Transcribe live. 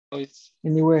It's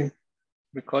anyway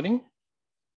recording.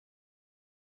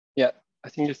 Yeah, I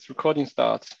think this recording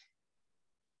starts.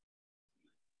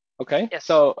 Okay, yes.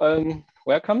 So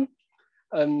welcome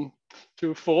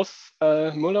to fourth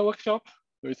MULA workshop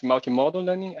with multimodal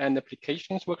learning and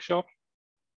applications workshop.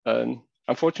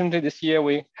 Unfortunately, this year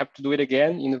we have to do it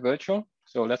again in the virtual.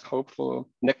 So let's hope for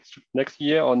next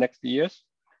year or next years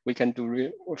we can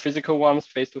do physical ones,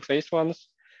 face-to-face ones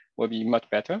will be much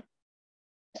better.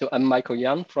 So I'm Michael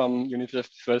Young from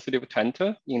University of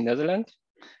Twente in Netherlands,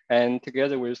 and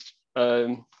together with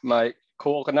my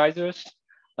co-organizers,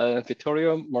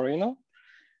 Vittorio Murino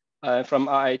from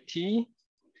RIT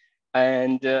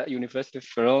and University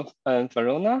of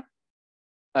Verona,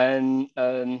 and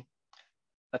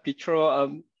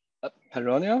Pietro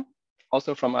Peronio,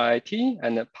 also from RIT,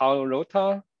 and Paolo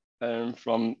Rota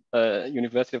from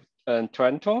University of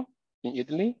Trento in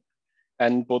Italy,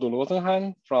 and Bodo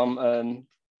Rosenhahn from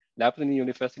Leibniz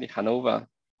University, Hanover.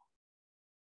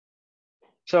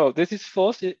 So this is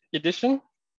fourth edition.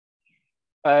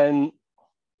 And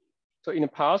so in the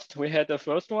past, we had the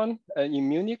first one in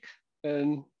Munich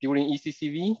during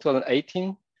ECCV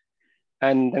 2018.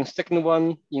 And then second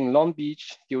one in Long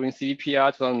Beach during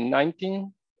CVPR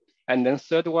 2019. And then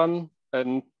third one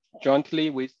jointly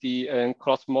with the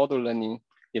cross-modal learning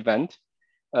event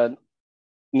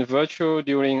in the virtual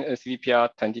during CVPR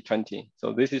 2020.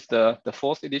 So this is the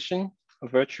fourth edition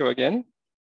of virtual again.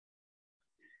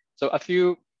 So a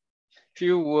few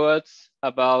words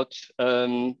about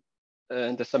the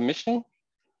submission,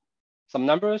 some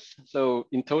numbers. So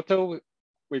in total,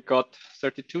 we got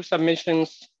 32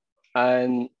 submissions,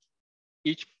 and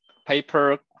each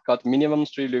paper got minimum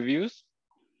 3 reviews,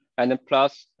 and then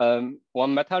plus 1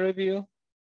 meta review.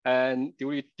 And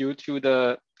due to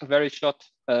the very short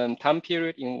time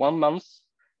period in 1 month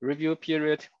review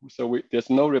period, so there's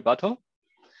no rebuttal.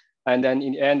 And then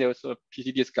in the end, there was a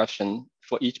PC discussion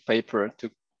for each paper to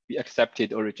be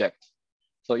accepted or rejected.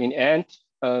 So in the end,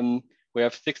 we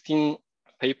have 16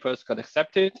 papers got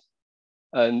accepted,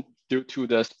 and due to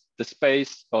the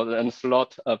space or the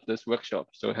slot of this workshop.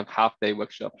 So we have half-day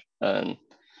workshop. And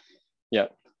yeah,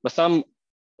 but some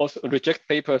also reject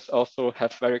papers also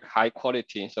have very high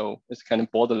quality. So it's kind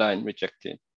of borderline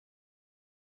rejected.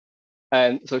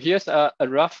 And so here's a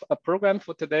rough program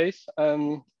for today's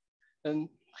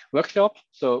workshop.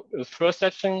 So the first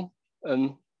session,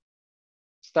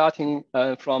 starting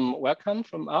from welcome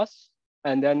from us,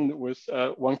 and then with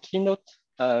one keynote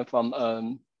from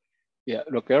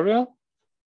Rogerio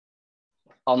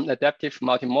on adaptive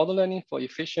multimodal learning for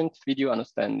efficient video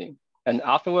understanding. And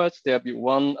afterwards, there'll be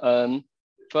one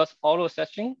first oral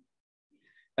session,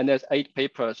 and there's 8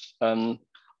 papers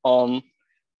on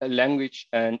language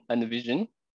and vision.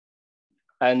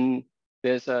 And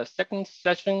there's a second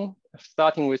session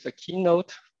starting with a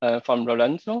keynote from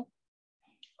Lorenzo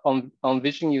on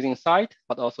vision using sight,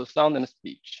 but also sound and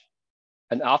speech.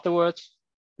 And afterwards,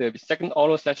 there'll be second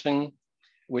oral session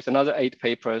with another 8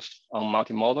 papers on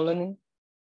multimodal learning.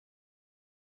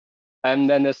 And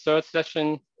then the third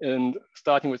session,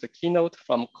 starting with a keynote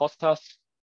from Kostas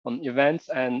on events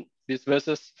and this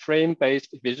versus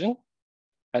frame-based vision.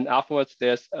 And afterwards,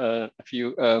 there's a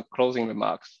few closing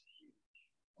remarks.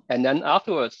 And then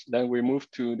afterwards, then we move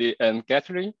to the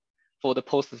gallery for the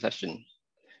poster session.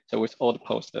 So with all the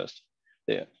posters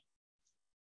there.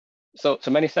 So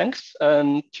many thanks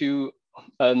to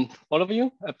all of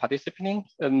you participating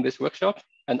in this workshop,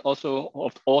 and also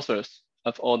of authors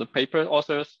of all the paper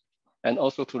authors, and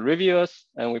also to reviewers,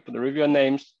 and we put the reviewer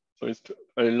names, so it's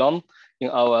very long in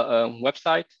our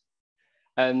website.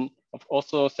 And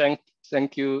also thank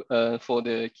you for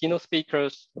the keynote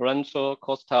speakers, Lorenzo,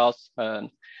 Kostas, and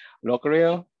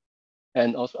Rogerio,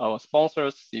 and also our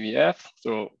sponsors, CVF.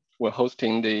 So we're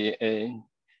hosting the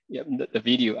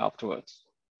video afterwards.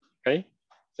 Okay,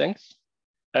 thanks.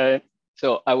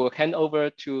 So I will hand over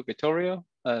to Vittorio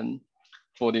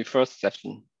for the first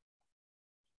session.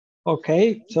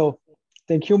 Okay, so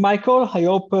thank you, Michael. I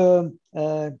hope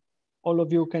all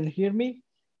of you can hear me.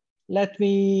 Let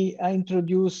me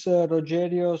introduce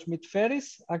Rogerio Schmidt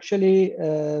Feris. Actually,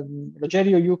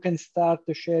 Rogerio, you can start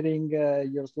sharing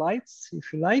your slides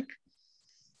if you like.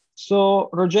 So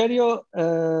Rogerio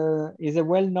is a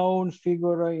well-known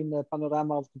figure in the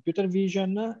panorama of computer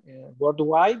vision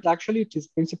worldwide. Actually, he is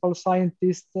principal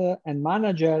scientist and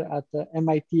manager at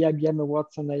MIT IBM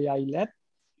Watson AI Lab.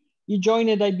 He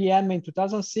joined IBM in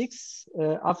 2006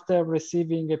 after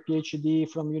receiving a PhD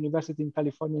from University in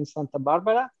California in Santa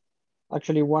Barbara.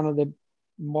 Actually, one of the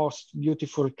most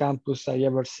beautiful campus I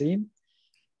ever seen.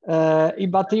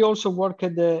 But he also worked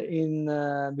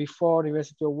before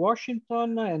University of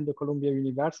Washington and the Columbia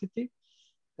University.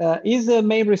 His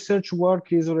main research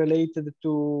work is related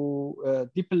to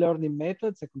deep learning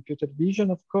methods and computer vision,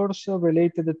 of course,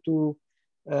 related to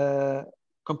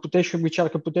computation, which are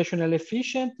computationally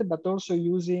efficient, but also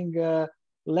using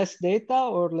less data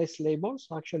or less labels.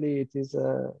 Actually, it is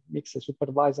a mix of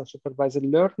supervised and supervised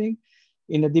learning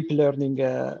in a deep learning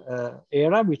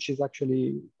era, which is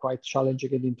actually quite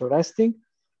challenging and interesting.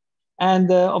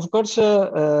 And of course,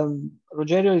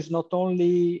 Rogerio is not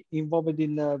only involved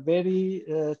in very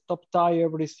top tier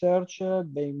research,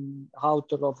 being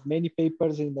author of many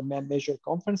papers in the major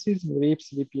conferences, RIPS,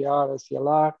 CVPR,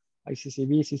 CLR,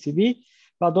 ICCV, CCV,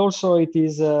 but also it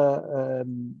is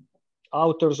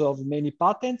authors of many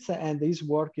patents, and his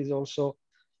work is also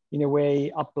in a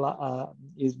way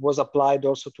was applied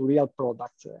also to real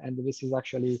products. And this is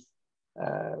actually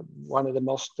one of the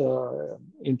most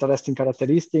interesting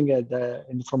characteristics,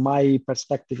 and from my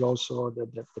perspective also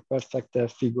the perfect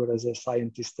figure as a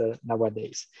scientist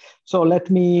nowadays. So let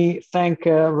me thank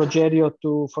Rogerio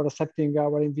for accepting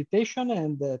our invitation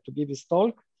and to give his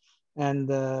talk. And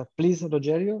please,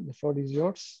 Rogerio, the floor is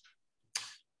yours.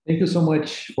 Thank you so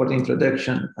much for the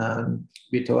introduction,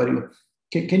 Vittorio.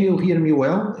 Can you hear me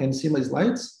well and see my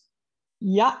slides?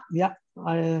 Yeah,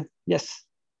 yes.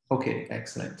 Okay,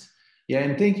 excellent. Yeah,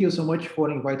 and thank you so much for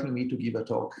inviting me to give a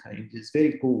talk in this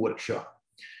very cool workshop.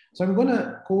 So I'm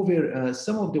gonna cover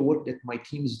some of the work that my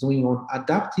team is doing on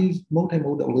adaptive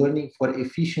multimodal learning for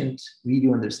efficient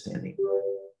video understanding.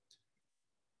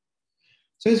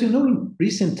 So as you know, in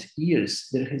recent years,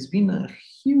 there has been a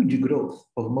huge growth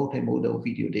of multimodal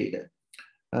video data.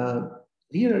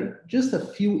 Here are just a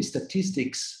few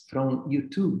statistics from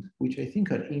YouTube, which I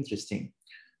think are interesting.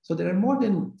 So there are more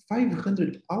than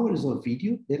 500 hours of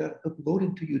video that are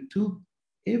uploaded to YouTube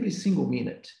every single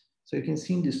minute. So you can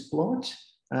see in this plot,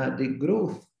 the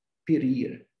growth per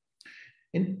year.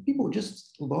 And people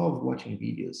just love watching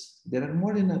videos. There are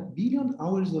more than 1 billion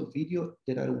hours of video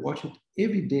that are watched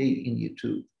every day in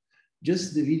YouTube.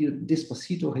 Just the video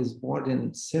Despacito has more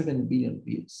than 7 billion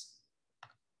views.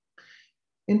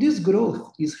 And this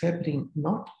growth is happening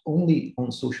not only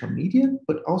on social media,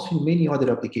 but also in many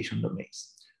other application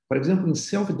domains. For example, in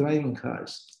self-driving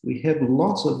cars, we have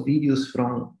lots of videos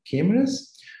from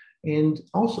cameras and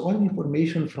also other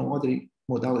information from other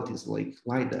modalities like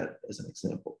LiDAR, as an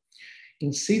example.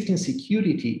 In safety and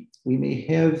security, we may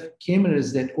have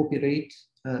cameras that operate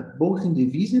both in the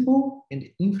visible and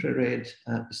infrared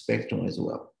spectrum as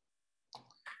well.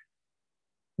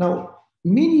 Now,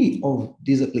 many of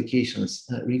these applications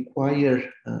require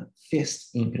fast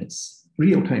inference,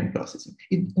 real-time processing.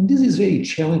 And this is very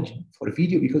challenging for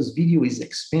video because video is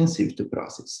expensive to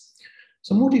process.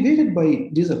 So motivated by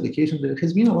this application, there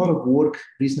has been a lot of work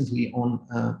recently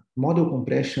on model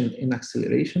compression and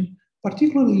acceleration,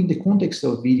 particularly in the context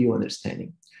of video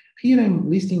understanding. Here I'm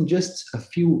listing just a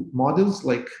few models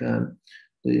like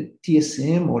the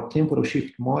TSM or temporal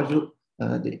shift module,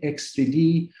 the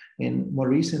X3D, and more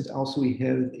recent also we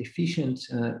have efficient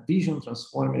vision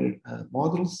transformer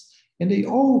models, and they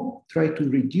all try to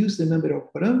reduce the number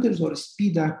of parameters or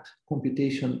speed up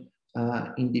computation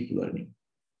in deep learning.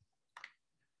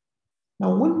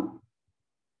 Now, one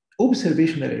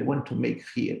observation that I want to make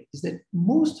here is that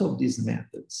most of these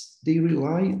methods, they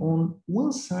rely on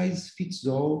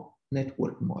one-size-fits-all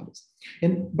network models.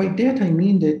 And by that, I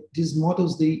mean that these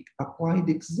models, they apply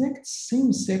the exact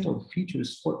same set of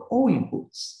features for all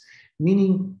inputs,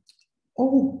 meaning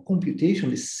all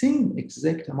computation, the same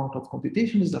exact amount of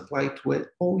computation is applied to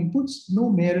all inputs, no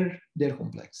matter their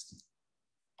complexity.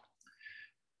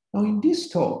 Now, in this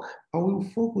talk, I will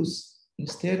focus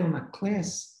instead on a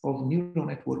class of neural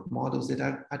network models that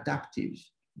are adaptive,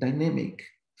 dynamic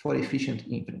for efficient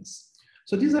inference.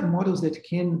 So these are models that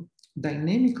can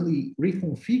dynamically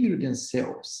reconfigure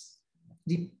themselves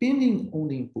depending on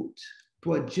the input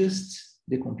to adjust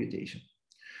the computation.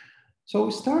 So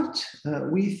we'll start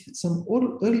with some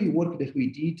early work that we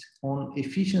did on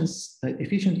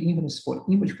efficient inference for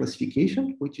image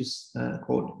classification, which is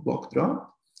called block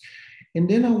drop. And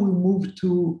then I will move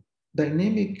to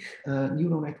dynamic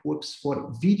neural networks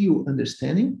for video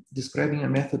understanding, describing a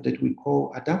method that we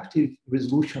call adaptive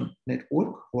resolution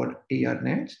network, or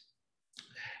ARNet.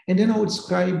 And then I will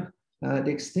describe the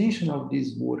extension of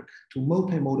this work to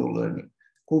multimodal learning,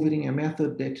 covering a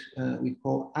method that we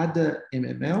call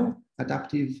ADA-MML,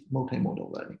 adaptive multimodal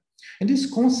learning. And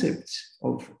this concept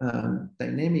of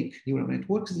dynamic neural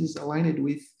networks is aligned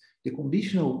with the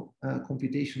conditional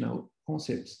computational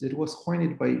concepts that was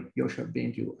coined by Joshua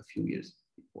Bengio a few years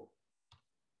before.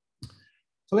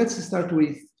 So let's start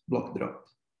with block drop.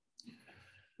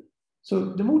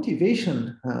 So the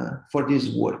motivation for this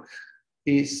work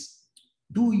is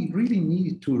do we really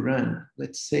need to run,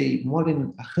 let's say, more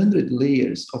than 100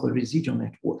 layers of a residual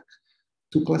network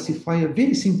to classify a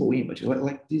very simple image,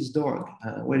 like this dog,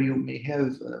 where you may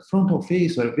have a frontal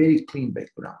face or a very clean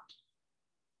background?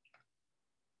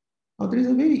 Now, there is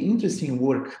a very interesting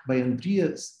work by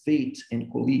Andreas Veit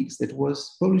and colleagues that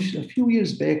was published a few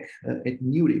years back at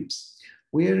NeurIPS,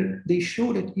 where they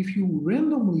show that if you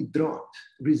randomly drop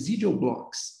residual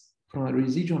blocks from a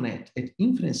residual net at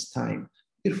inference time,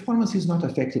 performance is not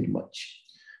affected much.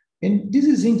 And this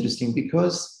is interesting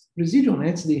because residual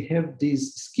nets, they have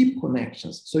these skip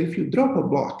connections. So if you drop a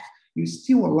block, you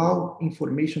still allow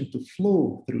information to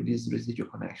flow through these residual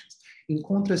connections. In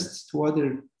contrast to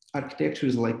other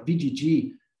architectures like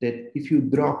VGG, that if you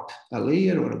drop a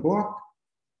layer or a block,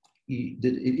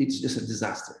 it's just a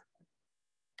disaster.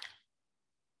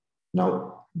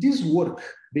 Now, this work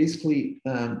basically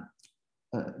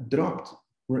dropped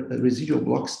residual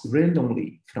blocks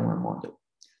randomly from a model.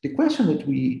 The question that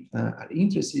we are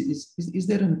interested in is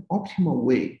there an optimal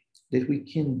way that we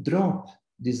can drop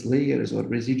these layers or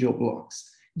residual blocks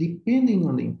depending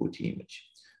on the input image?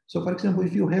 So for example,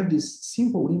 if you have these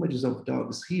simple images of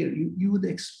dogs here, you would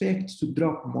expect to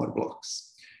drop more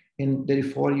blocks, and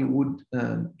therefore you would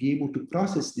be able to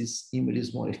process these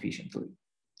images more efficiently.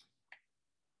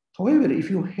 However, if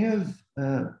you have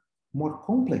more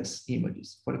complex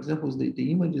images, for example,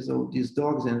 the images of these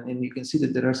dogs, and you can see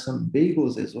that there are some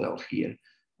bagels as well here,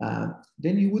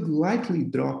 then you would likely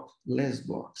drop less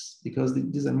blocks because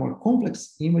these are more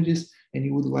complex images and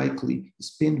you would likely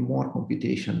spend more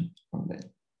computation on them.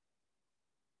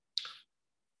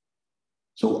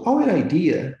 So our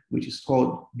idea, which is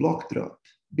called block drop,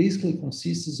 basically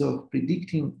consists of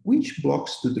predicting which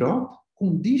blocks to drop,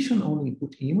 condition on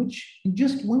input image in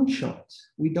just one shot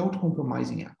without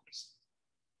compromising accuracy.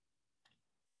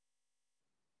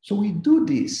 So we do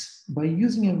this by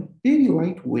using a very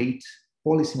lightweight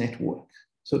policy network.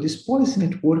 So this policy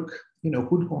network,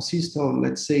 could consist of,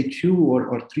 let's say, 2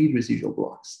 or 3 residual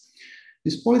blocks.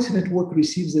 This policy network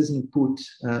receives as input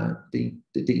the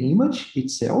image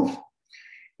itself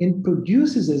and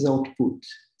produces as output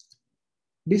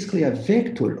basically a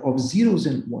vector of zeros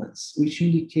and ones, which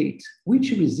indicate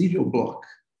which residual block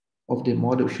of the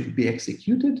model should be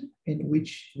executed and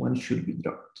which one should be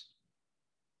dropped.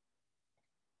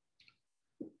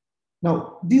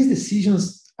 Now, these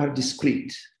decisions are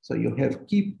discrete. So you have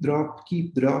keep, drop.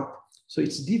 So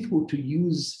it's difficult to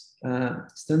use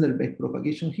standard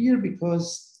backpropagation here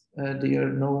because they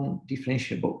are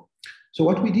non-differentiable. So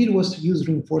what we did was to use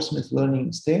reinforcement learning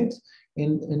instead.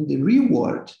 And the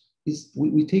reward is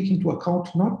we take into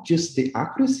account not just the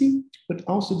accuracy, but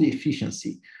also the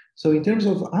efficiency. So in terms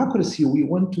of accuracy, we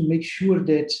want to make sure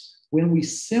that when we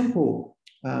sample,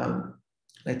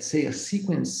 let's say a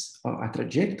sequence, a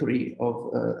trajectory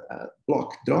of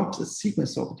block drops, a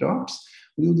sequence of drops,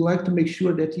 we would like to make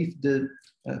sure that if the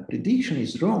prediction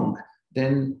is wrong,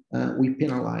 then we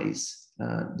penalize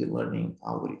the learning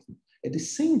algorithm. At the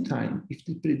same time, if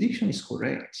the prediction is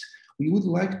correct, we would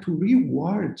like to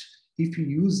reward if you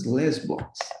use less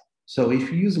blocks. So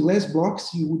if you use less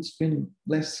blocks, you would spend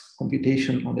less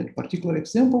computation on that particular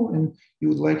example, and you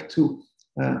would like to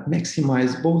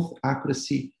maximize both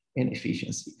accuracy and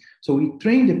efficiency. So we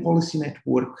train the policy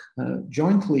network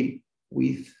jointly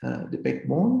with the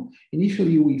backbone.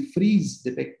 Initially, we freeze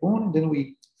the backbone, then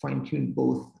we fine-tune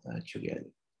both together.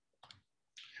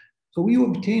 So we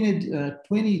obtained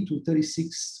 20 to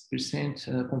 36%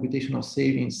 computational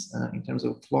savings in terms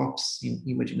of flops in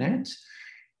ImageNet.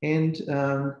 And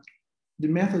the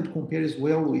method compares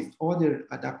well with other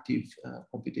adaptive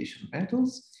computation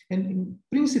methods. And in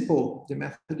principle, the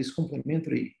method is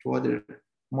complementary to other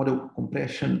model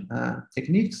compression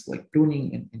techniques like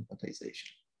pruning and quantization.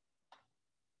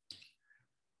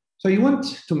 So I want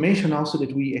to mention also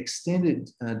that we extended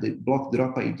the block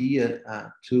drop idea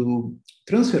to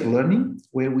transfer learning,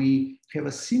 where we have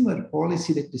a similar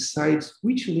policy that decides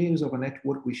which layers of a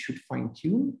network we should fine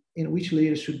tune and which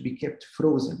layers should be kept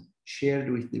frozen, shared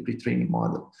with the retraining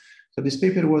model. So this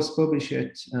paper was published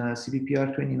at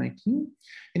CVPR2021,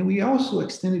 and we also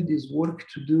extended this work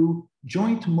to do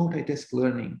joint multitask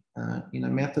learning in a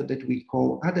method that we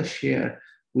call ADA share,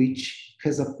 which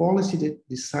has a policy that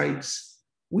decides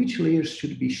which layers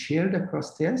should be shared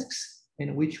across tasks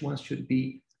and which ones should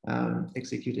be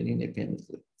executed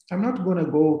independently. I'm not going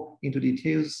to go into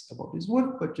details about this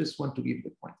work, but just want to give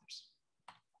the pointers.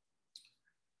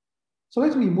 So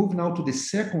let me move now to the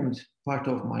second part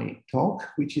of my talk,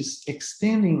 which is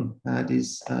extending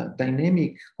this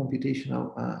dynamic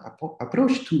computational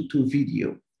approach to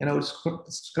video. And I will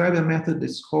describe a method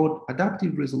that's called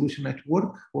Adaptive Resolution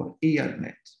Network, or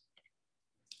ARNet.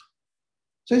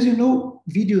 So as you know,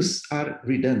 videos are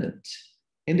redundant.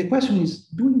 And the question is,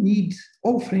 do we need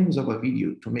all frames of a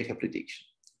video to make a prediction?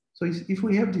 So if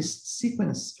we have this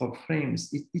sequence of frames,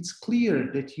 it's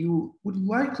clear that you would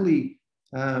likely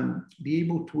be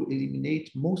able to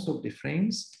eliminate most of the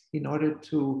frames in order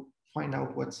to find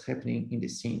out what's happening in the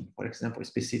scene, for example, a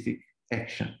specific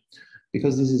action,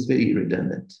 because this is very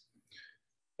redundant.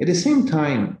 At the same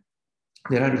time,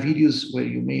 there are videos where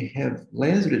you may have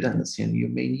less redundancy and you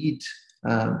may need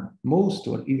most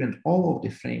or even all of the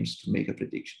frames to make a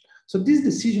prediction. So this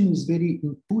decision is very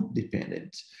input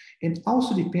dependent and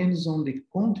also depends on the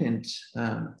content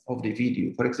of the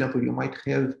video. For example, you might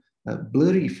have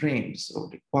blurry frames, or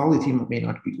the quality may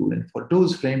not be good. And for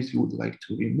those frames, you would like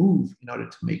to remove in order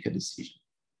to make a decision.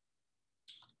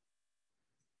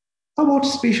 How about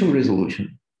spatial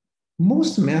resolution?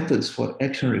 Most methods for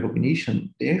action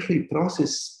recognition, they actually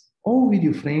process all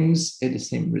video frames at the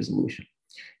same resolution.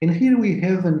 And here we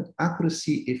have an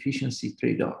accuracy efficiency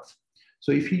trade-off.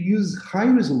 So if you use high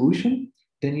resolution,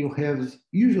 then you have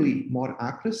usually more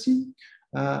accuracy,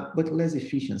 but less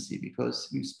efficiency because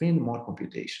you spend more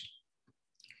computation.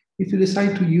 If you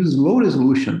decide to use low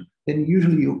resolution, then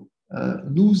usually you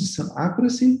lose some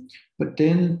accuracy, but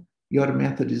then your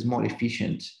method is more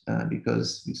efficient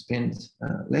because you spend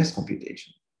less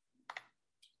computation.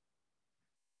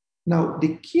 Now,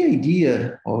 the key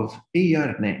idea of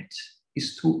ARNet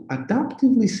is to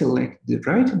adaptively select the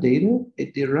right data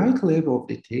at the right level of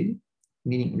detail,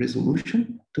 meaning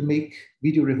resolution, to make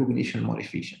video recognition more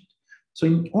efficient. So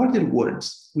in other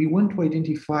words, we want to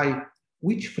identify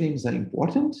which frames are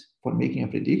important for making a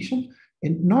prediction.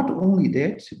 And not only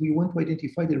that, we want to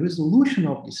identify the resolution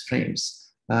of these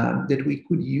frames that we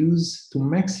could use to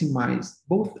maximize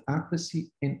both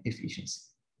accuracy and efficiency.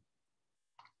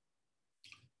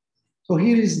 So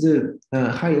here is the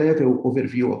high-level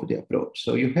overview of the approach.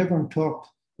 So you have on top,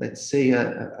 let's say,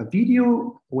 a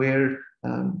video where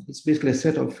it's basically a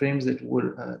set of frames that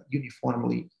were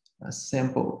uniformly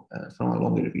sampled from a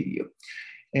longer video.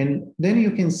 And then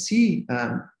you can see,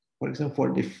 for example,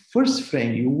 for the first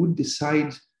frame, you would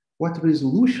decide what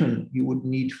resolution you would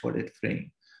need for that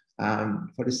frame.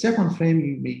 For the second frame,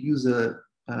 you may use a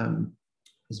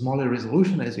smaller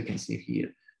resolution, as you can see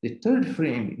here. The third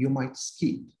frame, you might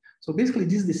skip. So basically,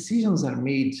 these decisions are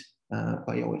made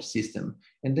by our system.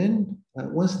 And then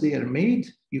once they are made,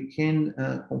 you can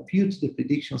compute the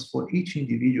predictions for each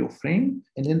individual frame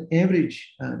and then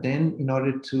average them in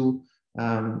order to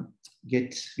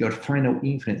get your final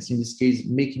inference, in this case,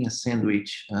 making a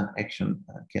sandwich action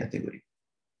category.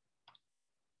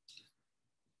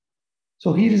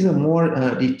 So here is a more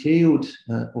detailed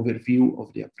overview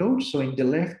of the approach. So in the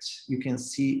left, you can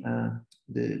see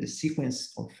the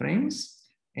sequence of frames,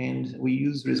 and we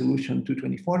use resolution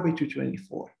 224 by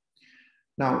 224.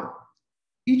 Now,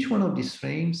 each one of these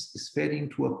frames is fed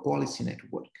into a policy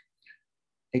network.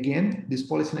 Again, this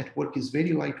policy network is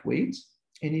very lightweight,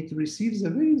 and it receives a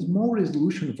very small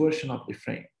resolution version of the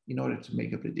frame in order to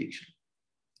make a prediction.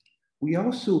 We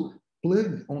also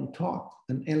plug on top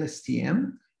an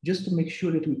LSTM just to make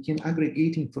sure that we can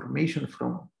aggregate information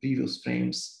from previous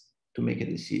frames to make a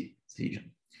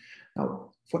decision.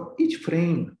 Now, for each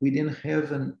frame, we then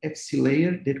have an FC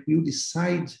layer that will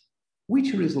decide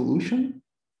which resolution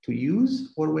to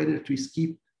use or whether to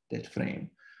skip that frame.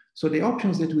 So the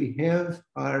options that we have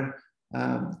are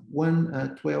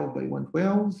 112 by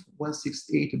 112,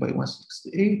 168 by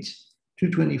 168,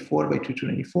 224 by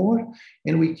 224,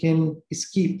 and we can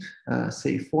skip,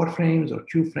 say, 4 frames or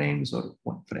 2 frames or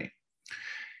 1 frame.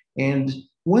 And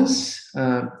once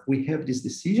we have these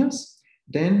decisions,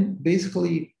 then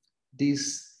basically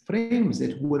these frames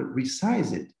that were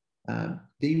resized,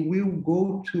 they will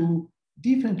go to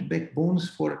different backbones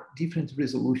for different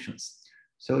resolutions.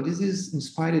 So this is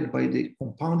inspired by the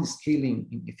compound scaling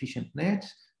in EfficientNet,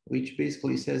 which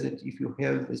basically says that if you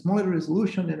have a smaller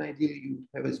resolution, then ideally you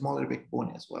have a smaller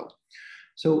backbone as well.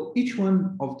 So each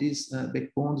one of these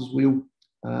backbones will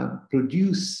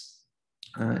produce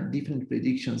different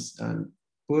predictions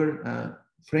per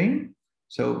frame.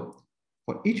 So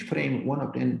for each frame, one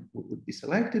of them would be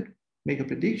selected, make a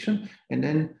prediction, and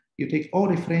then you take all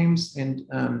the frames and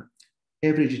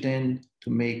average them to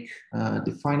make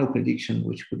the final prediction,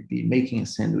 which would be making a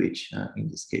sandwich in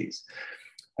this case.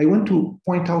 I want to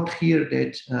point out here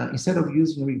that instead of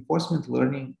using reinforcement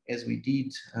learning as we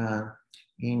did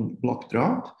in block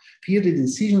drop, here the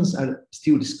decisions are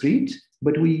still discrete,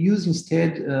 but we use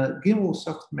instead Gimel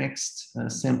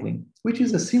softmax sampling, which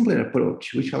is a simpler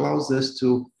approach, which allows us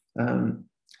to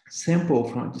sample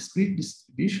from a discrete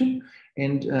distribution.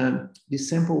 And this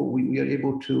sample, we are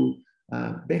able to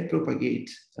backpropagate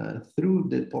through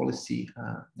the policy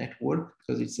network,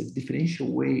 because it's a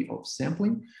differential way of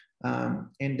sampling.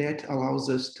 And that allows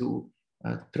us to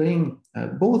train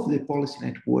both the policy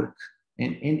network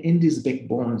and these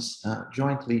backbones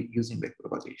jointly using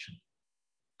backpropagation.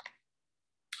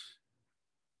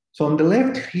 So on the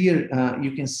left here,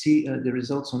 you can see the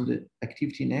results on the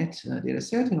ActivityNet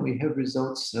dataset, and we have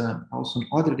results also on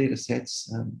other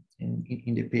datasets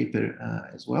in the paper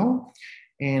as well.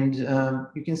 And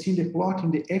you can see the plot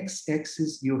in the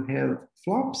x-axis, you have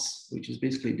flops, which is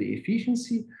basically the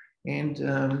efficiency, and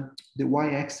the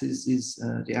y-axis is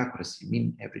the accuracy,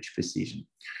 mean average precision.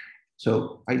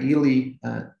 So ideally,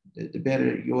 the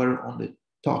better you are on the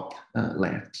top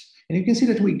left. And you can see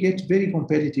that we get very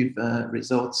competitive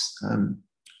results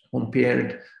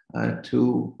compared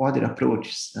to other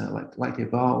approaches like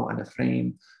Light-Eval,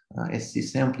 AdaFrame, SC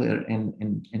Sampler,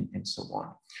 and so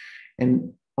on.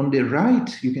 And on the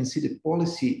right, you can see the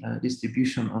policy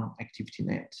distribution on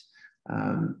ActivityNet.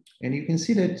 And you can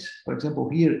see that, for example,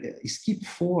 here, skip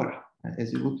 4,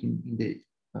 as you look in the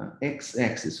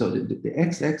x-axis. So the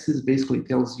x-axis basically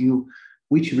tells you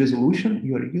which resolution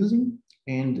you are using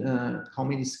and how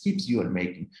many skips you are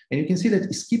making. And you can see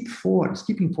that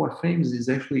skipping 4 frames is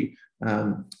actually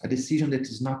a decision that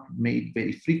is not made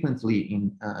very frequently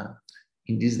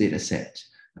in this data set.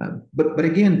 But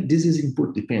again, this is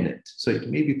input dependent. So it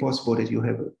may be possible that you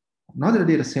have another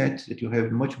data set that you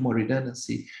have much more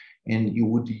redundancy and you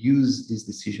would use this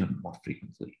decision more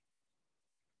frequently.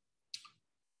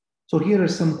 So here are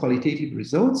some qualitative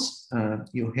results.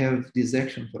 You have this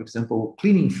action, for example,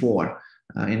 cleaning 4.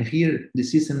 And here the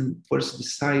system first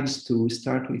decides to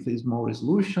start with a small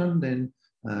resolution, then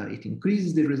it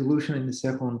increases the resolution in the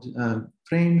second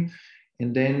frame.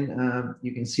 And then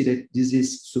you can see that this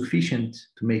is sufficient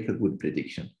to make a good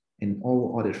prediction. And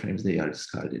all other frames, they are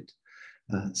discarded.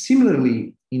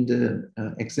 Similarly, in the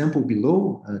example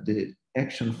below, the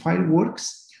action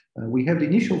fireworks, we have the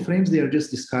initial frames, they are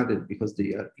just discarded because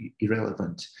they are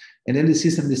irrelevant. And then the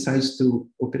system decides to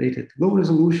operate at low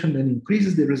resolution and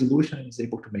increases the resolution and is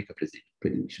able to make a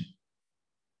prediction.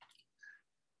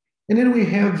 And then we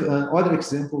have other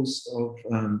examples of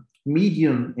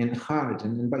medium and hard.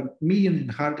 And by medium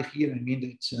and hard here, I mean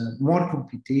that more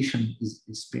computation is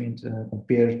spent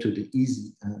compared to the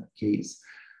easy case.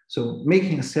 So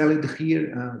making a salad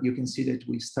here, you can see that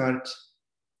we start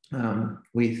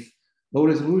with low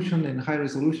resolution and high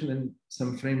resolution, and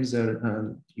some frames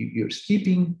are you're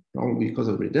skipping, probably because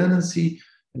of redundancy,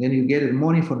 and then you get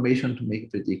more information to make a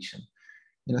prediction.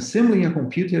 In assembling a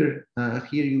computer,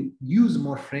 here you use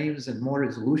more frames and more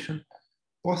resolution,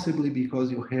 possibly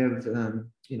because you have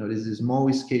these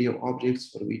small scale objects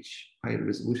for which higher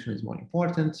resolution is more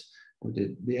important, or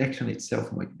the action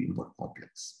itself might be more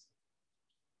complex.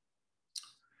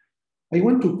 I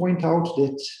want to point out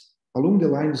that along the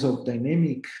lines of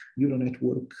dynamic neural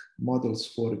network models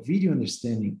for video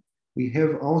understanding, we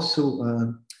have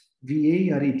also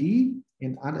VA-RED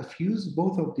and AdaFuse.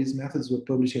 Both of these methods were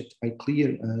published at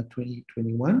ICLR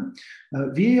 2021.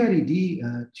 VA-RED,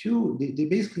 the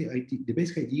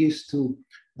basic idea is to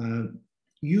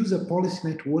use a policy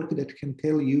network that can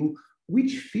tell you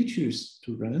which features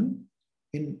to run,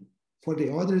 and for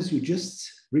the others, you just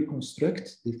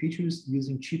reconstruct the features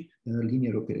using cheap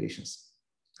linear operations.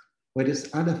 Whereas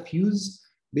AdaFuse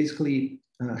basically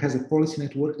has a policy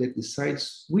network that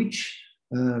decides which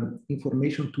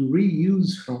information to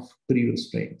reuse from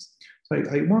previous frames. So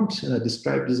I won't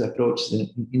describe this approach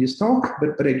in this talk,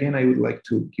 but again, I would like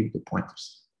to give the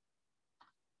pointers.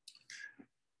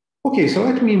 Okay, so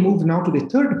let me move now to the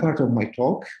third part of my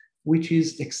talk, which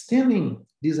is extending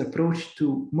this approach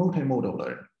to multimodal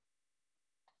learning.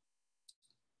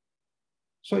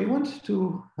 So I want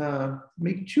to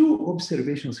make 2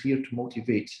 observations here to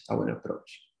motivate our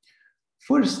approach.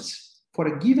 First, for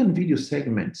a given video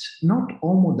segment, not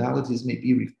all modalities may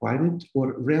be required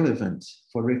or relevant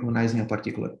for recognizing a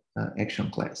particular action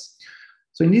class.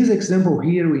 So in this example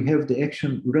here, we have the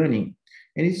action running,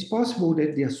 and it's possible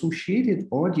that the associated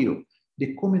audio,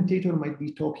 the commentator might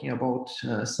be talking about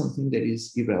something that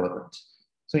is irrelevant.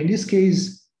 So in this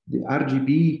case, the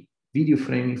RGB video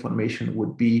frame information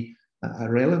would be a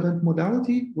relevant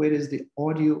modality, whereas the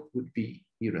audio would be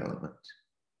irrelevant.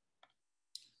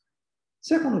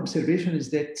 Second observation is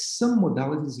that some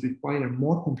modalities require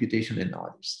more computation than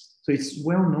others. So it's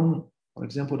well known, for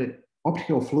example, that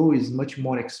optical flow is much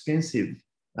more expensive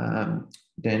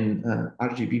than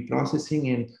RGB processing,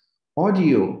 and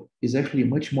audio is actually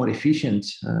much more efficient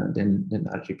than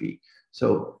RGB.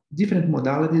 So different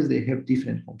modalities, they have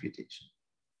different computation.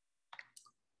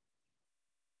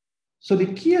 So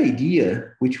the key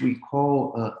idea, which we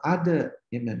call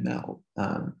ADA-MML,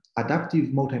 adaptive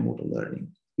multimodal learning,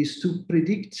 is to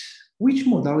predict which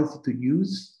modality to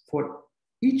use for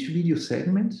each video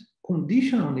segment,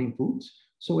 condition on the input,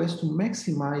 so as to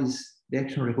maximize the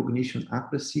action recognition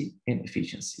accuracy and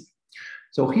efficiency.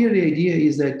 So here the idea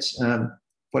is that,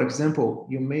 for example,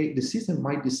 the system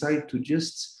might decide to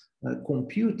just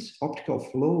compute optical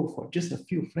flow for just a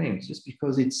few frames, just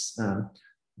because it's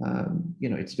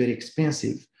it's very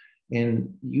expensive,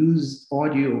 and use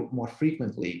audio more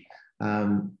frequently.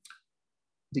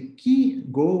 The key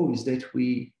goal is that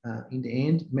we, in the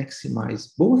end,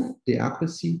 maximize both the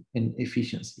accuracy and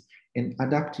efficiency, and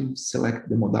adaptive select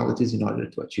the modalities in order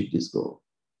to achieve this goal.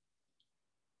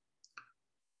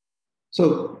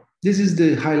 So this is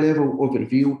the high-level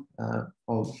overview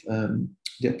of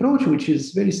the approach, which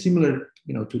is very similar,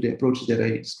 to the approach that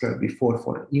I described before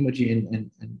for imaging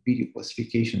and video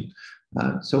classification.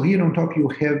 So here on top, you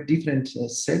have different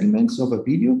segments of a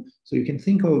video. So you can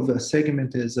think of a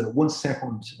segment as a 1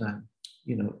 second,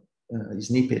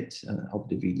 snippet of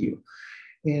the video.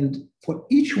 And for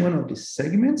each one of these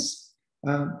segments,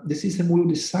 the system will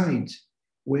decide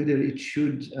whether it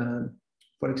should,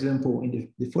 for example,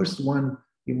 in the first one,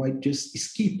 you might just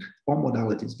skip all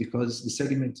modalities because the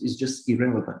segment is just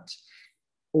irrelevant.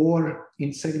 Or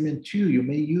in segment 2, you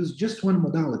may use just one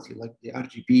modality, like the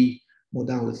RGB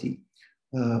modality.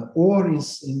 Or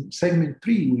in segment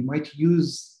 3, we might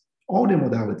use all the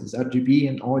modalities, RGB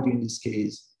and audio in this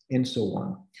case, and so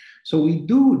on. So we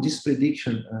do this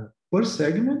prediction per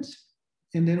segment,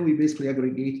 and then we basically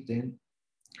aggregate them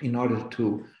in order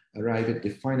to arrive at the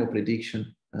final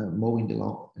prediction, mowing the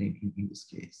lawn in this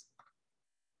case.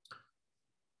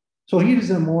 So here is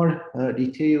a more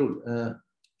detailed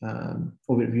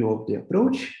overview of the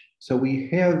approach. So we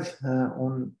have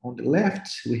on the left,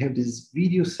 we have these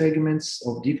video segments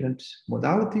of different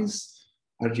modalities,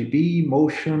 RGB,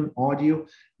 motion, audio.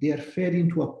 They are fed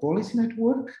into a policy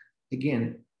network.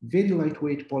 Again, very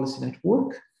lightweight policy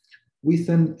network with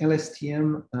an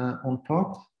LSTM on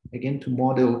top, again, to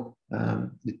model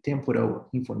the temporal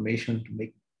information to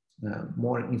make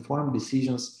more informed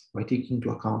decisions by taking into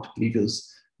account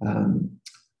previous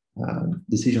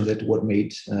decisions that were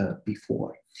made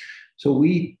before. So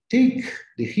we take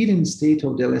the hidden state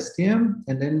of the LSTM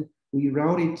and then we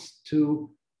route it to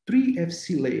 3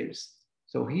 FC layers.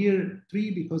 So here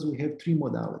 3 because we have 3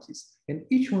 modalities. And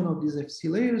each one of these FC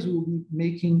layers will be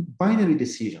making binary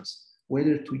decisions,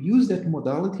 whether to use that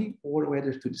modality or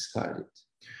whether to discard it.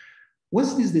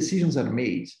 Once these decisions are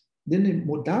made, then the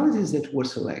modalities that were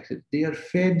selected, they are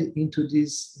fed into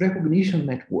this recognition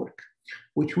network,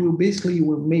 which will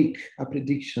make a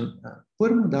prediction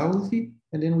per modality,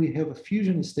 and then we have a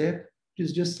fusion step, which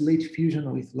is just late fusion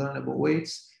with learnable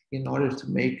weights in order to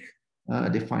make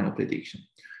the final prediction.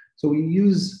 So we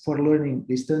use for learning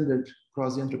the standard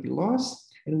cross-entropy loss,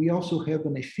 and we also have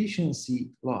an efficiency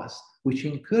loss, which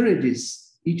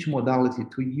encourages each modality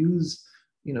to use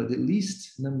the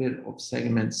least number of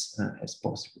segments as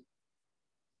possible.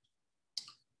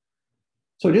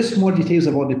 So just more details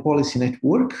about the policy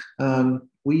network.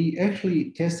 We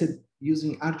actually tested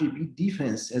using RGB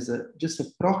defense as just a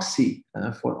proxy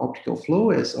for optical flow,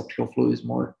 as optical flow is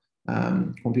more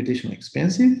computationally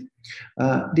expensive.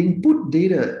 The input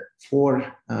data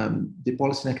for the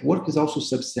policy network is also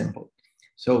subsampled.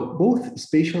 So both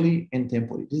spatially and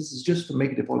temporally. This is just to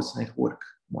make the policy network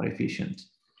more efficient.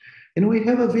 And we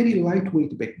have a very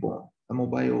lightweight backbone, a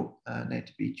mobile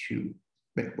NetB2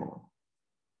 backbone.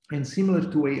 And similar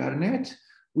to ARNet,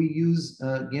 we use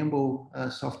Gamble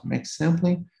softmax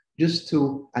sampling just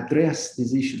to address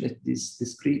this issue that these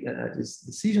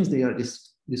decisions, they are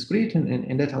discrete,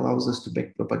 and that allows us to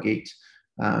backpropagate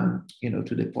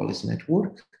to the policy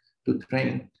network to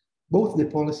train both the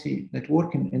policy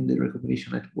network and the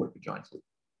recognition network jointly.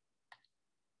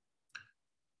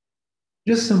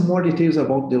 Just some more details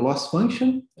about the loss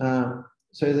function.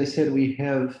 So as I said, we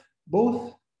have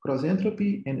both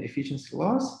cross-entropy and efficiency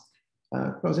loss.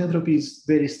 Cross-entropy is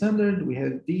very standard. We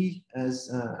have V as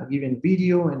a given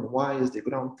video and Y as the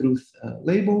ground truth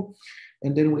label.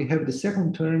 And then we have the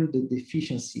second term, the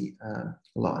efficiency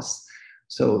loss.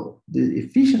 So the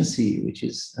efficiency, which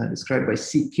is described by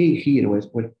CK here,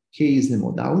 where K is the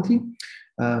modality,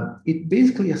 it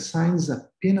basically assigns a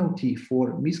penalty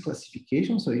for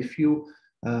misclassification. So if you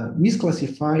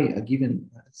misclassify a given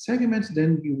segment,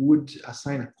 then you would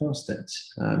assign a constant,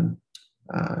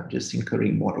 just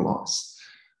incurring more loss.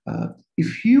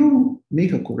 If you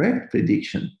make a correct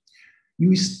prediction,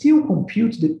 you still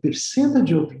compute the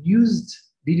percentage of used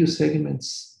video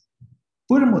segments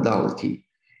per modality.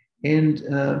 And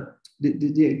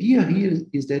the idea here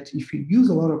is that if you use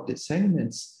a lot of the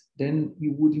segments, then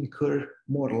you would incur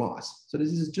more loss. So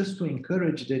this is just to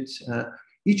encourage that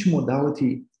each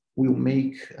modality will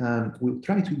will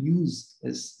try to use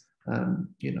as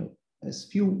as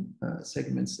few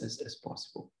segments as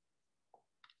possible.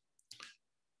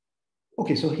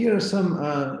 Okay, so here are some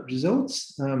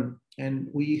results, and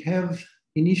we have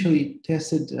initially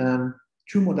tested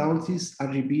two modalities,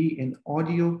 RGB and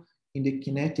audio, in the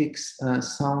kinetics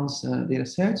sounds data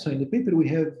set. So in the paper, we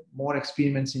have more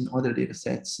experiments in other data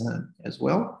sets as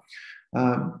well.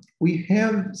 We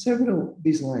have several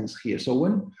baselines here. So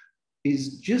one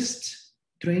is just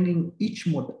training each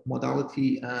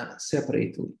modality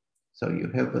separately. So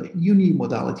you have a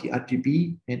unimodality,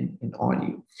 RGB and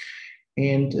audio.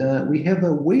 And we have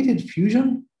a weighted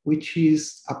fusion, which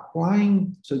is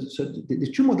applying, so the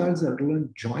two modalities are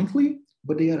learned jointly,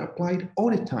 but they are applied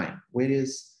all the time,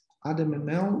 whereas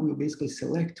ADAM-ML will basically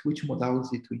select which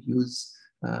modality to use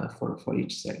for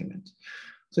each segment.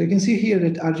 So you can see here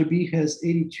that RGB has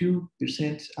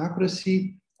 82%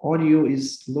 accuracy, audio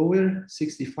is lower,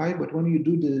 65, but when you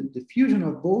do the fusion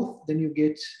of both, then you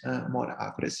get more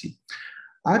accuracy.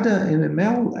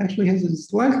 ADA-ML actually has a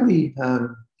slightly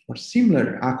or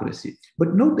similar accuracy,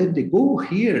 but note that the goal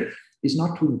here is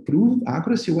not to improve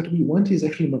accuracy. What we want is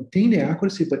actually maintain the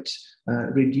accuracy, but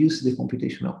reduce the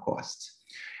computational costs.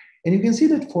 And you can see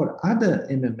that for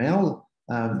ADA-ML,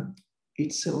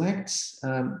 it selects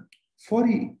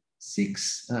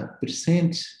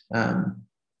 46%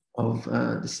 of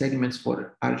the segments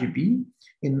for RGB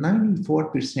and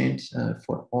 94%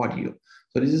 for audio.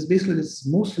 So this is basically, this is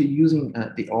mostly using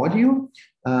the audio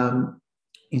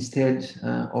instead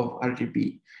of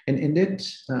RGB. And that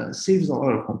saves a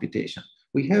lot of computation.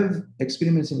 We have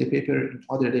experiments in the paper in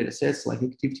other data sets like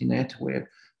ActivityNet, where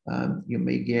you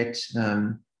may get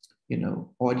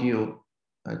audio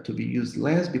to be used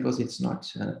less because it's not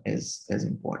as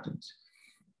important.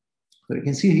 So you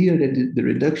can see here that the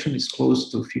reduction is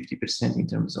close to 50% in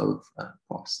terms of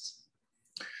costs.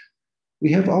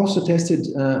 We have also tested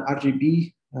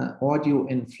RGB, audio,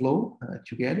 and flow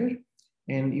together.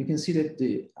 And you can see that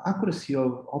the accuracy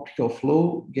of optical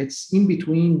flow gets in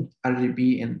between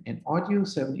RGB and audio,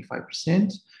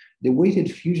 75%. The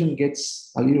weighted fusion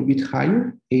gets a little bit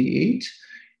higher, 88%.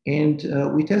 And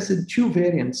we tested two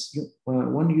variants,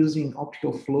 one using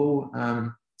optical flow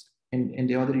and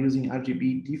the other using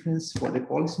RGB difference for the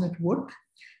policy network.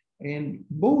 And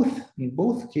in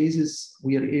both cases,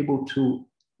 we are able to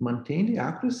maintain the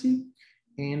accuracy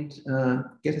and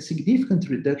get a significant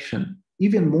reduction,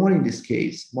 even more in this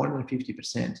case, more than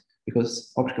 50%,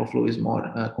 because optical flow is more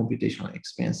computationally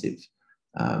expensive.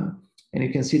 And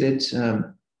you can see that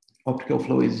optical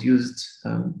flow is used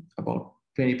about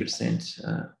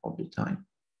 20% of the time.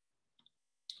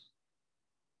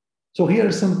 So here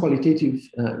are some qualitative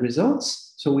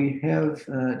results. So we have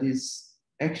this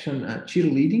action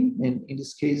cheerleading, and in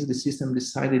this case, the system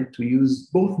decided to use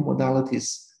both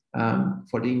modalities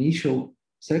for the initial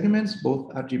segments, both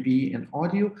RGB and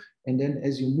audio, and then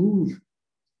as you move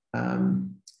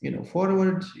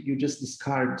forward, you just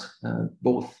discard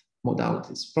both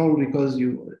modalities, probably because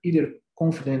you're either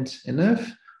confident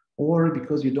enough or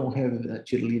because you don't have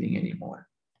cheerleading anymore.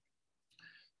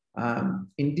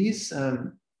 In this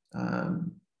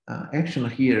action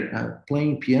here,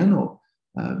 playing piano,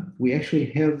 we actually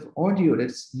have audio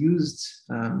that's used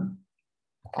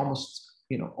almost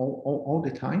all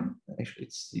the time. Actually,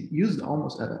 it's used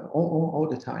almost all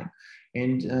the time.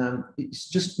 And it's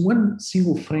just one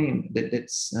single frame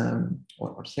that's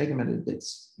or segment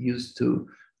that's used to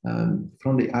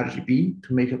from the RGB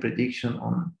to make a prediction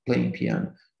on playing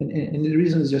piano. And the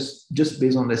reason is just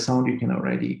based on the sound, you can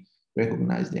already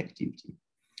recognize the activity.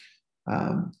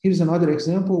 Here's another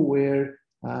example where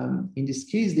in this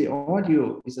case, the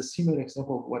audio is a similar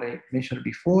example of what I mentioned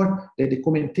before, that the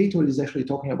commentator is actually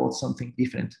talking about something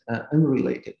different,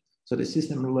 unrelated. So the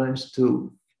system learns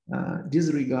to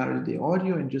disregard the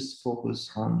audio and just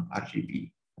focus on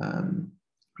RGB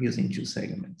using two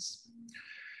segments.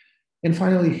 And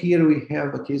finally, here we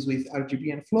have a case with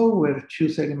RGB and flow, where two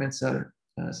segments are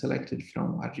selected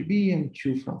from RGB and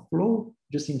two from flow,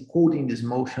 just encoding this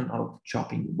motion of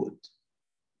chopping wood.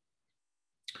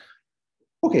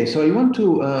 Okay, so I want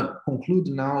to conclude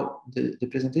now the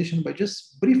presentation by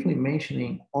just briefly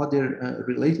mentioning other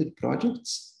related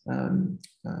projects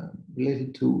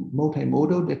related to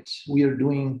multimodal that we are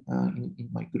doing in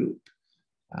my group.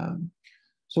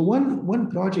 So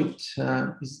one project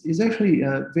is actually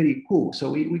very cool.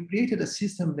 So we created a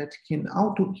system that can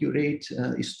auto-curate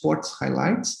sports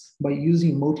highlights by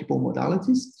using multiple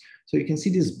modalities. So you can see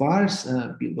these bars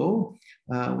below.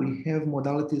 We have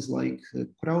modalities like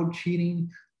crowd cheering,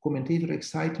 commentator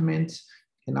excitement,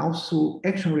 and also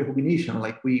action recognition.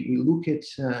 Like we look at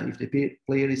if the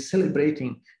player is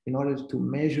celebrating in order to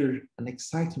measure an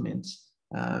excitement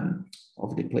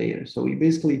of the player. So we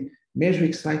basically measure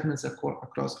excitements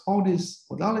across all these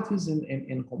modalities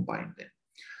and combine them.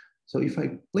 So if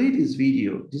I play this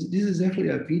video, this is actually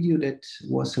a video that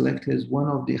was selected as one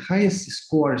of the highest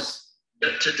scores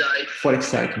today for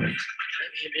excitement.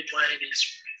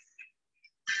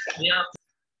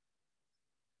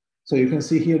 So you can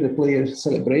see here the players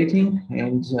celebrating,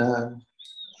 and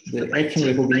the action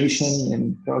recognition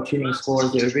and crowd cheering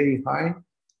scores, they're very high.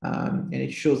 And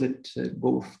it shows that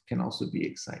both can also be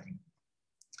exciting.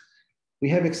 We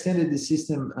have extended the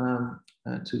system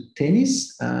to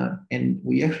tennis, and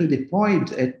we actually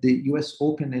deployed at the US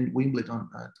Open and Wimbledon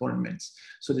tournaments.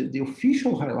 So the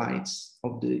official highlights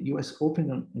of the US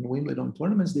Open and Wimbledon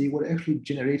tournaments, they were actually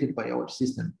generated by our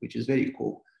system, which is very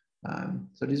cool.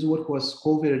 So this work was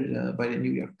covered by the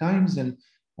New York Times, and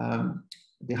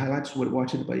the highlights were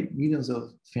watched by millions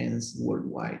of fans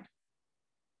worldwide.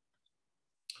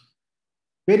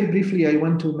 Very briefly, I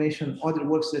want to mention other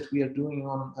works that we are doing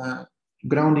on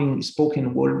grounding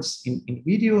spoken words in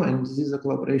video, and this is a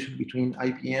collaboration between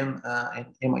IBM and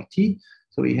MIT.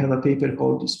 So we have a paper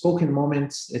called Spoken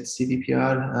Moments at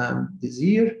CVPR this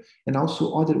year, and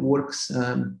also other works,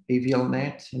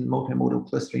 AVLNet and multimodal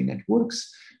clustering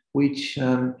networks, which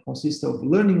consist of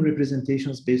learning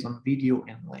representations based on video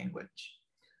and language.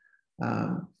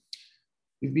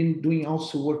 We've been doing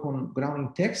also work on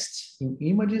grounding text in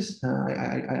images.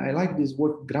 I like this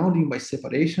work, grounding by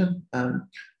separation,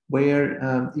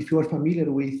 where if you are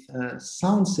familiar with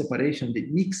sound separation, the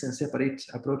mix and separate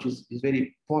approach is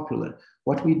very popular.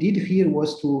 What we did here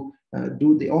was to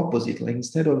do the opposite. Like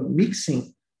instead of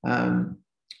mixing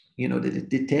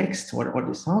the text or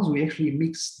the sounds, we actually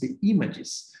mix the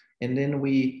images. And then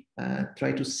we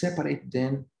try to separate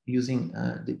them using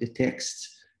the text.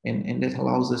 And that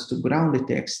allows us to ground the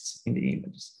text in the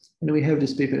images. And we have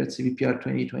this paper at CVPR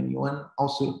 2021,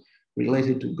 also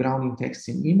related to grounding text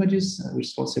in images, which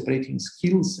is called Separating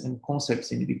Skills and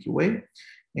Concepts in VQA.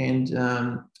 And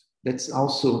that's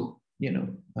also,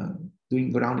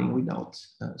 doing grounding without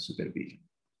supervision.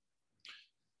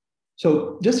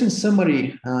 So just in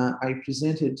summary, I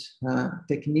presented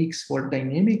techniques for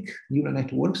dynamic neural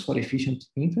networks for efficient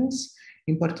inference.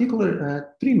 In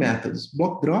particular, three methods: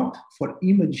 block drop for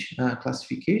image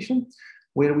classification,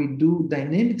 where we do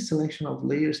dynamic selection of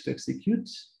layers to execute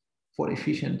for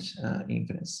efficient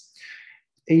inference.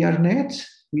 ARNet,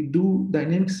 we do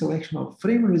dynamic selection of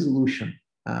frame resolution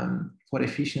for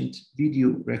efficient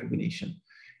video recognition.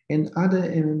 And other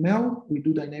MML, we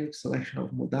do dynamic selection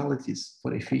of modalities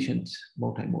for efficient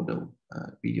multimodal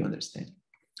video understanding.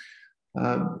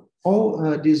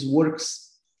 All these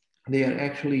works, they are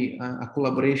actually a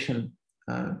collaboration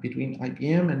between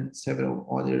IBM and several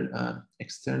other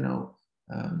external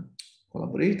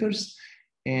collaborators.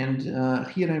 And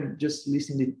here I'm just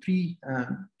listing the three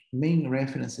main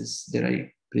references that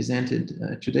I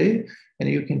presented today. And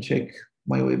you can check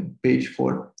my web page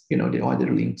for the other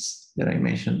links that I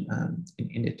mentioned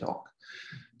in the talk.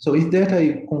 So with that,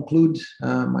 I conclude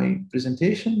my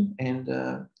presentation, and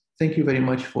thank you very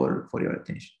much for your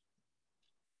attention.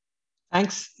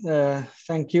 Thanks.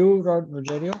 Thank you,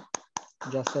 Rogerio.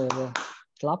 Just a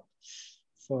clap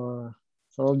for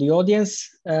all the audience.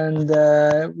 And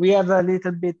we have a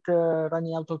little bit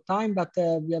running out of time, but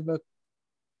we have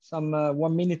some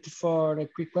 1 minute for a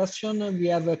quick question. We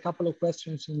have a couple of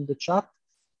questions in the chat.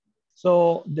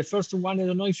 So the first one, I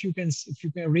don't know if you can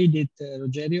read it,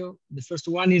 Rogerio. The first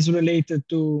one is related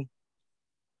to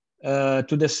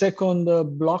the second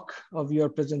block of your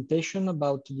presentation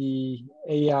about the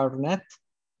ARNet.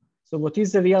 So what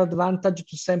is the real advantage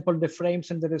to sample the frames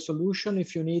and the resolution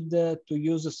if you need to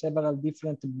use several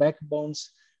different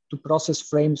backbones to process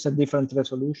frames at different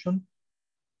resolution?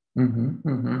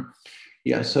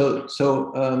 Yeah, so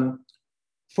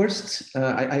first,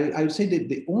 I would say that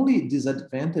the only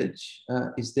disadvantage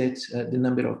is that the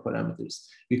number of parameters,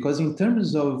 because in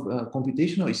terms of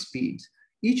computational speed,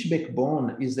 each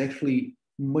backbone is actually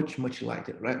much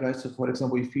lighter, right? So for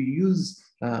example, if you use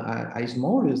a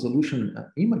small resolution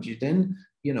image, then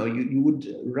you would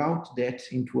route that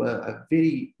into a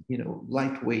very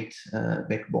lightweight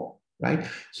backbone, right?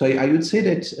 So I would say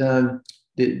that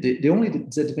the only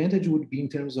disadvantage would be in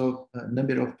terms of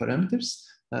number of parameters,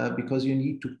 because you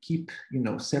need to keep,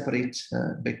 separate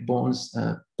backbones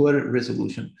per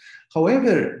resolution.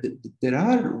 However, there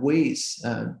are ways,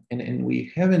 and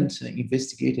we haven't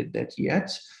investigated that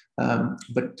yet,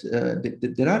 but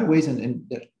there are ways, and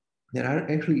there are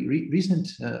actually recent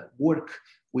work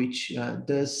which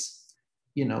does,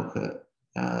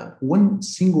 one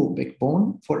single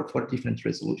backbone for different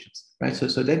resolutions, right?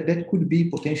 So that could be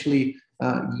potentially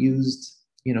used,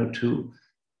 to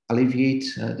alleviate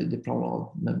the problem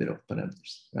of number of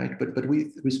parameters, right? But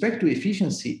with respect to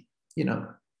efficiency,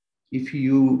 if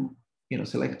you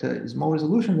select a small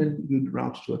resolution, then you'd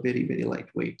route to a very, very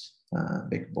lightweight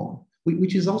backbone,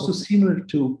 which is also similar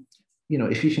to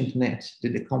efficient net,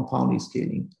 the compounding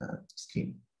scaling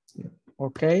scheme. Yeah.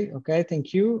 Okay,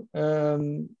 thank you.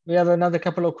 We have another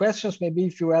couple of questions. Maybe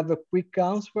if you have a quick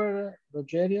answer,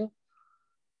 Rogerio.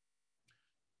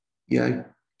 Yeah, I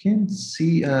can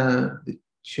see the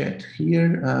chat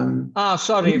here.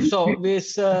 Sorry. So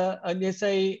this, let's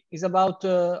say, is about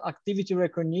activity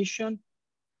recognition.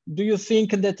 Do you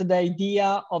think that the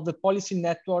idea of the policy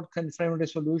network and frame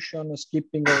resolution,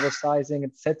 skipping, oversizing,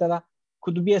 etc.,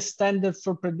 could be a standard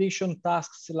for prediction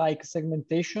tasks like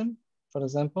segmentation, for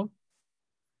example?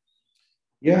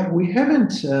 Yeah, we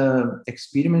haven't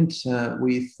experimented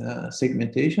with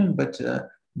segmentation, but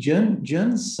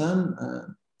John's son,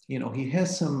 he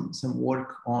has some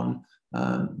work on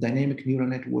dynamic neural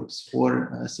networks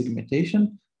for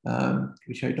segmentation,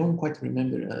 which I don't quite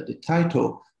remember the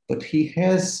title, but he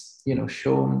has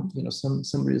shown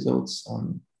some results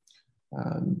on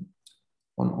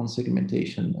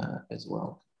segmentation as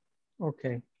well.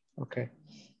 Okay.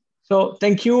 So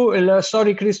thank you.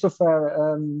 Sorry,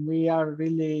 Christopher. We are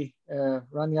really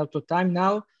running out of time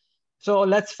now. So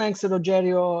let's thank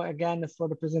Rogerio again for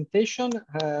the presentation.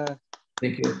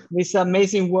 Thank you. This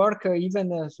amazing work,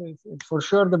 even for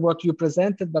sure what you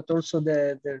presented, but also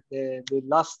the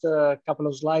last couple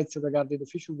of slides regarding the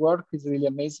future work is really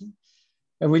amazing.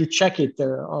 And we'll check it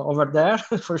over there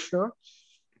for sure.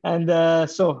 And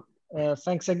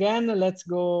thanks again. Let's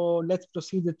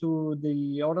proceed to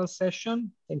the oral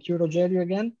session. Thank you, Rogerio,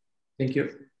 again. Thank you.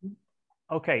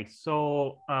 Okay,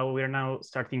 so we're now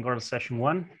starting oral session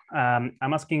 1.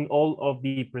 I'm asking all of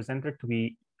the presenters to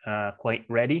be quite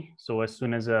ready. So as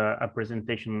soon as a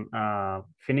presentation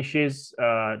finishes,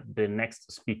 the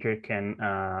next speaker can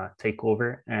take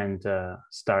over and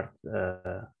start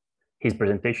his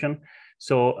presentation.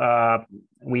 So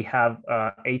we have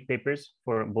 8 papers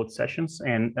for both sessions.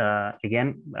 And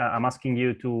again, I'm asking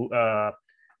you to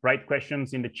write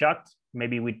questions in the chat,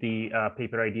 maybe with the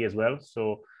paper ID as well.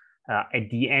 So at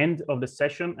the end of the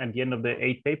session, at the end of the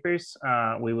 8 papers,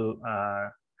 we will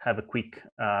have a quick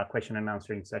question and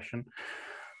answering session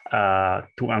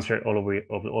to answer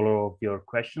all of your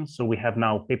questions. So we have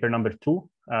now paper number 2,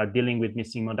 dealing with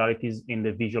missing modalities in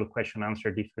the visual question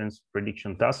answer difference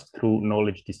prediction task through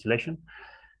knowledge distillation.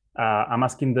 I'm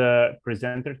asking the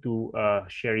presenter to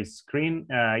share his screen.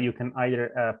 You can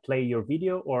either play your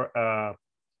video or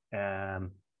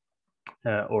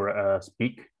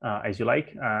speak as you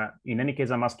like. In any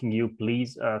case, I'm asking you,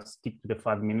 please stick to the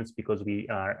 5 minutes because we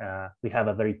have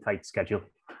a very tight schedule.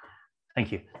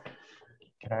 Thank you.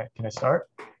 Can I start?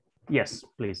 Yes,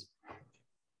 please.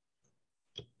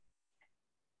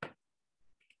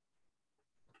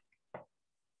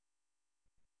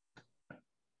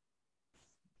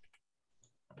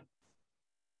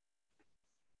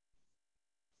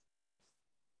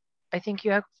 I think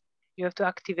you have to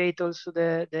activate also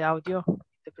the audio,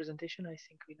 the presentation. I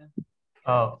think we don't.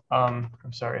 Oh,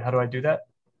 I'm sorry. How do I do that?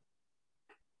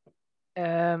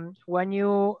 When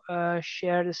you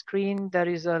share the screen, there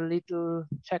is a little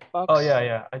checkbox. Oh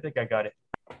yeah. I think I got it.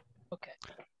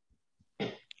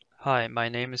 Okay. Hi, my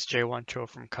name is Jaewon Cho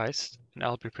from KAIST, and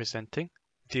I'll be presenting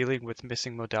Dealing with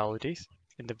Missing Modalities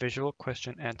in the Visual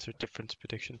Question-Answer Difference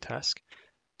Prediction Task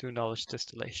through Knowledge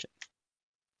Distillation.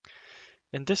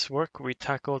 In this work, we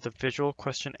tackle the Visual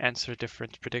Question-Answer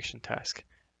Difference Prediction Task,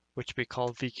 which we call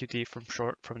VQD from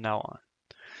short from now on.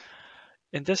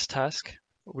 In this task,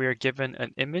 we are given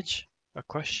an image, a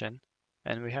question,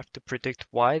 and we have to predict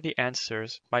why the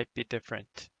answers might be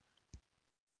different.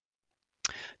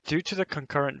 Due to the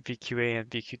concurrent VQA and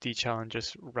VQD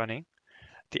challenges running,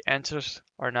 the answers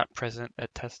are not present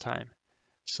at test time.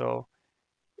 So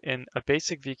in a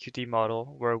basic VQD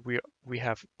model where we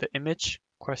have the image,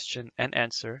 question, and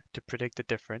answer to predict the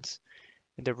difference,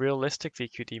 in the realistic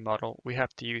VQD model, we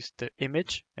have to use the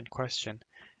image and question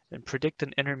and predict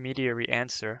an intermediary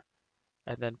answer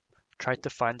and then try to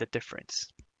find the difference.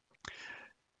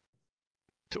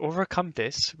 To overcome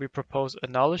this, we propose a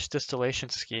knowledge distillation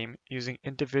scheme using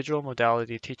individual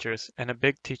modality teachers and a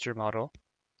big teacher model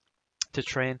to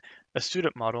train a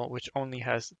student model which only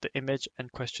has the image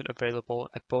and question available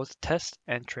at both test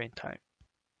and train time.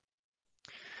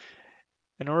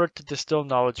 In order to distill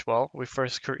knowledge well, we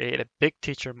first create a big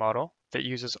teacher model that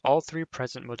uses all three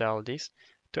present modalities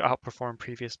to outperform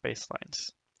previous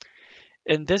baselines.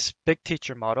 In this big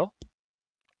teacher model,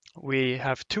 we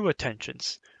have two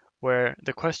attentions, where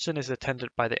the question is attended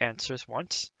by the answers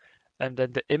once, and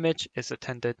then the image is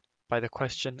attended by the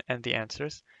question and the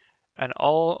answers, and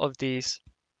all of these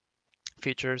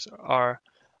features are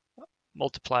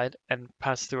multiplied and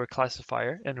passed through a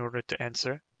classifier in order to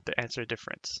answer the answer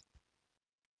difference.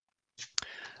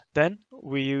 Then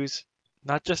we use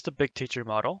not just a big teacher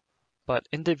model, but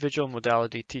individual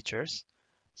modality teachers,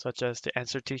 such as the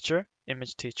answer teacher,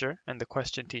 image teacher, and the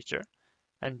question teacher,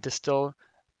 and distill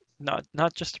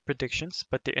not just the predictions,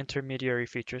 but the intermediary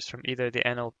features from either the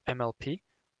MLP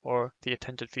or the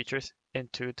attended features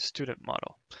into the student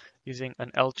model using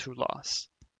an L2 loss.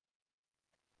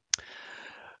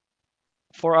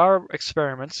 For our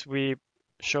experiments, we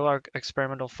show our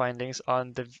experimental findings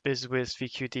on the VisWiz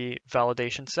VQD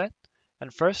validation set.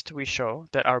 And first, we show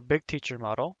that our big teacher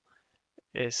model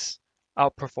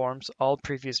outperforms all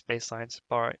previous baselines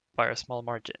by a small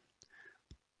margin.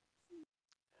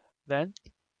 Then,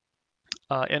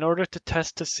 in order to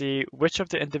test to see which of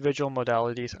the individual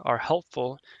modalities are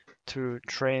helpful to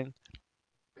train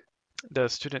the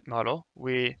student model,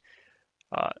 we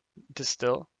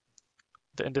distill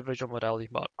the individual modality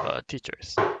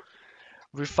teachers.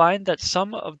 We find that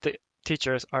some of the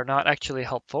teachers are not actually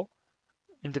helpful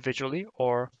individually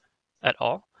or at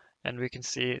all, and we can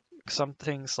see some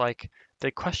things like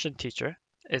the question teacher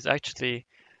is actually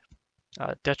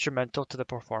detrimental to the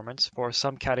performance for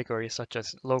some categories such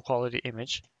as low quality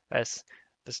image, as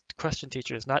the question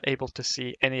teacher is not able to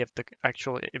see any of the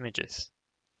actual images.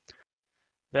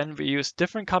 Then we use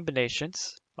different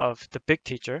combinations of the big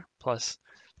teacher plus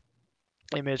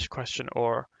image, question,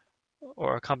 or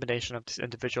a combination of these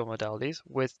individual modalities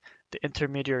with the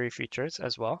intermediary features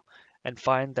as well, and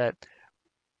find that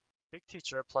big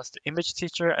teacher plus the image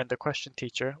teacher and the question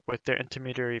teacher with their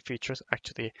intermediary features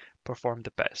actually perform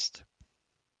the best.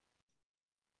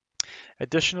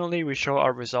 Additionally, we show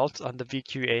our results on the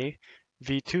VQA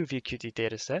V2 VQD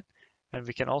dataset, and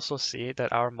we can also see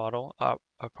that our model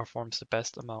performs the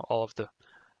best among all of the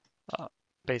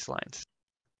baselines.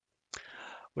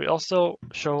 We also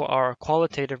show our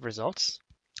qualitative results,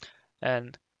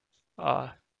 and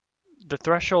the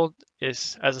threshold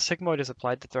is, as a sigmoid is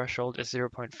applied, the threshold is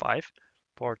 0.5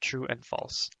 for true and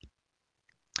false.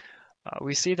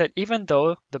 We see that even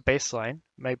though the baseline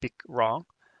may be wrong,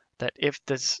 that if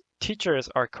the teachers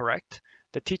are correct,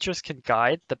 the teachers can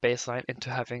guide the baseline into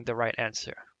having the right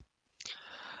answer.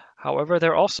 However,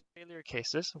 there are also failure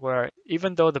cases where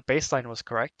even though the baseline was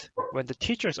correct, when the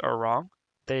teachers are wrong,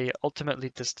 they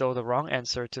ultimately distill the wrong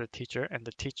answer to the teacher, and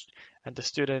the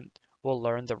student will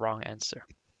learn the wrong answer.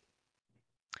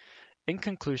 In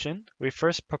conclusion, we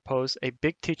first propose a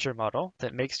big teacher model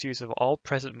that makes use of all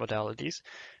present modalities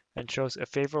and shows a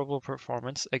favorable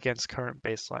performance against current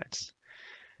baselines.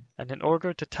 And in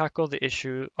order to tackle the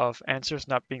issue of answers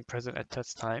not being present at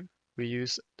test time, we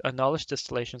use a knowledge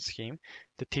distillation scheme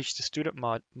to teach the student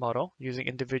model using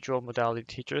individual modality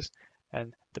teachers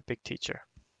and the big teacher.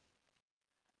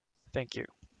 Thank you.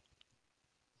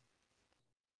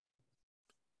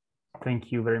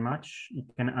 Thank you very much. You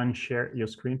can unshare your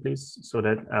screen, please, so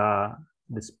that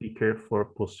the speaker for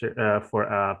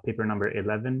paper number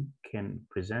 11 can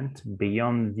present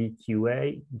beyond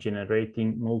VQA,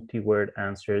 generating multi-word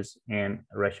answers and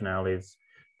rationales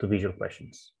to visual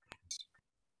questions.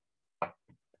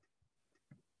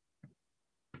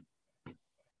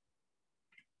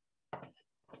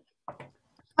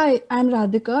 Hi, I'm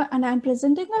Radhika, and I'm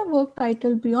presenting my work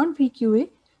titled Beyond VQA,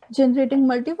 Generating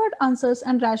Multi-Word Answers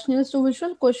and Rationales to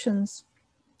Visual Questions.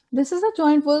 This is a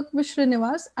joint work with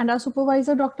Srinivas and our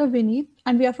supervisor, Dr. Vinny,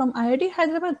 and we are from IIT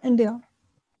Hyderabad, India.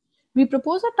 We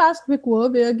propose a task before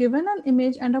where given an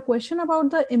image and a question about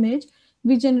the image,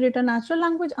 we generate a natural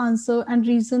language answer and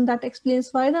reason that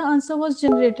explains why the answer was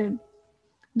generated.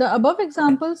 The above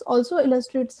examples also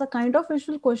illustrates the kind of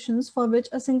visual questions for which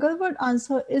a single word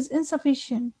answer is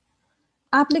insufficient.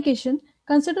 Application: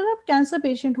 consider a cancer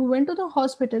patient who went to the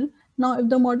hospital. Now, if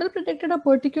the model predicted a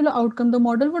particular outcome, the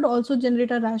model would also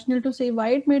generate a rationale to say why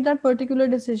it made that particular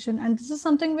decision. And this is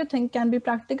something we think can be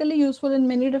practically useful in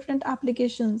many different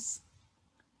applications.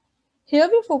 Here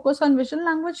we focus on visual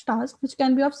language tasks, which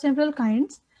can be of several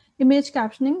kinds. Image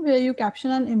captioning, where you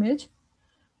caption an image.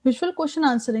 Visual question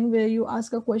answering, where you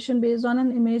ask a question based on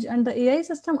an image and the AI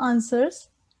system answers.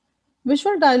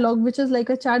 Visual dialogue, which is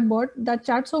like a chatbot that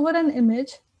chats over an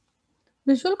image.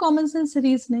 Visual common sense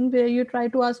reasoning, where you try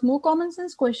to ask more common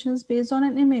sense questions based on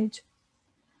an image.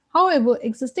 However,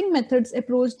 existing methods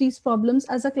approach these problems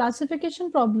as a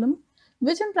classification problem,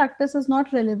 which in practice is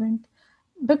not relevant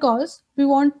because we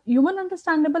want human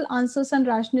understandable answers and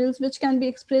rationales which can be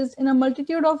expressed in a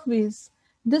multitude of ways.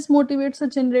 This motivates a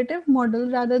generative model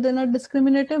rather than a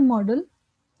discriminative model.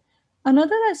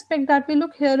 Another aspect that we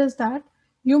look here is that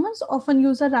humans often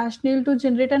use a rationale to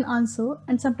generate an answer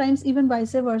and sometimes even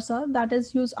vice versa, that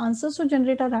is, use answers to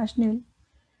generate a rationale.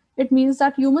 It means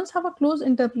that humans have a close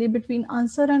interplay between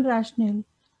answer and rationale.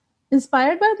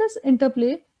 Inspired by this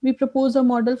interplay, we propose a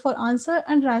model for answer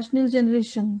and rationale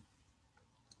generation.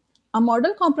 A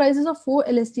model comprises of 4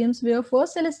 LSTMs where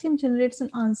first LSTM generates an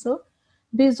answer.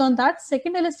 Based on that,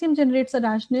 second LSTM generates a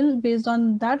rationale. Based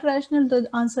on that rationale, the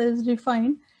answer is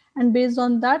refined. And based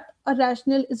on that, a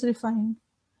rationale is refined.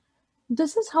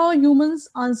 This is how humans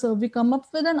answer. We come up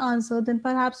with an answer, then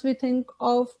perhaps we think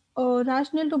of a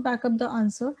rationale to back up the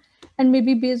answer. And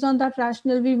maybe based on that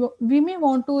rationale, we may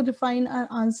want to refine our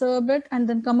answer a bit and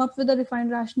then come up with a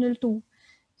refined rationale too.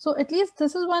 So at least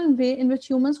this is one way in which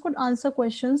humans could answer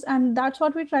questions, and that's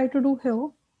what we try to do here.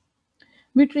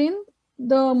 We train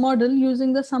the model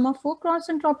using the sum of 4 cross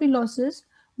entropy losses,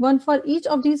 one for each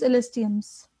of these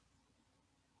LSTMs.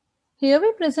 Here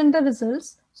we present the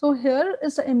results. So here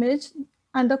is the image,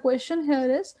 and the question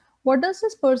here is, what does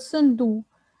this person do?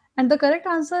 And the correct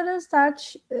answer is that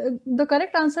the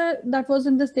correct answer that was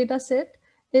in this data set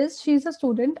is she's a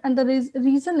student, and the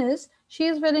reason is she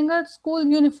is wearing a school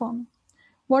uniform.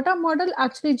 What our model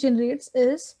actually generates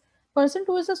is person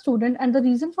 2 is a student, and the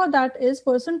reason for that is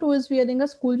person 2 is wearing a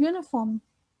school uniform.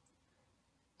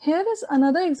 Here is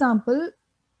another example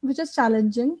which is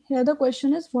challenging. Here the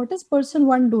question is, what is person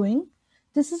 1 doing?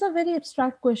 This is a very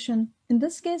abstract question. In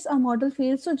this case, our model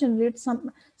fails to generate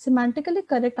some semantically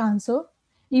correct answer.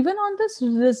 Even on this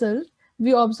result,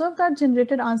 we observe that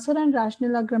generated answer and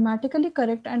rationale are grammatically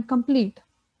correct and complete.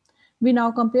 We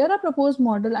now compare a proposed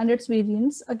model and its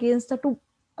variants against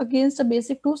a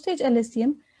basic 2-stage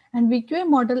LSTM and VQA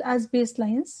model as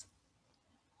baselines.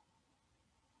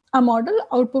 Our model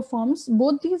outperforms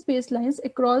both these baselines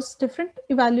across different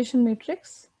evaluation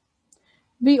metrics.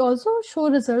 We also show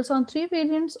results on 3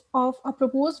 variants of a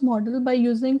proposed model by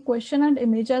using question and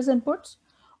image as inputs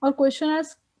or question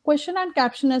and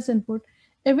caption as input.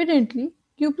 Evidently,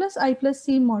 Q plus I plus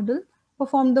C model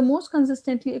performed the most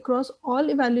consistently across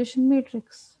all evaluation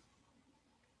metrics.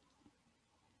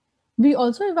 We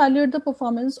also evaluate the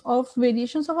performance of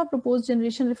variations of our proposed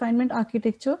generation refinement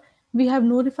architecture. We have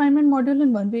no refinement module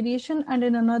in one variation, and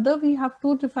in another we have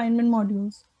 2 refinement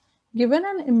modules. Given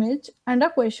an image and a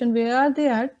question, where are they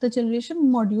at, the generation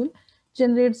module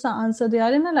generates the answer. They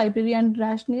are in a library, and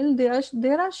rationale,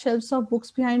 there are shelves of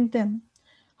books behind them.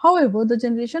 However, the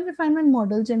generation refinement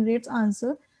model generates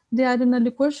answer. They are in a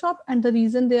liquor shop, and the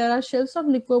reason there are shelves of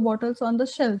liquor bottles on the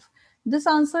shelf. This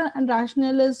answer and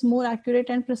rationale is more accurate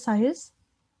and precise.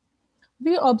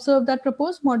 We observe that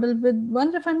proposed model with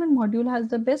 1 refinement module has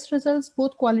the best results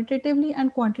both qualitatively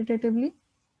and quantitatively.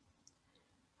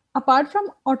 Apart from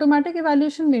automatic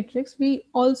evaluation matrix, we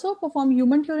also perform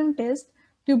human Turing test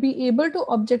to be able to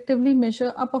objectively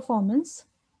measure a performance.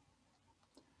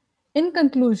 In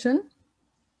conclusion,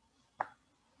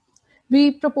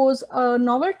 we propose a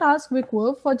novel task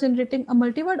vector for generating a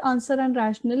multivariate answer and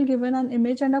rationale given an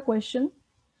image and a question.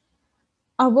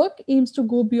 Our work aims to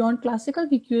go beyond classical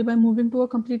VQA by moving to a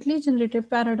completely generative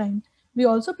paradigm. We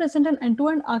also present an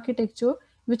end-to-end architecture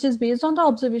which is based on the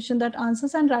observation that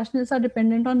answers and rationales are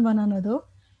dependent on one another.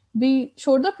 We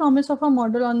showed the promise of a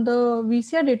model on the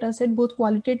VCR dataset both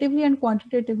qualitatively and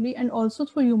quantitatively, and also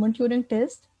through human Turing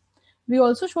test. We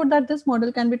also showed that this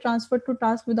model can be transferred to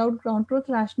tasks without ground truth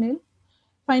rationale.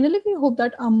 Finally, we hope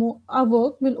that our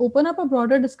work will open up a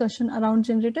broader discussion around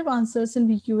generative answers in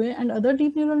VQA and other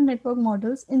deep neural network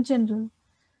models in general.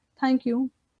 Thank you.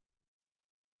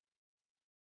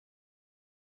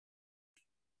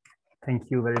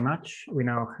 Thank you very much. We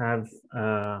now have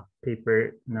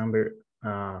paper number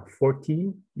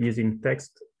 14, using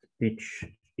text, speech,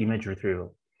 image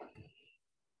retrieval.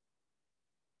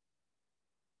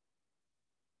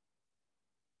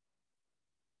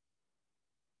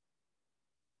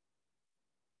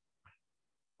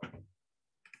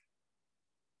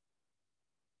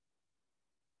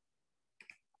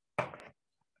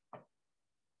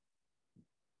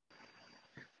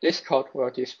 This talk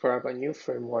will describe a new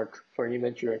framework for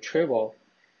image retrieval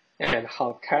and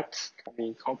how cats can be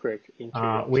incorporated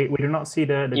into we do not see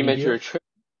the image video. retrieval.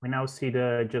 We now see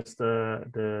just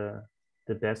the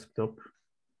desktop.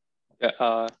 Yeah,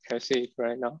 can you see it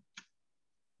right now?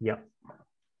 Yeah.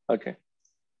 Okay.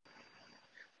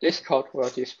 This code will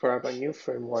describe a new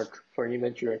framework for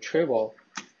image retrieval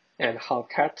and how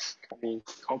text can be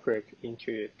incorporated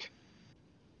into it.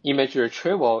 Image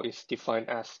retrieval is defined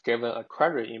as given a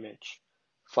query image,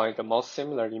 find the most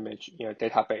similar image in a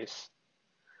database.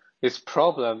 This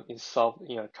problem is solved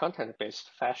in a content-based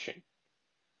fashion.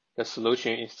 The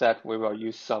solution is that we will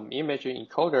use some image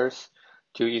encoders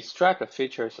to extract the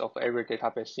features of every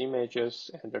database images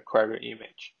and the query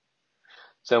image.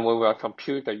 Then we will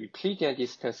compute the Euclidean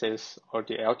distances or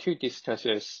the L2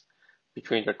 distances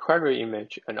between the query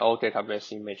image and all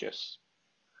database images.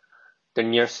 The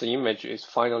nearest image is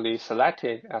finally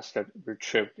selected as the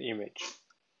retrieved image.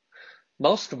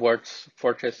 Most works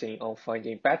focusing on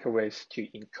finding better ways to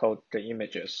encode the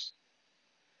images.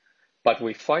 But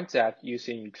we find that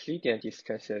using Euclidean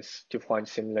distances to find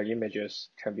similar images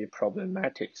can be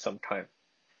problematic sometimes.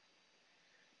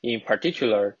 In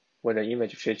particular, when the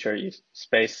image feature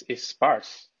space is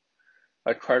sparse,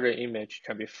 a query image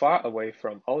can be far away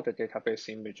from all the database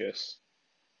images.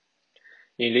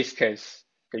 In this case,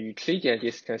 the Euclidean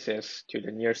distances to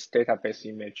the nearest database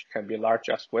image can be large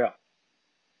as well.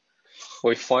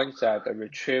 We find that the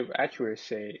retrieve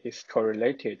accuracy is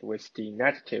correlated with the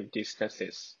negative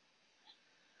distances.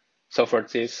 So for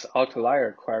these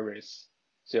outlier queries,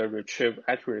 their retrieve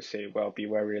accuracy will be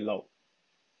very low.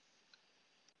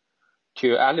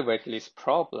 To alleviate this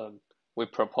problem, we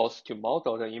propose to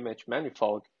model the image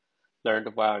manifold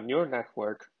learned via neural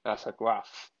network as a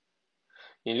graph.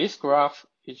 In this graph,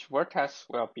 each vertex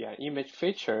will be an image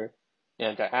feature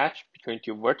and the edge between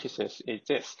two vertices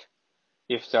exists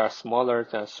if they are smaller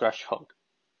than threshold.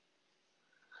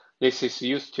 This is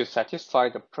used to satisfy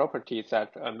the property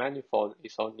that a manifold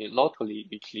is only locally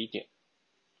Euclidean.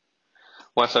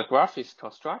 Once a graph is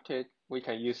constructed, we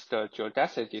can use the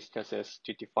geodesic distances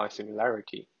to define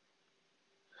similarity.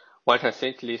 One can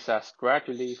think this as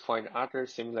gradually find other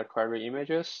similar query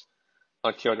images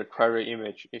until the query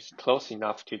image is close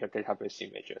enough to the database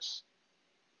images.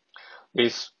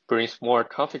 This brings more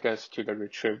confidence to the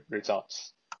retrieved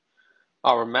results.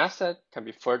 Our method can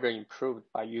be further improved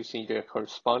by using the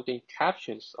corresponding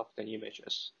captions of the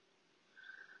images.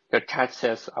 The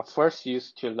texts are first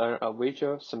used to learn a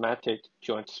visual semantic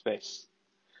joint space,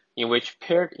 in which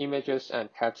paired images and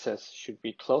texts should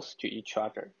be close to each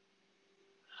other.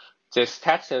 These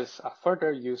texts are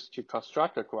further used to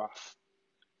construct a graph.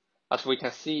 As we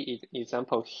can see in the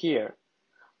example here,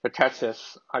 the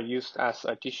texts are used as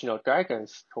additional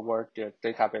guidance toward the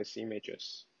database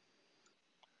images.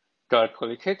 The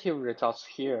qualitative results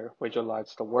here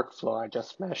visualize the workflow I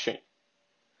just mentioned.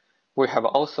 We have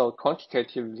also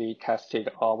quantitatively tested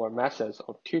our methods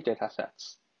on two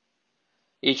datasets.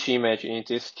 Each image in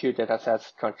these two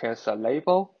datasets contains a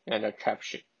label and a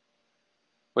caption.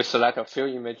 We select a few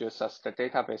images as the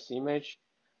database image,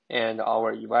 and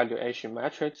our evaluation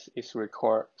matrix is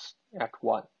recorded at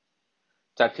 1.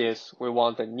 That is, we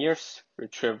want the nearest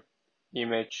retrieved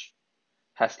image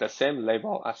has the same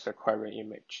label as the query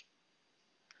image.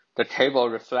 The table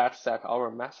reflects that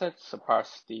our method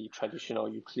surpasses the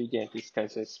traditional Euclidean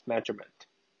distances measurement.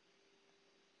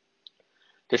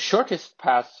 The shortest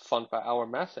path found by our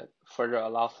method further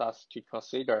allows us to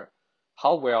consider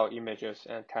how well images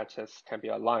and texts can be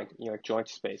aligned in a joint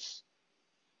space.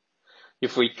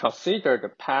 If we consider the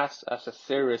path as a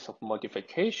series of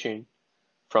modifications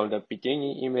from the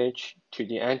beginning image to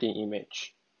the ending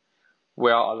image,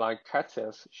 well-aligned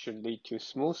texts should lead to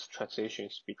smooth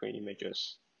transitions between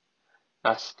images,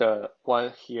 as the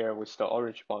one here with the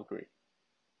orange boundary.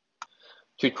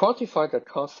 To quantify the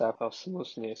concept of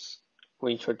smoothness,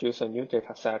 we introduce a new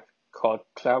dataset called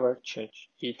Clever Change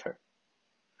Iter.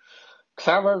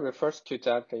 Clever refers to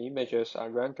that the images are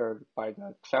rendered by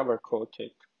the Clever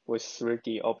quoted with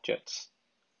 3D objects.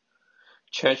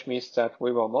 Change means that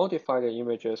we will modify the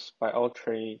images by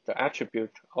altering the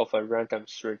attribute of a random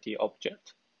 3D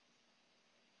object.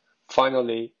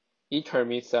 Finally, Iter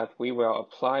means that we will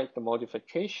apply the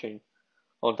modification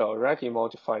on the already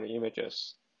modified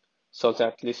images, so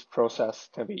that this process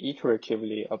can be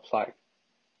iteratively applied.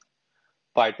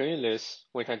 By doing this,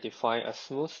 we can define a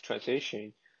smooth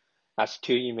transition as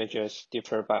two images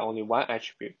differ by only one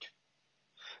attribute.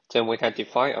 Then we can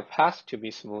define a path to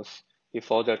be smooth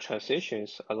if all the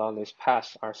transitions along this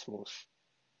path are smooth.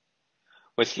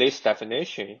 With this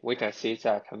definition, we can see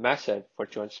that a method for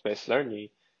joint space learning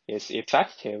is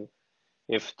effective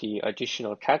if the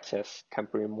additional texts can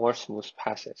bring more smooth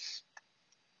paths.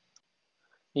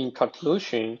 In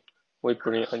conclusion, we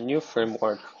bring a new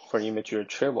framework for image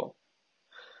retrieval.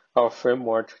 Our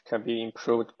framework can be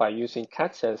improved by using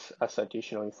texts as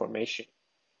additional information.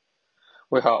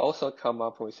 We have also come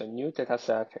up with a new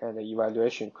dataset and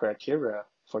evaluation criteria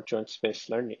for joint space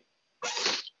learning.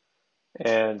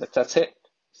 And that's it.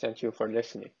 Thank you for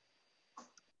listening.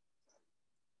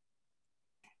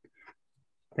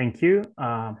 Thank you.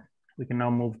 We can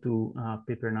now move to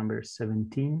paper number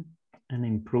 17, and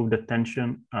improved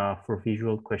attention for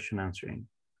visual question answering.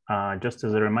 Just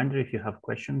as a reminder, if you have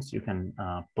questions, you can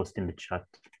post in the chat.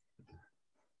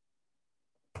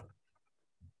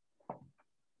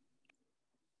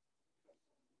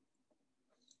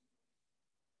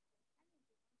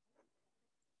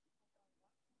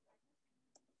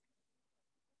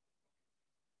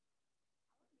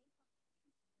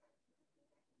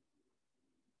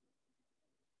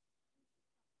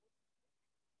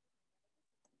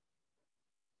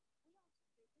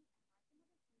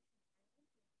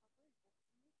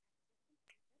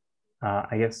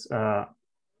 I guess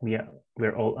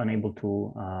we're all unable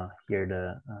to hear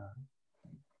the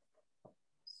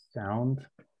sound.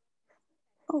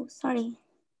 Oh, sorry.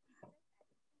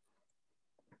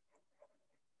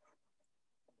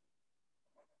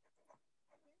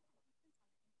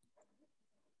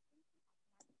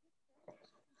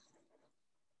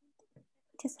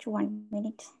 Just 1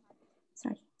 minute.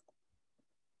 Sorry.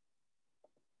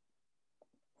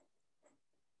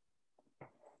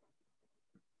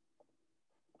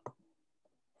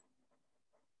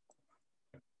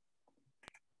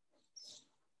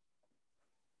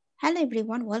 Hello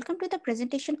everyone, welcome to the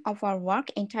presentation of our work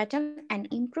entitled An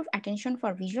Improved Attention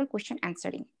for Visual Question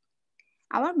Answering.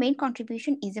 Our main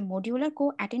contribution is a modular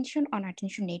co-attention on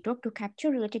attention network to capture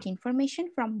related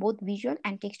information from both visual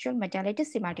and textual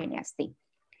modalities simultaneously.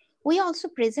 We also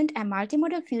present a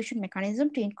multimodal fusion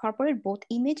mechanism to incorporate both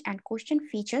image and question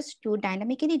features to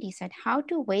dynamically decide how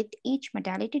to weight each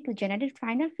modality to generate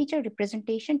final feature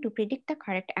representation to predict the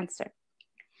correct answer.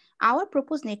 Our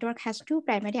proposed network has two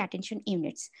primary attention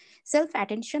units,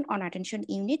 self-attention on attention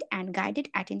unit and guided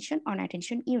attention on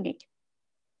attention unit.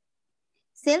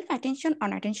 Self-attention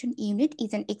on attention unit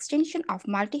is an extension of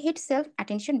multi-head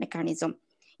self-attention mechanism.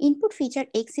 Input feature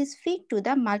X is fed to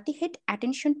the multi-head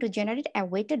attention to generate a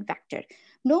weighted vector,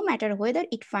 no matter whether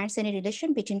it finds any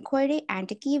relation between query and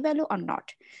key value or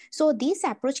not. So this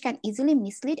approach can easily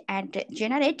mislead and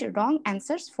generate wrong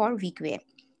answers for VQA.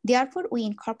 Therefore, we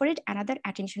incorporate another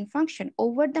attention function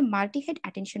over the multi-head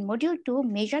attention module to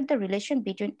measure the relation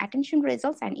between attention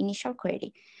results and initial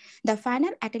query. The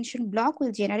final attention block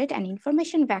will generate an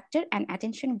information vector and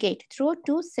attention gate through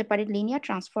two separate linear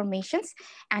transformations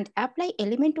and apply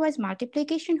element-wise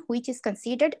multiplication, which is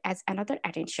considered as another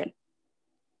attention.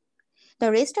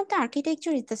 The rest of the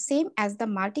architecture is the same as the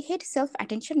multi-head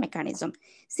self-attention mechanism.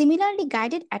 Similarly,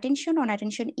 guided attention on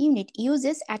attention unit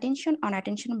uses attention on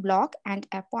attention block and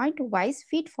a point-wise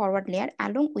feed-forward layer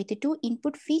along with the two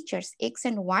input features X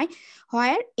and Y,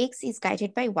 where X is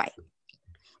guided by Y.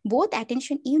 Both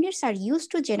attention units are used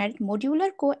to generate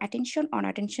modular co-attention on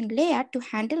attention layer to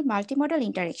handle multimodal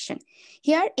interaction.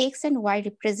 Here, X and Y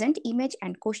represent image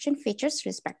and question features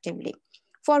respectively.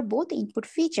 For both input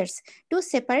features, two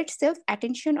separate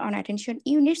self-attention on attention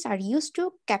units are used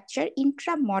to capture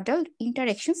intra-modal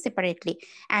interactions separately,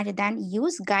 and then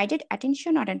use guided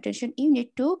attention on attention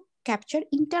unit to capture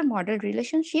intermodal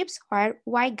relationships where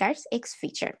Y guides X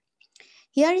feature.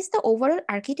 Here is the overall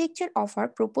architecture of our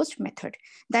proposed method.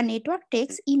 The network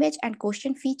takes image and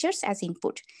question features as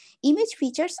input. Image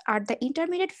features are the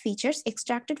intermediate features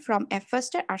extracted from a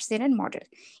Foster Arsenan model.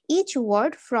 Each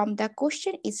word from the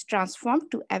question is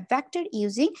transformed to a vector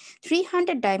using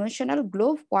 300-dimensional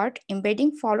globe word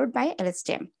embedding followed by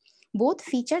LSTM. Both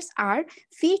features are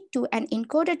fed to an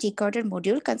encoder-decoder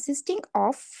module consisting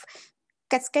of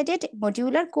cascaded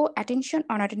modular co-attention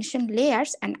on attention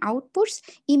layers and outputs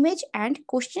image and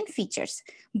question features.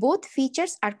 Both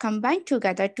features are combined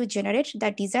together to generate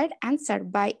the desired answer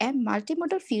by a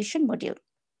multimodal fusion module.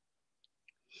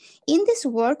 In this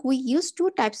work, we use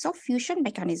two types of fusion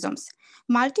mechanisms.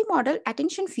 Multimodal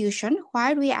attention fusion,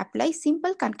 where we apply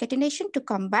simple concatenation to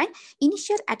combine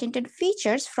initial attended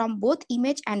features from both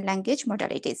image and language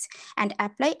modalities, and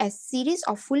apply a series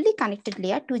of fully connected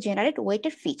layers to generate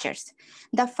weighted features.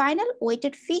 The final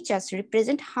weighted features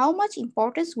represent how much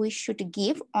importance we should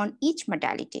give on each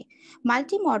modality.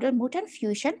 Multimodal mutant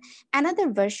fusion,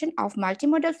 another version of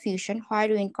multimodal fusion, where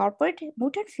we incorporate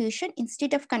mutant fusion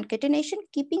instead of concatenation,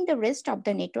 keeping the rest of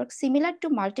the network similar to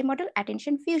multimodal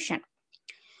attention fusion.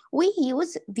 We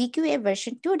use VQA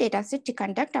version 2 dataset to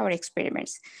conduct our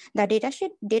experiments. The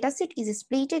dataset is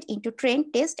split into train,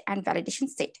 test, and validation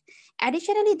set.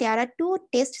 Additionally, there are two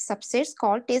test subsets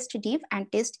called test div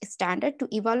and test standard to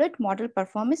evaluate model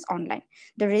performance online.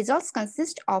 The results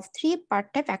consist of 3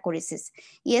 part-type accuracies: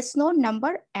 yes, no,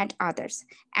 number, and others,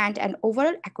 and an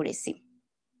overall accuracy.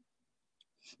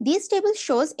 This table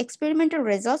shows experimental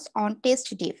results on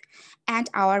test div, and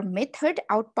our method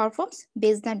outperforms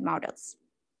baseline models.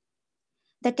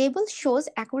 The table shows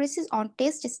accuracies on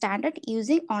test standard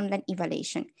using online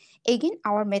evaluation. Again,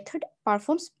 our method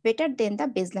performs better than the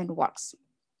baseline works.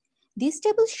 This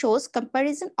table shows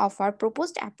comparison of our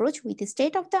proposed approach with the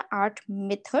state-of-the-art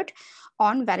method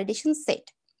on validation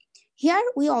set. Here,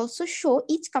 we also show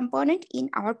each component in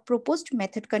our proposed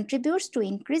method contributes to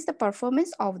increase the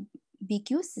performance of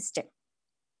BQ system.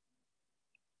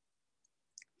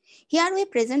 Here we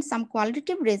present some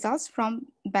qualitative results from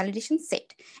validation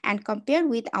set and compare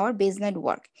with our baseline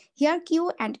work. Here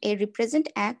Q and A represent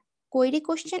a query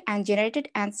question and generated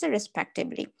answer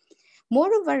respectively.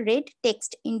 Moreover, red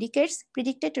text indicates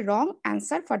predicted wrong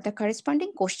answer for the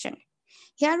corresponding question.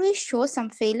 Here we show some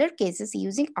failure cases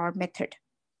using our method.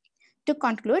 To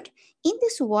conclude, in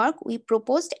this work, we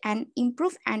proposed an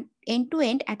improved and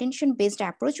end-to-end attention-based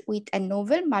approach with a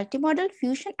novel multimodal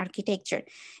fusion architecture.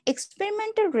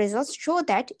 Experimental results show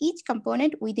that each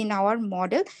component within our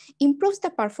model improves the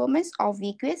performance of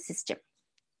VQA system.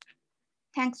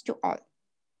 Thanks to all.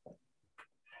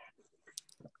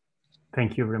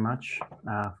 Thank you very much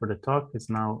for the talk. It's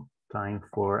now time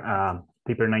for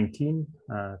paper 19,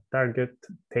 target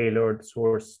tailored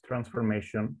source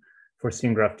transformation for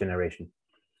scene graph generation.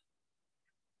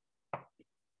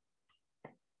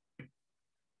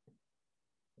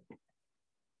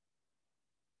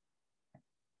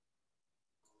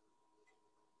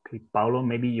 Okay, Paolo,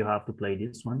 maybe you have to play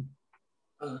this one.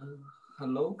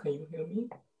 Hello, can you hear me?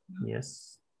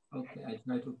 Yes. Okay, I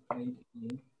try to play it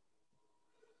in.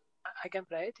 I can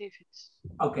play it if it's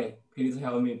okay. Please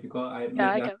help me because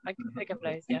I can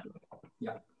play it. Yeah.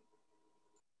 Yeah.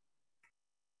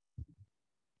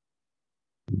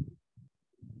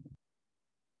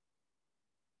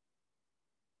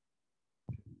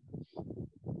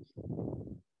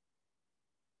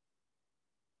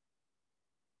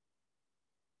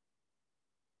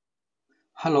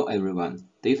 Hello everyone,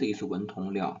 this is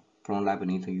Wentong Liao from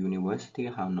Leibniz University,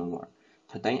 Hanover.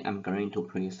 Today I'm going to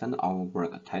present our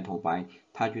work titled by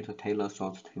Target Tailor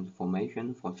Source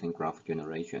Transformation for Scene Graph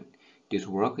Generation. This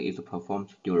work is performed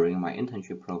during my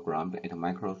internship program at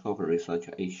Microsoft Research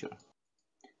Asia.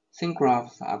 Scene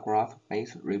graphs are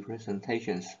graph-based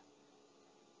representations.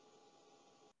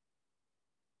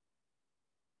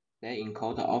 They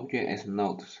encode the object as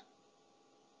nodes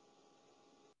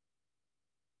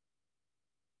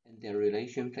and their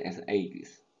relations as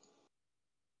edges.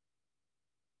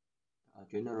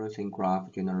 A general scene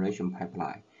graph generation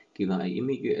pipeline, given an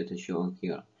image as shown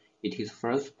here. It is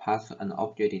first passed an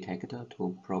object detector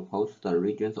to propose the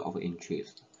regions of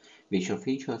interest. Visual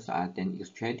features are then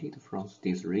extracted from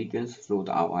these regions through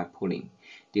the ROI pooling.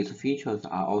 These features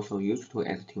are also used to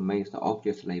estimate the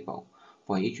object's label.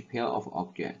 For each pair of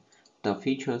objects, the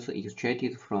features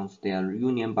extracted from their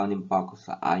union bounding box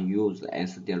are used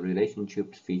as their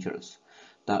relationship features.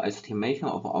 The estimation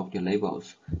of object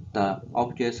labels, the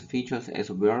object's features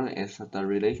as well as the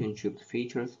relationship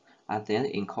features are then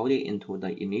encoded into the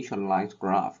initialized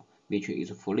graph, which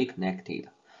is fully connected.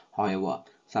 However,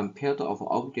 some pairs of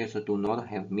objects do not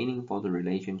have meaningful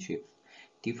relationships.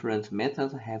 Different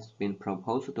methods have been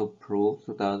proposed to prove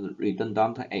the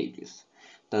redundant edges.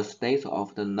 The states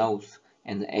of the nodes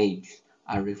and edges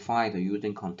are refined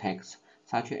using contexts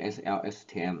such as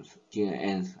LSTMs,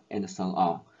 GNNs, and so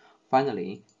on.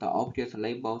 Finally, the object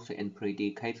labels and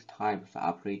predicate types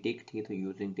are predicted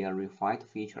using their refined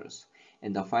features,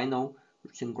 and the final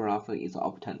scene graph is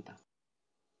obtained.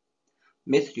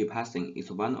 Message passing is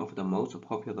one of the most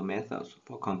popular methods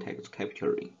for context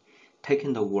capturing.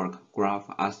 Taking the work graph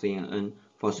RCNN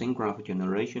for scene graph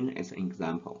generation as an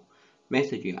example,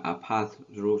 messages are passed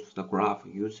through the graph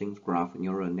using graph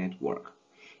neural network.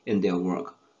 In their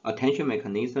work, attention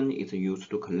mechanism is used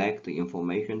to collect the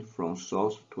information from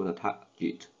source to the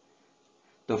target.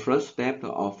 The first step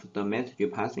of the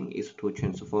message passing is to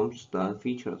transform the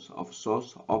features of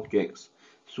source objects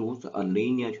through a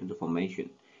linear transformation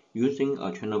using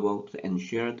a trainable and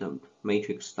shared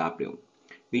matrix W,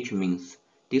 which means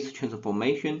this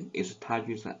transformation is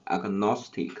target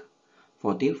agnostic.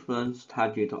 For different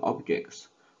target objects,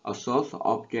 a source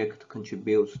object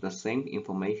contributes the same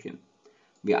information.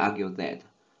 We argue that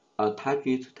a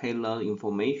target tailored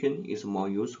information is more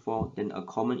useful than a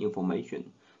common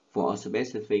information for a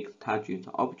specific target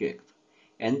object,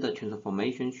 and the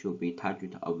transformation should be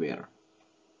target aware.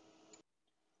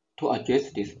 To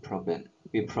address this problem,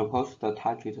 we propose the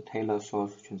target tailored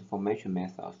source transformation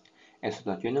method. As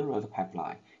the general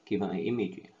pipeline, given an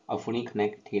image, a fully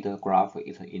connected graph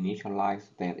is initialized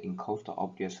that encodes the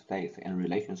object states and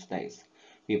relation states.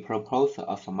 We propose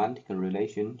a semantic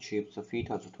relationship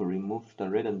filters to remove the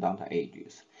redundant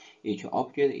edges. Each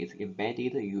object is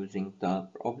embedded using the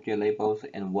object labels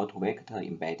and word vector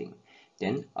embedding.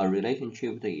 Then, a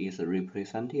relationship is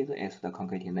represented as the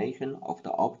concatenation of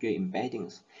the object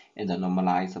embeddings and the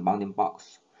normalized bounding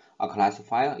box. A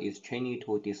classifier is trained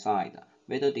to decide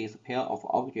whether this pair of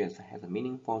objects has a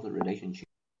meaningful relationship.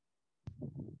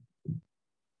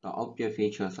 The object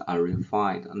features are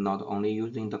refined not only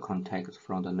using the context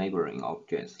from the neighboring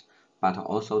objects, but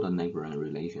also the neighboring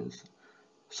relations,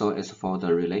 so as for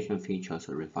the relation features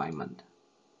refinement.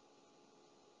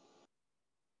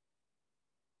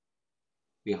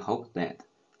 We hope that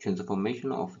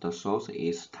transformation of the source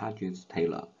is touches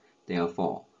Taylor.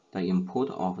 Therefore, the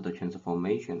input of the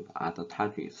transformation are the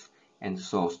touches and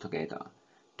source together.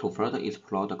 To further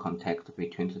explore the context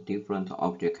between the different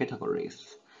object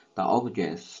categories, the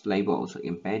object's labels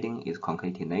embedding is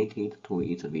concatenated to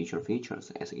its visual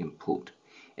features as input.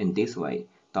 In this way,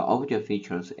 the object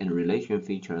features and relation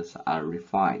features are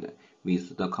refined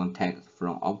with the context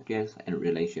from objects and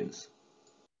relations.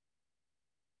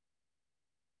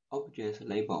 Object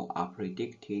labels are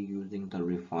predicted using the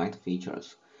refined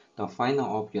features. The final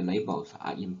object labels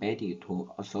are embedded to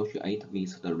associate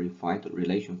with the refined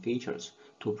relation features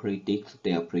to predict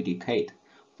their predicate.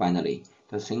 Finally,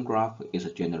 the scene graph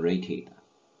is generated.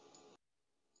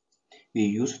 We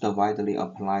use the widely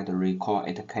applied recall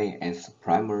at K as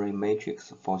primary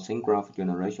matrix for scene graph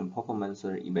generation performance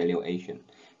evaluation.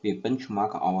 We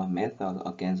benchmark our method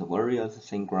against various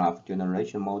scene graph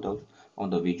generation models on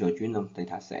the visual genome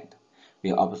dataset.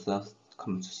 We observe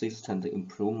consistent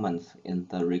improvements in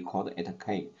the recall at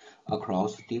K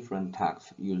across different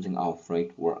tasks using our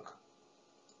framework.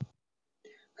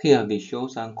 Here we show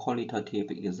some qualitative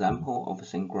examples of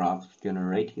scene graphs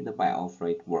generated by our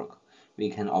framework. We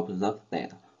can observe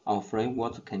that our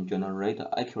framework can generate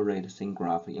accurate scene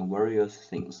graphs in various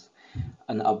scenes.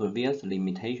 An obvious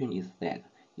limitation is that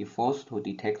it fails to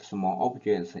detect small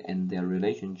objects and their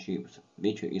relationships,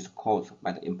 which is caused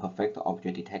by the imperfect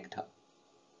object detector.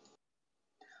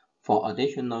 For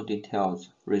additional details,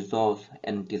 results,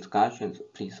 and discussions,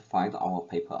 please find our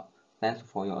paper. Thanks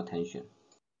for your attention.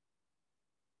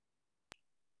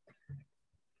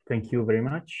 Thank you very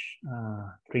much.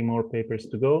 3 more papers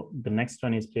to go. The next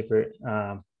one is paper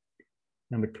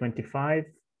number 25,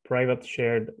 Private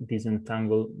Shared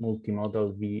Disentangle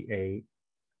Multimodal VAE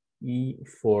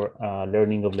for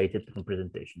learning of latent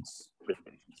representations.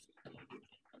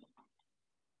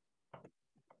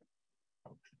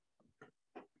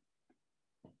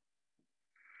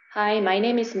 Hi, my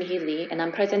name is Mihili, and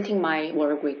I'm presenting my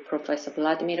work with Professor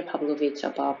Vladimir Pavlovich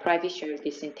about private shared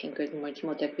disentangled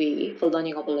multimodal VAE for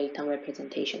learning of latent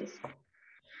representations.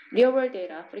 Real-world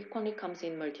data frequently comes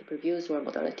in multiple views or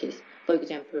modalities. For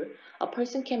example, a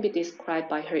person can be described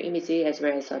by her images as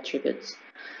well as attributes.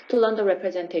 To learn the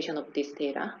representation of this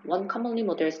data, one commonly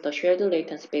models the shared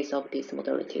latent space of these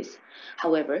modalities.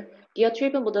 However, the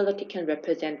attribute modality can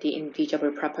represent the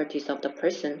invisible properties of the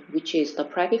person, which is the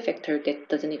private factor that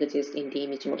doesn't exist in the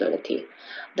image modality.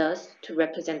 Thus, to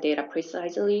represent data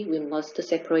precisely, we must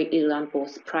separate it on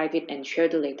both private and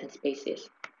shared latent spaces.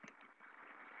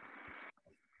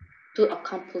 To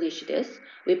accomplish this,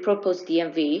 we propose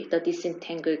DMVAE, the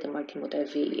disentangled multimodal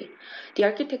VAE. The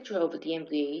architecture of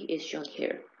DMVAE is shown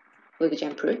here. For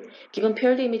example, given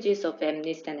paired images of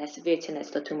MNIST and SVHN as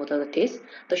the two modalities,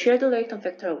 the shared latent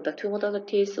factor of the two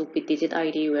modalities would be digit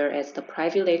ID, whereas the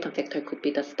private latent factor could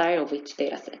be the style of each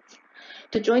dataset.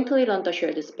 To jointly run the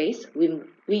shared space,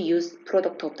 we use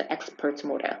product of the experts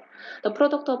model. The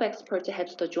product of experts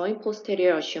helps the joint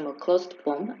posterior assume a closed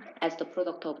form as the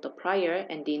product of the prior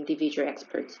and the individual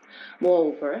experts.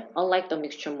 Moreover, unlike the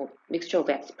mixture of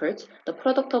experts, the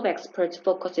product of experts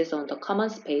focuses on the common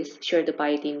space shared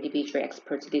by the individual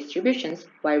experts' distributions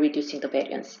while reducing the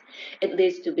variance. It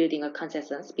leads to building a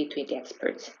consensus between the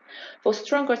experts. For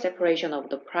stronger separation of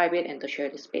the private and the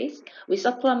shared space, we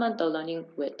supplement the learning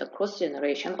with the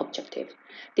cross-generation objective.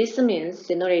 This means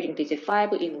generating digit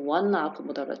 5 in one ARC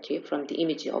modality from the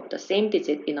image of the same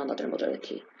digit in another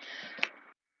modality.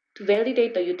 To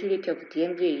validate the utility of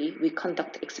DMVAE, we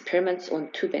conduct experiments on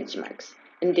 2 benchmarks.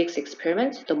 In this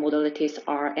experiment, the modalities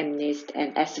are MNIST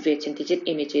and SVHN digit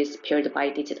images paired by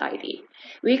digit ID.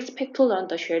 We expect to learn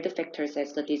the shared factors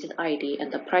as the digit ID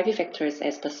and the private factors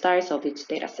as the styles of each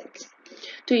dataset.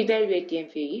 To evaluate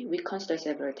DMVAE, we consider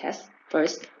several tests.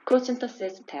 First,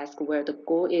 cross-synthesis task, where the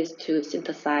goal is to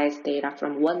synthesize data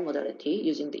from one modality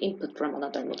using the input from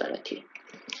another modality.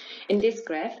 In this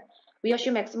graph, We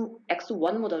assume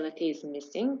x1 modality is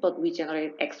missing, but we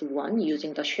generate x1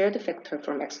 using the shared factor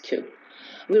from x2.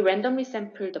 We randomly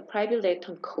sample the private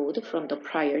latent code from the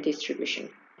prior distribution.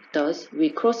 Thus, we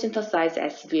cross-synthesize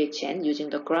SVHN using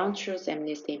the ground truth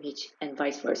MNIST image and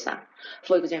vice versa.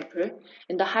 For example,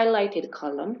 in the highlighted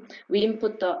column, we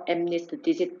input the MNIST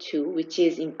digit 2, which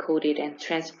is encoded and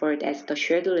transferred as the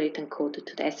shared latent code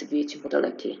to the SVH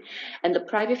modality, and the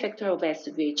private factor of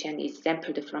SVHN is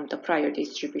sampled from the prior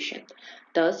distribution.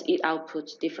 Thus, it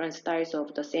outputs different styles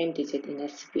of the same digit in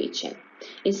SVHN.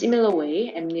 In similar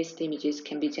way, MNIST images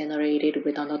can be generated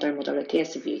with another modality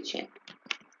SVHN.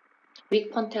 We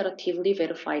quantitatively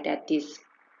verify that these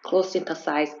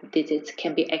close-synthesized digits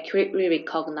can be accurately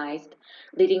recognized,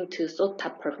 leading to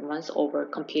sought-out performance over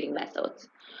competing methods.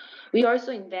 We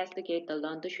also investigate the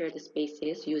learned shared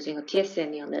spaces using a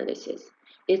TSNE analysis.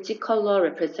 Each color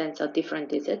represents a different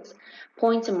digit.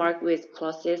 Points marked with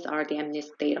pluses are the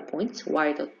MNIST data points,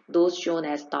 while those shown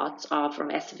as dots are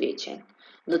from SVHN.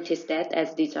 Notice that,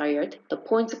 as desired, the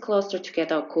points cluster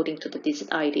together according to the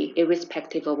digit ID,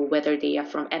 irrespective of whether they are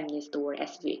from MNIST or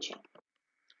SVHN.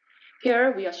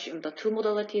 Here, we assume the two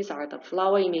modalities are the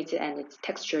flower image and its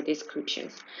texture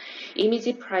descriptions.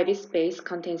 Image private space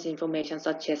contains information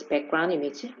such as background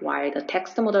image, while the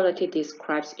text modality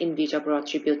describes invisible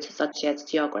attributes such as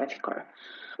geographical,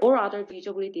 or other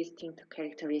visibly distinct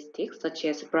characteristics such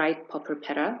as bright purple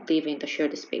petal live in the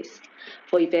shared space.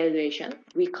 For evaluation,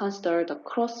 we consider the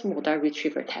cross-modal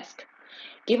retrieval task.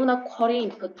 Given a query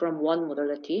input from one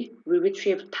modality, we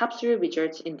retrieve top 3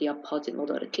 results in the opposite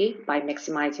modality by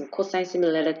maximizing cosine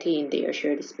similarity in their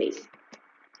shared space.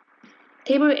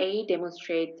 Table A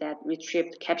demonstrates that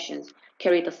retrieved captions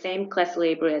carry the same class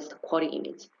label as the query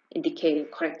image, indicating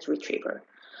correct retrieval.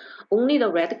 Only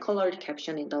the red-colored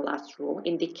caption in the last row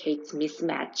indicates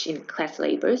mismatch in class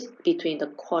labels between the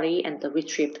query and the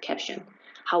retrieved caption.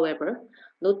 However,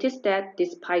 notice that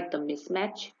despite the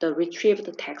mismatch, the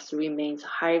retrieved text remains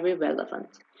highly relevant.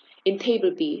 In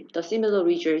Table B, the similar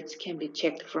results can be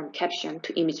checked from caption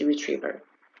to image retrieval.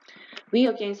 We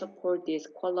again support these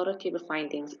qualitative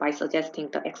findings by suggesting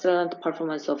the excellent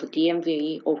performance of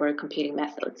DMVAE over competing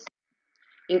methods.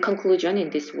 In conclusion, in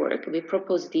this work, we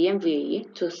propose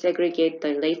DMVAE to segregate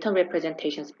the latent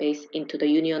representation space into the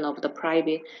union of the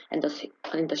private and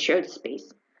the shared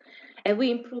space. And we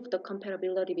improve the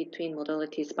comparability between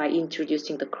modalities by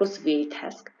introducing the cross-VA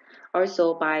task,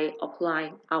 also by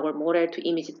applying our model to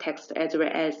image text as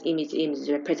well as image-image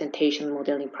representation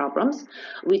modeling problems.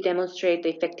 We demonstrate the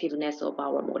effectiveness of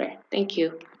our model. Thank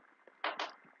you.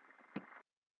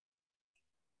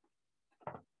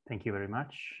 Thank you very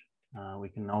much. We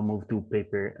can now move to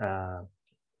paper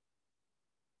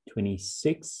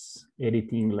 26,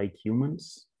 Editing Like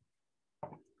Humans.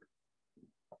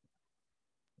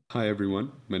 Hi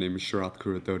everyone, my name is Sharat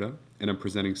Kuratoda, and I'm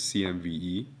presenting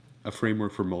CMVE, a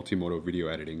framework for multimodal video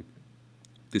editing.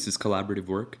 This is collaborative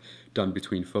work done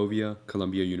between FOVIA,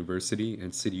 Columbia University,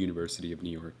 and City University of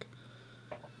New York.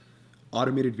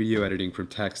 Automated video editing from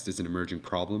text is an emerging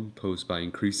problem posed by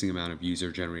increasing amount of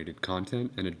user-generated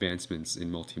content and advancements in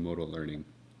multimodal learning.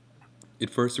 It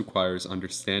first requires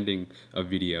understanding of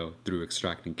video through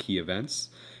extracting key events,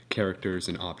 characters,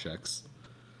 and objects.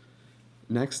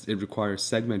 Next, it requires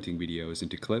segmenting videos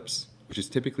into clips, which is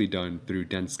typically done through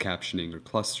dense captioning or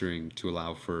clustering to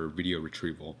allow for video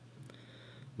retrieval.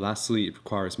 Lastly, it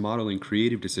requires modeling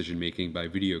creative decision-making by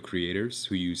video creators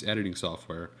who use editing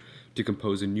software to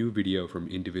compose a new video from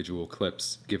individual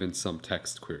clips given some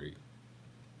text query.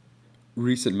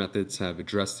 Recent methods have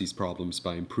addressed these problems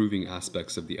by improving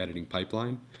aspects of the editing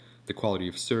pipeline, the quality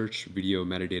of search, video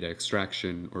metadata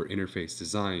extraction, or interface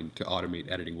design to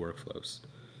automate editing workflows.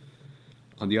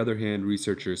 On the other hand,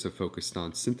 researchers have focused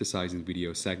on synthesizing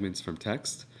video segments from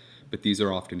text, but these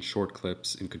are often short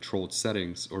clips in controlled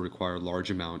settings or require a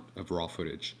large amount of raw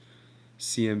footage.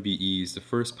 CMVE is the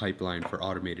first pipeline for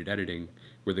automated editing,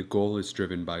 where the goal is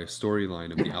driven by a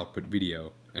storyline of the output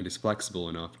video and is flexible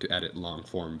enough to edit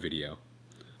long-form video.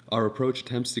 Our approach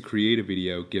attempts to create a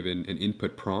video given an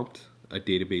input prompt, a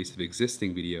database of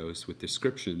existing videos with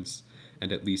descriptions,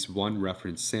 and at least one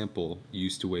reference sample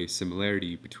used to weigh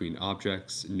similarity between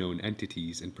objects, known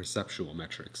entities, and perceptual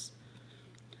metrics.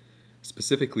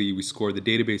 Specifically, we score the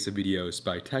database of videos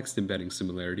by text embedding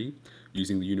similarity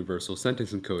using the universal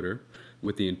sentence encoder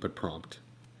with the input prompt.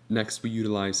 Next, we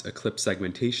utilize a clip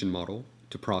segmentation model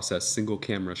to process single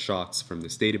camera shots from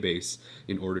this database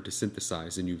in order to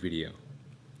synthesize a new video.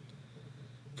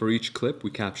 For each clip,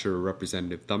 we capture a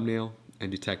representative thumbnail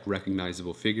and detect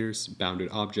recognizable figures, bounded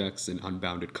objects, and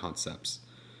unbounded concepts.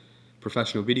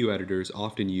 Professional video editors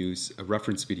often use a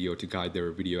reference video to guide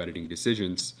their video editing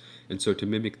decisions, and so to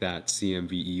mimic that,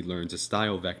 CMVE learns a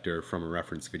style vector from a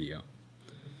reference video.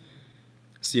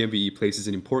 CMVE places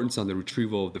an importance on the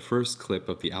retrieval of the first clip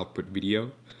of the output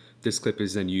video. This clip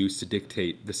is then used to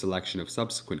dictate the selection of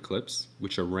subsequent clips,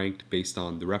 which are ranked based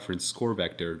on the reference score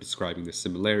vector describing the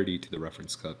similarity to the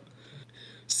reference clip.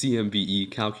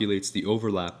 CMVE calculates the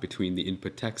overlap between the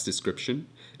input text description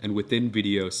and within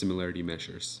video similarity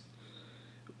measures.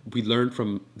 We learn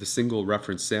from the single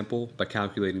reference sample by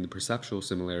calculating the perceptual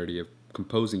similarity of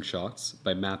composing shots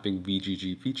by mapping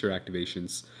VGG feature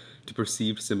activations to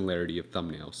perceived similarity of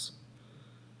thumbnails.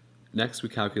 Next, we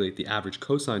calculate the average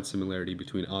cosine similarity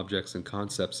between objects and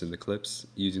concepts in the clips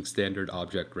using standard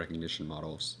object recognition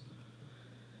models.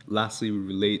 Lastly, we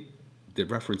relate the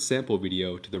reference sample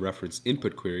video to the reference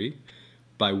input query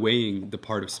by weighing the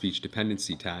part of speech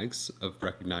dependency tags of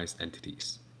recognized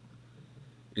entities.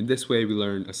 In this way, we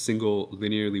learn a single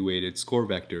linearly weighted score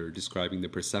vector describing the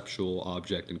perceptual,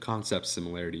 object, and concept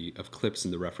similarity of clips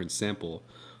in the reference sample,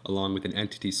 along with an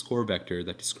entity score vector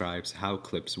that describes how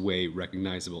clips weigh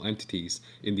recognizable entities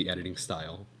in the editing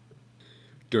style.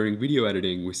 During video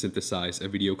editing, we synthesize a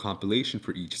video compilation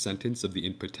for each sentence of the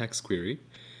input text query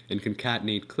and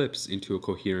concatenate clips into a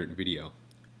coherent video.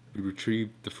 We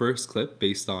retrieve the first clip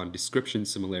based on description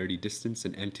similarity distance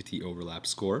and entity overlap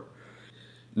score.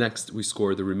 Next, we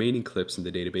score the remaining clips in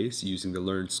the database using the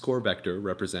learned score vector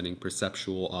representing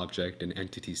perceptual, object, and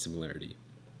entity similarity.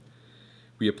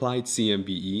 We applied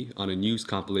CMVE on a news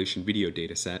compilation video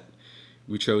dataset.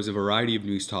 We chose a variety of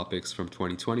news topics from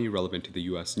 2020 relevant to the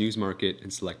US news market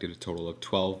and selected a total of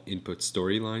 12 input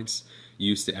storylines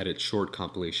used to edit short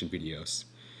compilation videos.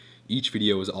 Each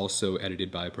video was also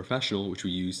edited by a professional, which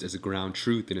we used as a ground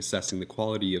truth in assessing the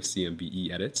quality of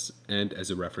CMVE edits and as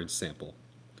a reference sample.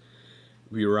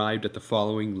 We arrived at the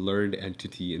following learned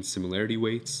entity and similarity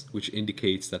weights, which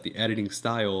indicates that the editing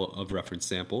style of reference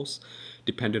samples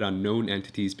depended on known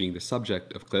entities being the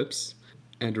subject of clips,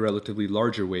 and a relatively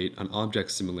larger weight on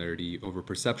object similarity over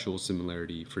perceptual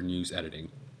similarity for news editing.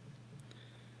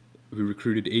 We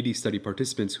recruited 80 study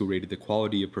participants who rated the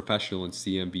quality of professional and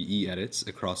CMVE edits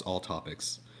across all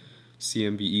topics.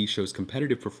 CMVE shows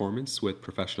competitive performance with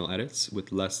professional edits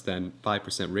with less than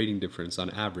 5% rating difference on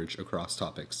average across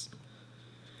topics.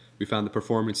 We found the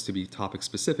performance to be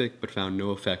topic-specific, but found no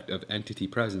effect of entity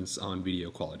presence on video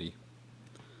quality.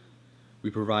 We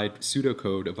provide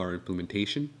pseudocode of our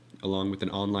implementation, along with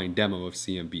an online demo of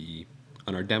CMVE.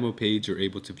 On our demo page, you're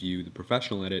able to view the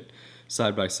professional edit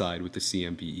side by side with the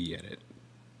CMVE edit.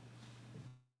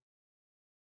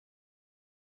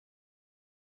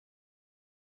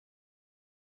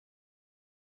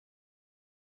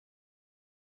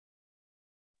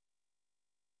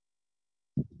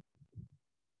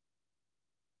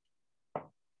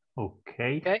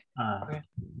 Okay.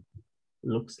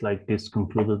 Looks like this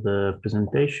concluded the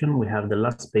presentation. We have the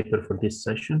last paper for this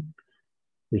session,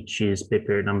 which is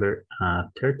paper number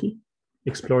 30,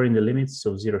 Exploring the Limits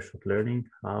of Zero-Shot Learning.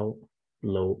 How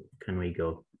low can we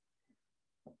go?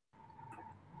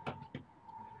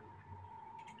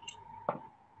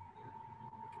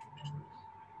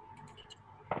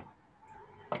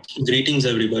 Greetings,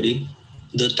 everybody.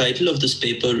 The title of this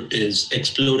paper is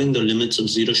Exploring the Limits of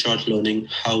Zero-Shot Learning,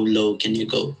 How Low Can You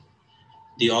Go?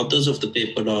 The authors of the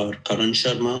paper are Karan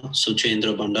Sharma,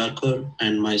 Suchendra Bhandarkar,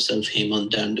 and myself,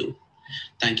 Hemant Dandu.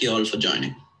 Thank you all for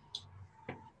joining.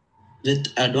 With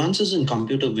advances in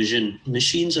computer vision,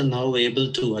 machines are now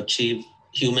able to achieve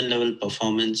human-level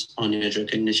performance on image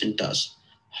recognition tasks.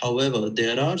 However,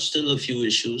 there are still a few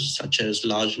issues such as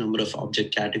large number of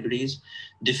object categories,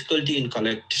 difficulty in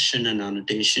collection and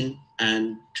annotation,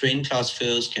 and trained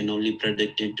classifiers can only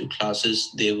predict into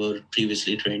classes they were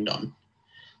previously trained on.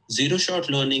 Zero-shot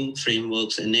learning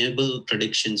frameworks enable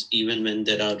predictions even when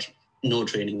there are no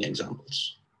training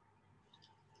examples.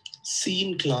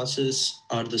 Seen classes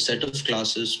are the set of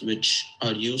classes which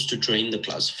are used to train the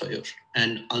classifier,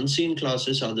 and unseen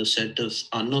classes are the set of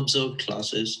unobserved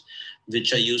classes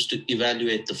which are used to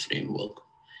evaluate the framework.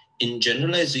 In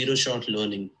generalized zero-shot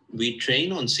learning, we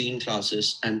train on seen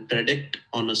classes and predict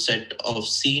on a set of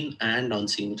seen and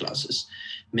unseen classes,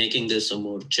 making this a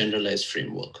more generalized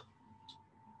framework.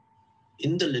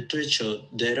 In the literature,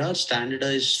 there are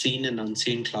standardized seen and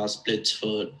unseen class splits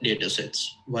for datasets.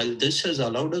 While this has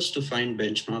allowed us to find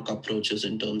benchmark approaches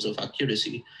in terms of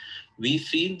accuracy, we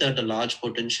feel that a large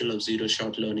potential of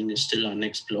zero-shot learning is still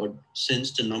unexplored,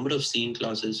 since the number of seen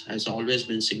classes has always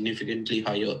been significantly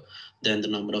higher than the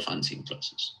number of unseen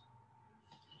classes.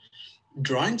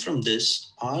 Drawing from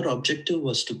this, our objective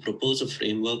was to propose a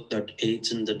framework that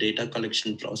aids in the data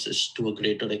collection process to a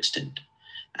greater extent.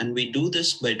 And we do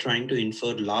this by trying to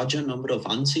infer larger number of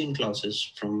unseen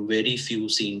classes from very few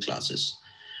seen classes.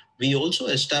 We also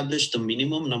established the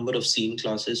minimum number of seen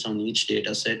classes on each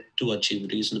dataset to achieve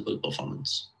reasonable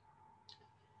performance.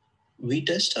 We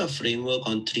test our framework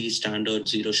on 3 standard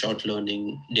zero-shot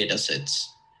learning datasets.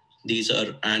 These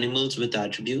are animals with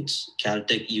attributes,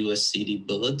 Caltech USCD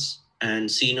birds, and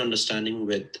scene understanding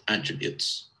with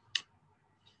attributes.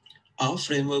 Our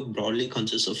framework broadly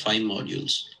consists of 5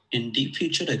 modules. In deep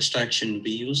feature extraction,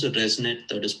 we use a ResNet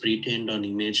that is pre-trained on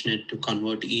ImageNet to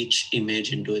convert each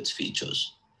image into its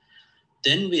features.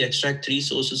 Then we extract 3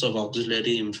 sources of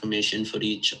auxiliary information for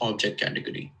each object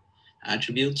category.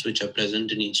 Attributes which are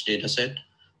present in each dataset,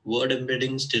 word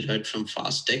embeddings derived from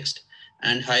fast text,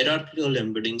 and hierarchical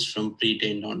embeddings from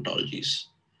pre-trained ontologies.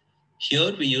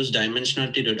 Here we use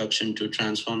dimensionality reduction to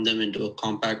transform them into a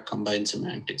compact combined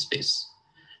semantic space.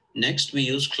 Next, we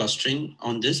use clustering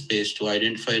on this space to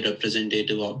identify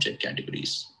representative object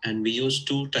categories. And we use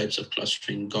 2 types of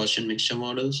clustering, Gaussian mixture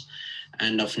models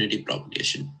and affinity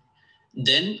propagation.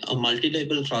 Then a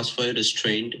multi-label classifier is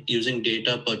trained using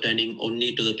data pertaining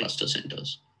only to the cluster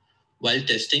centers. While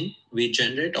testing, we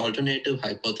generate alternative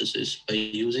hypotheses by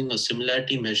using a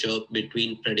similarity measure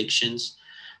between predictions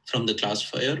from the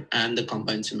classifier and the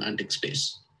combined semantic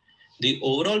space. The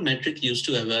overall metric used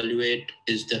to evaluate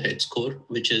is the head score,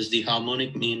 which is the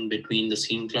harmonic mean between the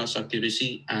seen class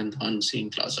accuracy and the unseen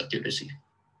class accuracy.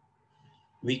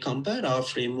 We compare our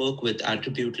framework with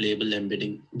attribute label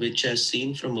embedding, which, as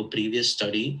seen from a previous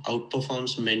study,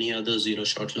 outperforms many other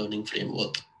zero-shot learning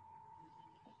frameworks.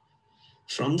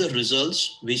 From the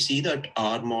results, we see that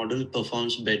our model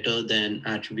performs better than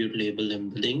attribute label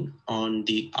embedding on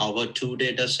the AWA2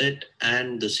 dataset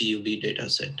and the CUB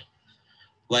dataset,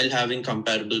 while having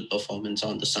comparable performance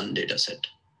on the SUN dataset.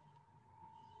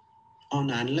 On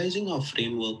analyzing our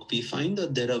framework, we find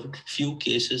that there are few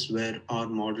cases where our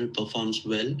model performs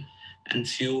well and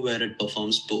few where it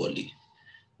performs poorly.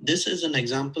 This is an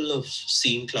example of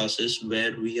scene classes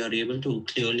where we are able to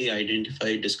clearly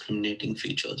identify discriminating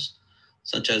features,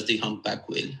 such as the humpback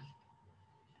whale.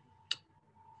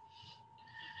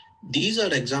 These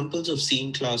are examples of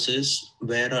scene classes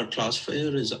where our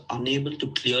classifier is unable to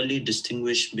clearly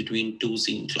distinguish between 2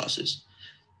 scene classes,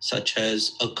 such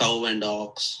as a cow and an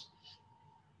ox.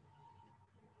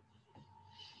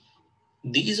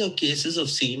 These are cases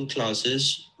of scene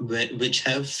classes which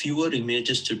have fewer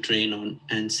images to train on,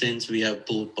 and since we have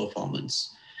poor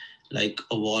performance, like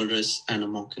a walrus and a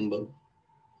mockingbird.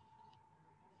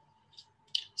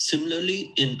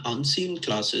 Similarly, in unseen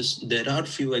classes, there are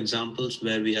few examples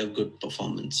where we have good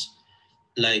performance,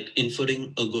 like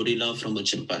inferring a gorilla from a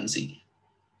chimpanzee.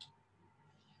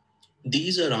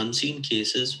 These are unseen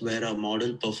cases where our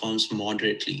model performs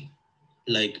moderately,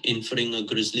 like inferring a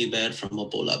grizzly bear from a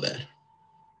polar bear.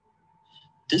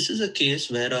 This is a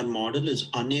case where our model is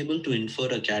unable to infer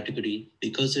a category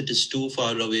because it is too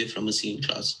far away from a scene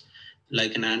class.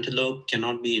 Like an antelope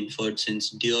cannot be inferred since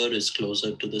deer is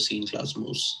closer to the scene class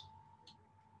moose.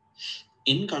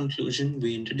 In conclusion,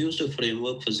 we introduced a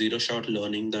framework for zero-shot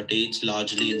learning that aids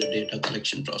largely in the data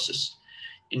collection process.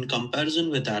 In comparison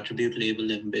with attribute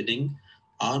label embedding,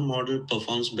 our model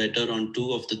performs better on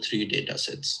 2 of the 3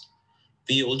 datasets.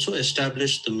 We also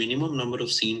established the minimum number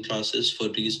of scene classes for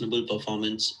reasonable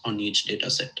performance on each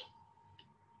dataset.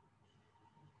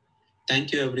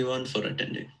 Thank you everyone for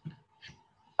attending.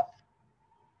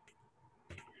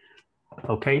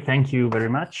 Okay, thank you very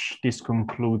much. This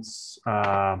concludes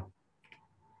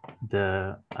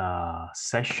the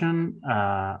session.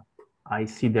 I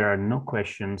see there are no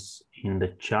questions in the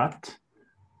chat.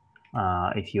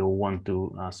 If you want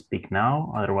to speak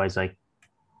now, otherwise I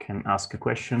can ask a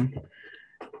question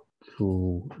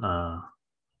to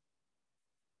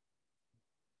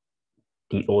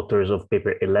the authors of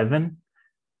paper 11.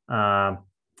 I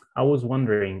was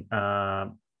wondering,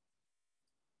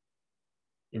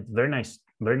 it's very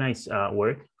nice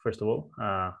work, first of all,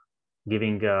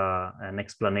 giving an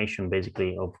explanation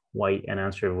basically of why an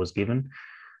answer was given.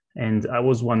 And I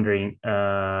was wondering,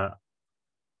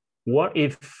 what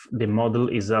if the model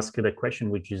is asked a question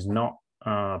which is not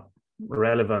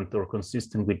relevant or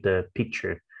consistent with the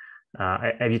picture?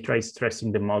 Have you tried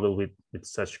stressing the model with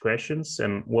such questions?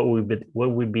 And what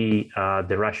would be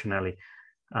the rationale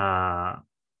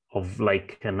of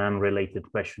like an unrelated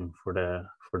question for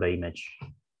the image?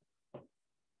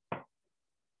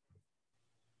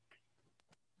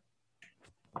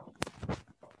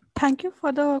 Thank you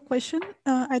for the question.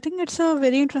 I think it's a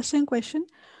very interesting question.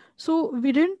 So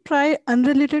we didn't try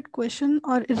unrelated question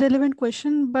or irrelevant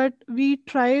question, but we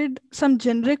tried some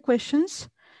generic questions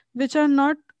which are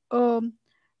not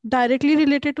directly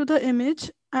related to the image.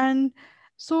 And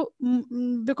so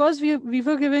because we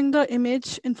were giving the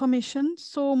image information,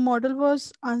 so model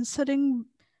was answering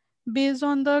based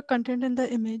on the content in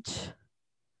the image.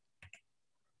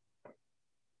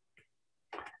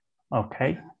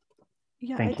 Okay.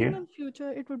 Yeah, Thank I think you. in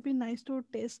future it would be nice to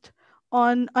test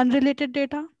on unrelated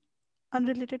data,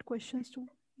 unrelated questions too.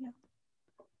 Yeah.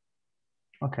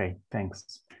 Okay,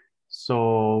 thanks.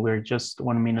 So we're just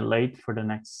 1 minute late for the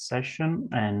next session.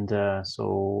 And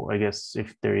so I guess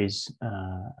if there is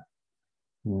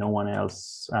no one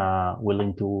else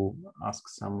willing to ask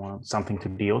something to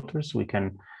the authors, we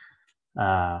can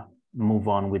move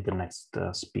on with the next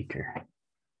speaker.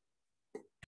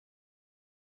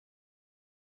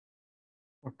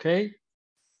 Okay.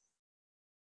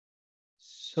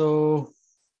 So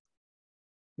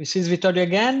this is Vittorio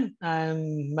again,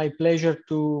 and my pleasure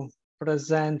to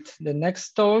present the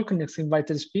next talk, next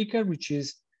invited speaker, which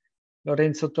is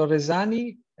Lorenzo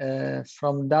Torresani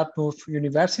from Dartmouth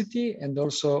University and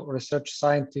also research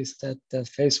scientist at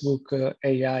Facebook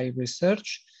AI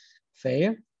Research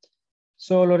Fair.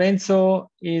 So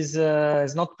Lorenzo is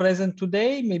not present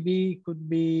today. Maybe he could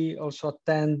be also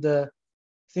attend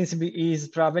since he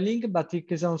is traveling, but he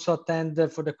can also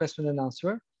attend for the question and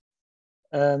answer.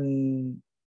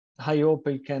 I hope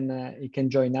he can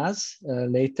join us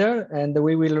later, and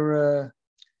we will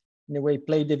in a way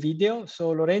play the video. So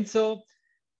Lorenzo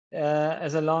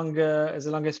has a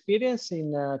long experience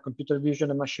in computer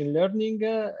vision and machine learning.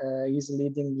 He's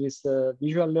leading this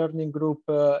visual learning group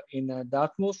in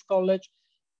Dartmouth College,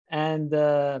 and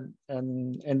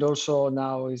also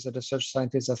now is a research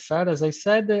scientist at FAIR. As I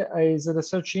said, his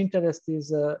research interest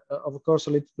is of course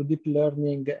related to deep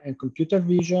learning and computer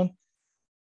vision.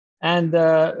 And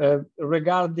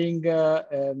regarding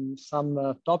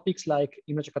some topics like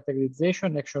image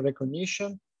categorization, action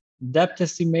recognition, depth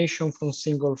estimation from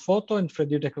single photo, and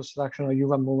 3D reconstruction of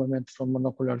human movement from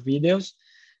monocular videos.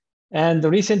 And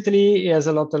recently, he has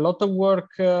a lot of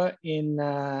work in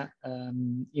the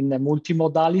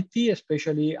multimodality,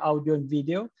 especially audio and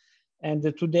video. And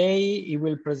today, he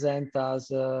will present us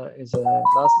his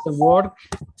last work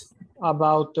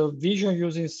about vision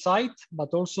using sight,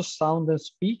 but also sound and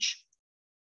speech.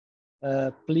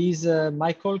 Please,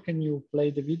 Michael, can you play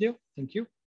the video? Thank you.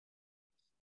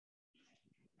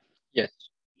 Yes.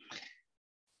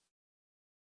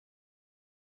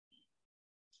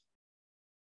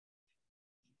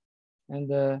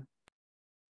 And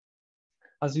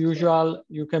as usual,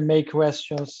 you can make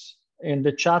questions in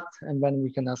the chat and then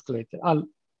we can ask later.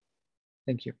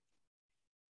 Thank you.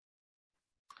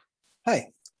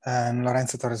 Hi, I'm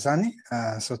Lorenzo Torresani.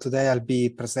 So today I'll be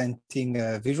presenting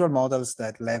visual models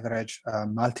that leverage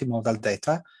multimodal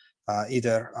data,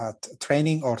 either at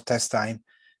training or test time,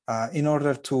 in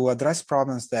order to address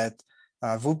problems that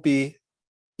would be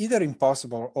either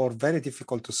impossible or very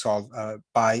difficult to solve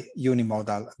by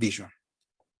unimodal vision.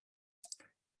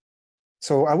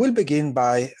 So I will begin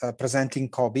by presenting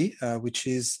COBI, which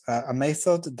is a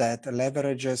method that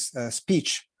leverages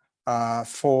speech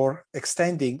for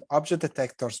extending object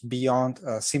detectors beyond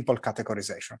simple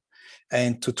categorization,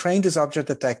 and to train these object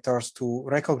detectors to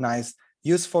recognize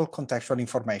useful contextual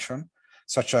information,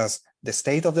 such as the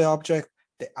state of the object,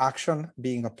 the action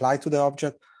being applied to the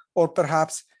object, or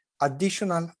perhaps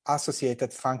additional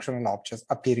associated functional objects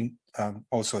appearing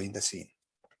also in the scene.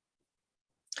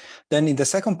 Then in the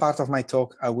second part of my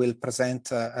talk, I will present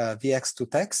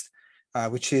VX2Text,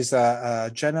 which is a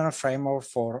general framework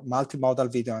for multimodal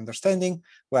video understanding,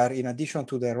 where in addition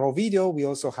to the raw video, we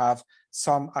also have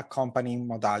some accompanying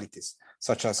modalities,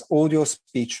 such as audio,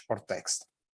 speech, or text.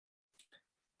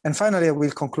 And finally, I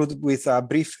will conclude with a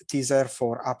brief teaser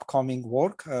for upcoming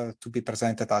work to be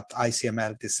presented at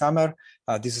ICML this summer.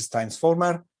 This is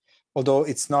Timesformer. Although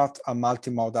it's not a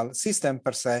multimodal system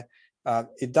per se,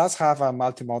 it does have a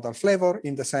multimodal flavor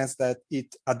in the sense that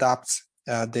it adapts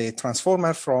the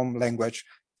transformer from language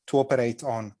to operate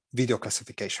on video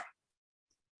classification.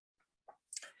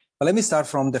 But let me start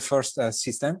from the first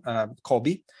system,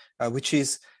 COBI, which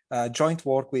is joint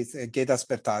work with Gedas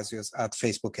Bertasius at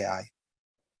Facebook AI.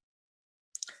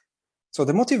 So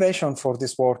the motivation for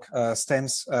this work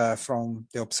stems from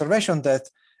the observation that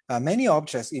many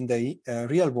objects in the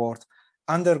real world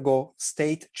undergo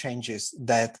state changes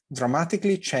that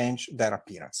dramatically change their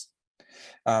appearance.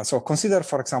 So consider,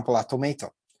 for example, a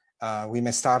tomato. We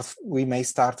may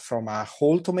start from a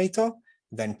whole tomato,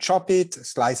 then chop it,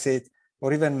 slice it,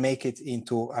 or even make it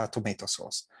into a tomato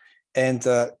sauce. And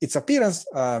its appearance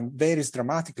varies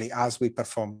dramatically as we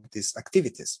perform these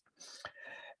activities.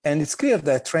 And it's clear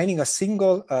that training a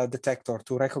single detector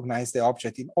to recognize the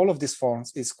object in all of these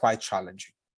forms is quite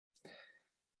challenging.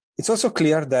 It's also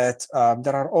clear that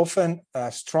there are often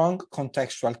strong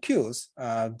contextual cues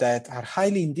that are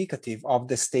highly indicative of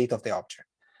the state of the object.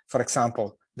 For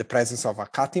example, the presence of a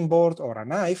cutting board or a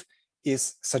knife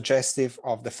is suggestive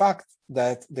of the fact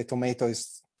that the tomato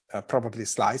is probably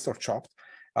sliced or chopped.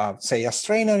 Say a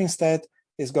strainer instead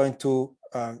is going to,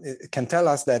 it can tell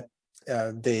us that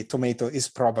the tomato is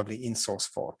probably in sauce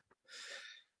form.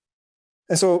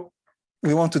 And so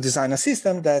we want to design a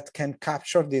system that can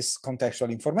capture these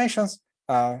contextual informations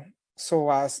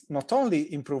so as not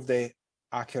only improve the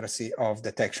accuracy of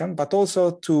detection, but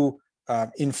also to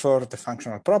infer the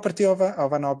functional property of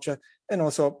an object, and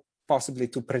also possibly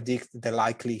to predict the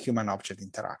likely human-object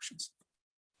interactions.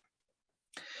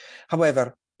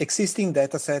 However, existing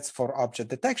datasets for object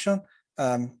detection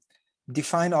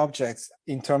define objects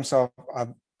in terms of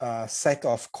a set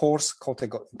of coarse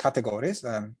categories.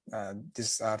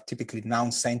 These are typically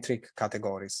noun-centric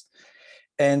categories.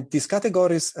 And these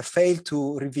categories fail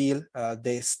to reveal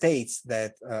the states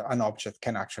that an object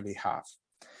can actually have.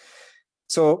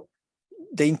 So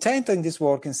the intent in this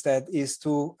work instead is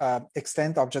to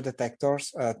extend object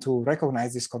detectors to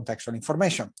recognize this contextual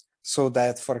information, so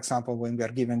that, for example, when we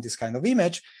are given this kind of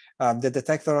image, the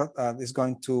detector is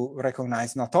going to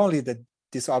recognize not only that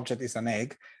this object is an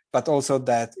egg, but also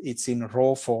that it's in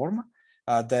raw form,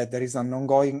 that there is an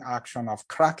ongoing action of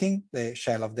cracking the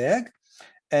shell of the egg,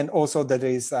 and also that there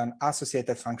is an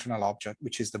associated functional object,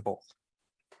 which is the ball.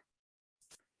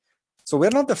 So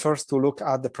we're not the first to look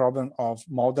at the problem of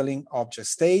modeling object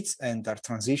states and their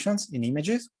transitions in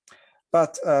images,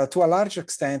 but to a large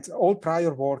extent, all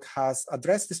prior work has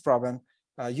addressed this problem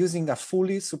using a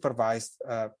fully supervised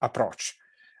approach,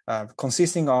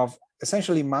 consisting of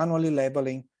essentially manually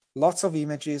labeling lots of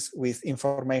images with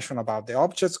information about the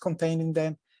objects contained in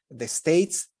them, the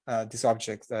states these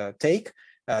objects take,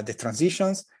 the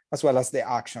transitions, as well as the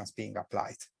actions being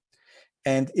applied.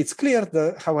 And it's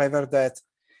clear, however, that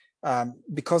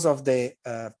because of the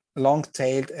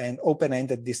long-tailed and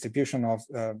open-ended distribution of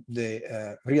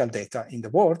the real data in the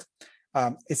world,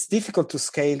 it's difficult to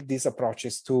scale these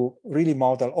approaches to really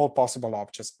model all possible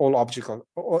objects,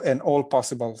 and all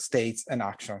possible states and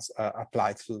actions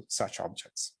applied to such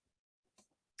objects.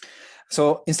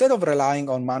 So instead of relying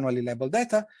on manually labeled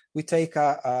data, we take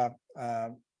a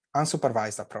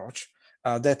unsupervised approach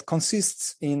that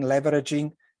consists in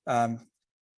leveraging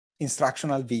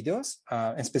instructional videos,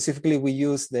 and specifically we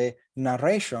use the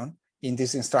narration in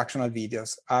these instructional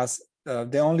videos as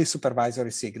the only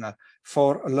supervisory signal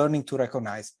for learning to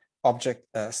recognize object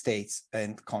states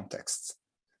and contexts.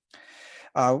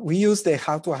 We use the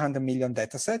How to 100 Million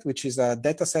dataset, which is a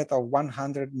dataset of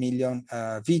 100 million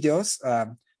videos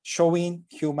showing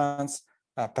humans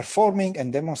performing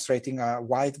and demonstrating a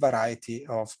wide variety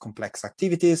of complex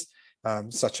activities,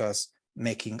 such as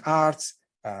making arts,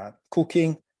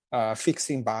 cooking,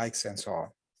 fixing bikes, and so on.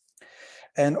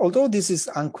 And although this is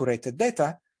uncurated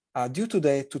data, due to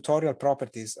the tutorial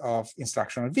properties of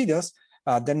instructional videos,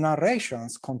 the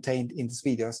narrations contained in these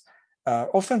videos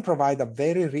often provide a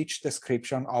very rich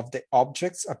description of the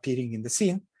objects appearing in the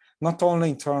scene, not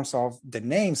only in terms of the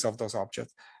names of those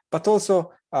objects, but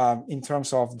also in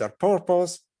terms of their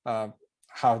purpose,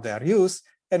 how they are used,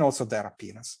 and also their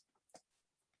appearance.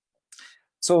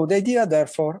 So the idea,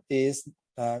 therefore, is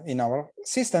in our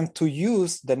system to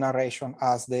use the narration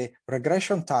as the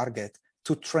regression target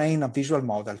to train a visual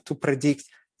model to predict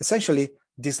essentially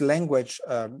this language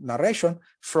narration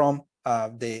from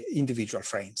the individual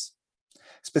frames.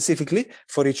 Specifically,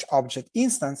 for each object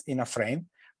instance in a frame,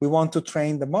 we want to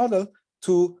train the model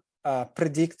to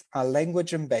predict a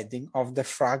language embedding of the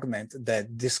fragment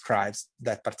that describes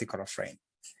that particular frame.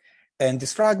 And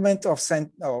this fragment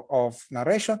of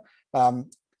narration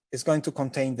is going to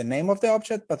contain the name of the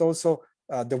object, but also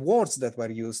the words that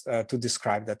were used to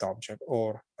describe that object,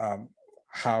 or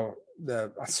how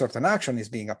a certain action is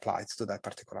being applied to that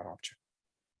particular object.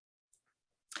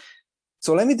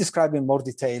 So let me describe in more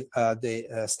detail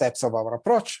the steps of our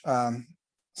approach.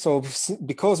 So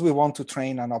because we want to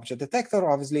train an object detector,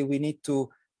 obviously we need to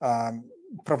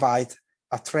provide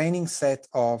a training set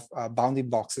of bounding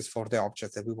boxes for the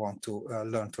object that we want to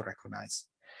learn to recognize.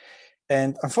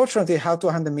 And unfortunately, How to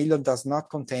 100 Million does not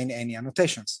contain any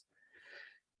annotations.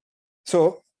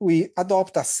 So we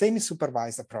adopt a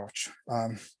semi-supervised approach.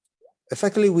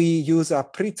 Effectively, we use a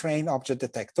pre-trained object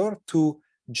detector to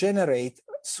generate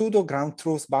pseudo ground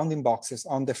truth bounding boxes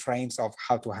on the frames of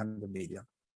How to 100 Million.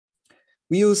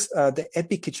 We use the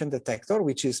Epic Kitchen detector,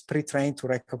 which is pre-trained to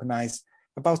recognize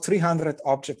about 300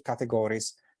 object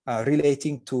categories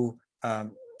relating to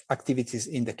activities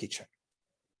in the kitchen.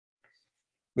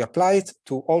 We apply it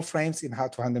to all frames in how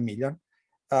to 100 million,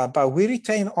 but we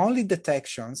retain only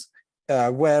detections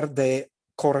where the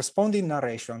corresponding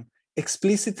narration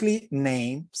explicitly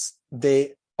names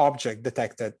the object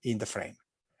detected in the frame.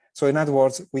 So in other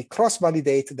words, we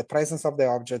cross-validate the presence of the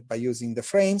object by using the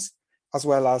frames as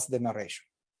well as the narration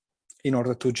in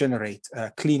order to generate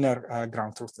cleaner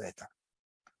ground truth data.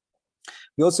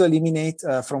 We also eliminate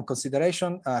from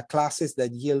consideration classes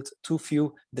that yield too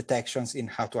few detections in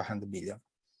how to 100 million.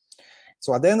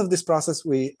 So at the end of this process,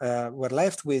 we were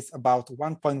left with about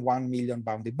 1.1 million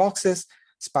bounded boxes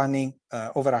spanning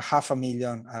over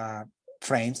 500,000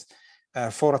 frames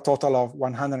for a total of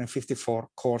 154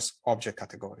 coarse object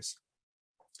categories.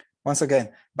 Once again,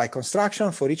 by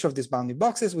construction, for each of these bounding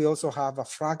boxes, we also have a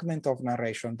fragment of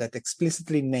narration that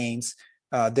explicitly names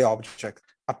the object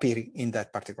appearing in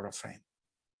that particular frame.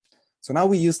 So now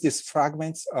we use these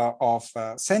fragments of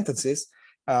sentences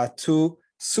to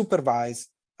supervise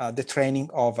the training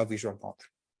of a visual model.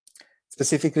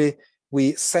 Specifically,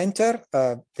 we center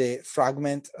the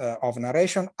fragment of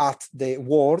narration at the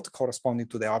word corresponding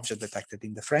to the object detected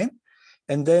in the frame,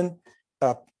 and then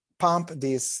pump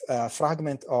this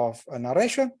fragment of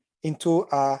narration into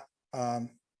a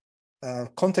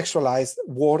contextualized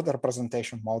word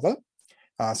representation model.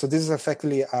 So this is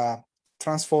effectively a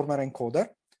transformer encoder,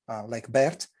 like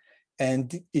BERT,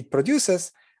 and it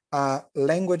produces a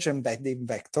language embedding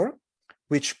vector,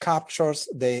 which captures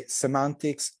the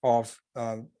semantics of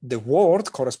the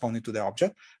word corresponding to the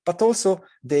object, but also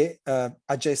the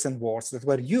adjacent words that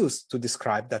were used to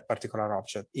describe that particular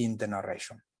object in the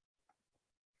narration.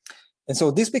 And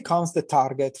so this becomes the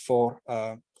target for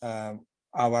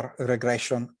our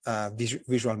regression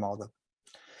visual model.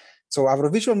 So our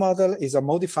visual model is a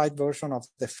modified version of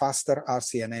the faster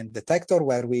RCNN detector,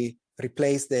 where we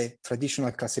replace the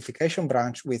traditional classification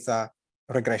branch with a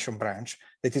regression branch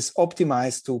that is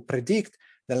optimized to predict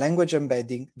the language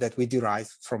embedding that we derive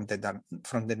from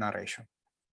the narration.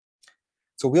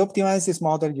 So we optimize this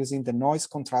model using the noise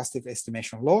contrastive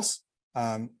estimation loss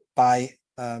by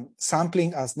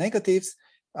sampling as negatives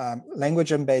language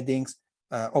embeddings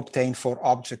obtained for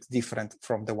objects different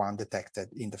from the one detected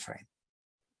in the frame.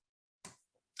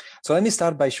 So let me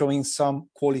start by showing some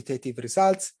qualitative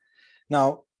results.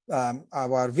 Now,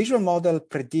 our visual model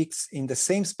predicts in the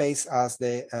same space as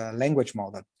the language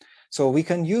model. So we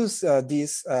can use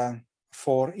this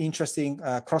for interesting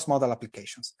cross-model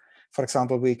applications. For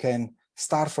example, we can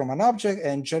start from an object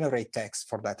and generate text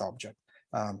for that object.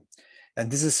 And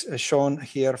this is shown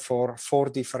here for 4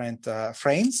 different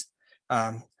frames.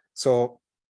 So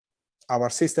our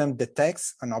system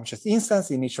detects an object instance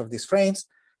in each of these frames,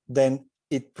 then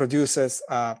it produces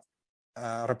a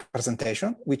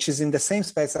representation, which is in the same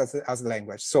space as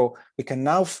language. So we can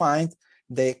now find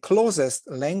the closest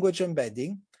language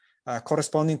embedding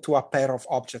corresponding to a pair of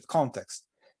object contexts.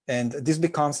 And this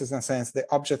becomes, in a sense, the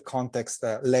object context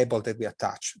label that we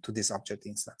attach to this object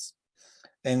instance.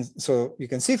 And so you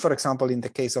can see, for example, in the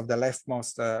case of the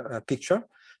leftmost picture,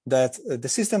 that the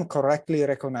system correctly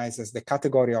recognizes the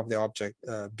category of the object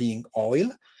being oil,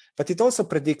 but it also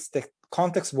predicts the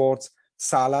context words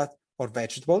salad or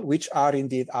vegetable, which are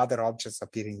indeed other objects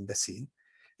appearing in the scene.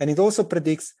 And it also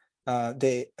predicts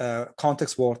the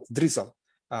context word drizzle,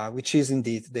 which is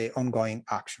indeed the ongoing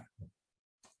action.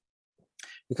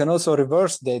 You can also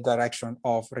reverse the direction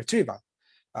of retrieval.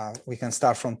 We can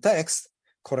start from text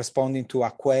corresponding to a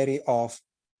query of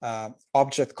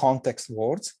object context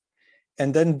words,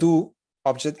 and then do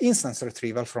object instance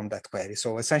retrieval from that query.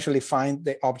 So essentially find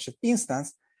the object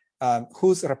instance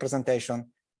whose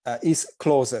representation is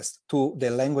closest to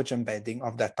the language embedding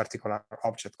of that particular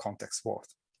object context word.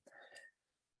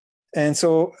 And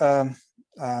so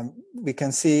we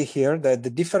can see here that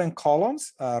the different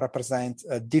columns represent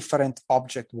different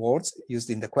object words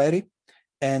used in the query,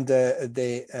 and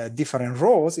the different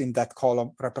rows in that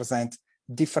column represent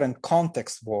different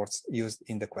context words used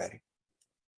in the query.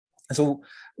 So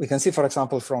we can see, for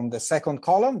example, from the second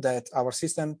column that our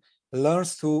system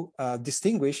learns to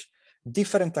distinguish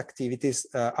different activities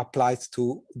applied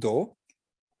to dough.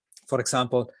 For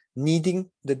example, kneading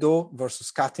the dough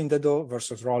versus cutting the dough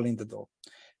versus rolling the dough.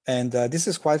 And this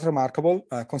is quite remarkable,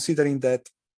 considering that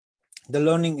the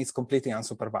learning is completely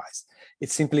unsupervised.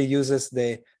 It simply uses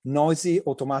the noisy,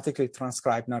 automatically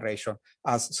transcribed narration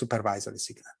as supervisory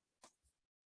signal.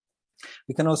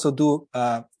 We can also do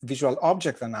visual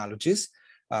object analogies.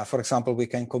 For example, we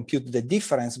can compute the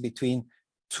difference between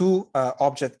 2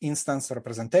 object instance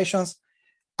representations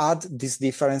add this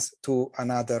difference to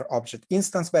another object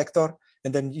instance vector,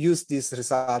 and then use this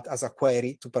result as a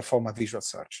query to perform a visual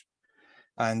search.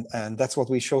 And that's what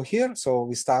we show here. So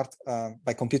we start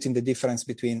by computing the difference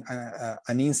between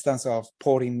an instance of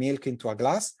pouring milk into a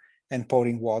glass and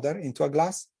pouring water into a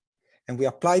glass. And we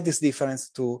apply this difference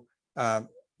to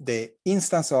the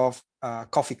instance of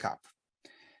coffee cup.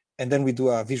 And then we do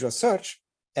a visual search,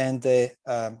 and the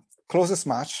closest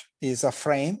match is a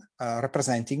frame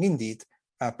representing indeed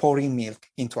pouring milk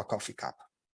into a coffee cup.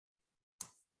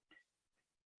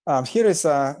 Here is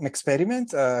an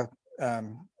experiment.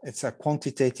 It's a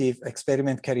quantitative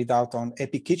experiment carried out on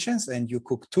Epic Kitchens and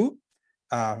UCook2.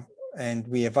 And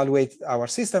we evaluate our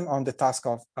system on the task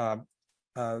of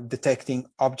detecting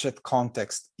object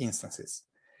context instances.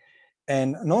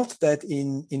 And note that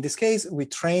in this case, we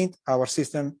trained our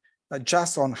system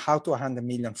just on how to handle 1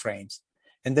 million frames.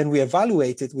 And then we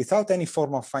evaluate it without any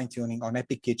form of fine-tuning on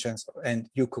Epic Kitchens and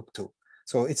UCook2.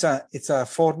 So it's a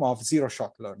form of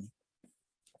zero-shot learning.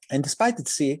 And despite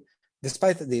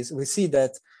this, we see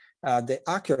that the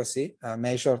accuracy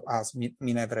measured as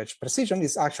mean average precision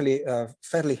is actually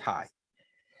fairly high.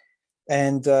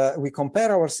 And we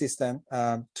compare our system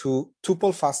to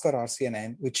tuple faster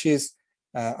RCNN, which is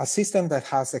a system that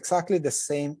has exactly the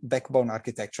same backbone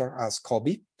architecture as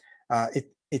COBE.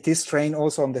 It is trained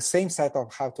also on the same set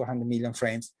of how to handle 1 million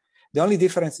frames. The only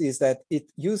difference is that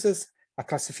it uses a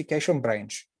classification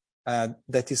branch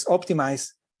that is optimized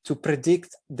to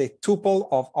predict the tuple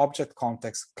of object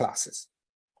context classes.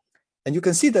 And you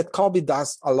can see that COBE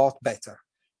does a lot better,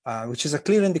 which is a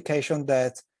clear indication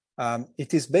that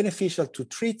it is beneficial to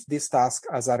treat this task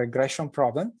as a regression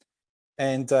problem.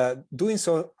 And doing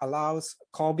so allows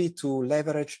COBE to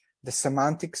leverage the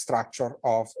semantic structure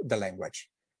of the language.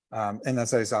 And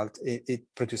as a result, it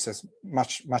produces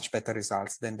much better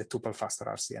results than the tuple faster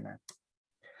RCNN.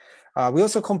 We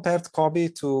also compared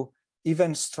COBE to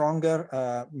even stronger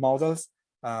models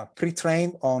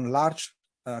pre-trained on large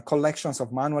collections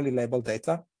of manually labeled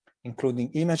data,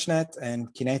 including ImageNet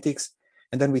and kinetics.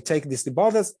 And then we take these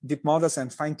deep models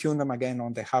and fine-tune them again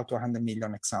on the how to handle 1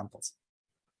 million examples.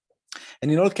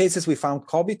 And in all cases, we found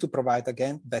COBE to provide,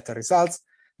 again, better results,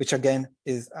 which again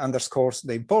underscores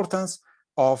the importance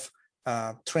of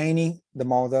training the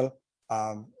model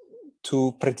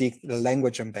to predict the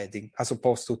language embedding, as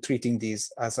opposed to treating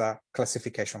this as a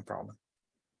classification problem.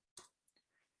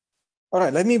 All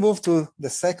right, let me move to the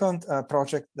second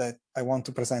project that I want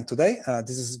to present today.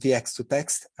 This is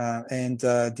VX2Text, and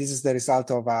this is the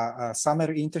result of a summer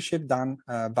internship done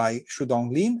by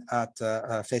Shudong Lin at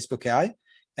Facebook AI,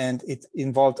 and it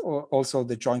involved also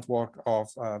the joint work of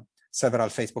several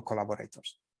Facebook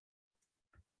collaborators.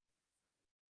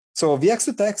 So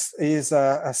VX2Text is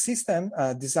a system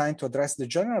designed to address the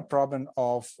general problem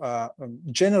of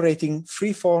generating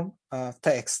free-form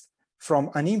text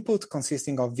from an input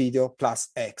consisting of video plus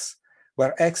X,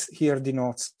 where X here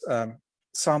denotes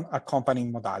some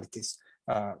accompanying modalities,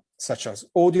 such as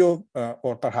audio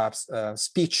or perhaps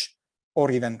speech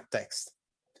or even text.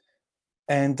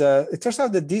 And it turns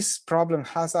out that this problem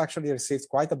has actually received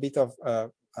quite a bit of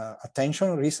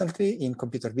attention recently in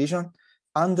computer vision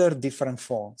under different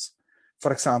forms.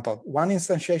 For example, one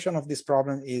instantiation of this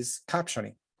problem is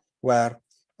captioning, where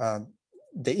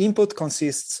the input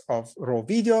consists of raw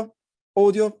video,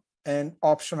 audio, and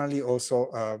optionally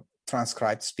also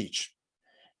transcribed speech.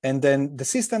 And then the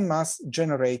system must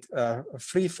generate a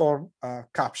free-form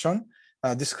caption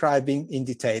describing in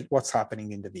detail what's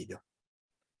happening in the video.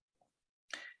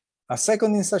 A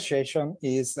second instantiation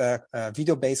is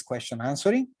video-based question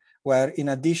answering, where in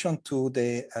addition to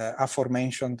the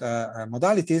aforementioned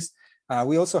modalities,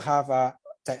 we also have a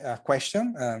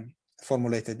question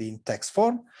formulated in text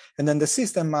form, and then the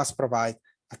system must provide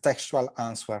a textual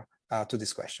answer to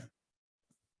this question.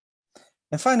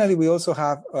 And finally, we also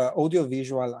have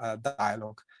audio-visual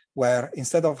dialogue, where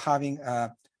instead of having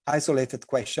an isolated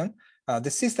question,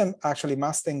 the system actually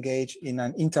must engage in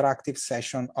an interactive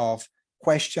session of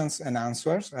questions and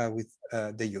answers with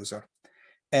the user.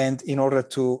 And in order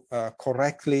to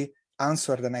correctly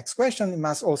answer the next question, it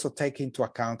must also take into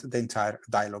account the entire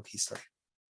dialogue history.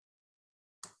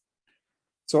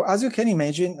 So as you can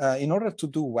imagine, in order to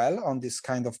do well on this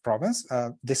kind of problems,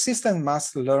 the system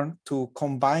must learn to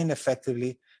combine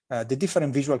effectively the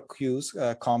different visual cues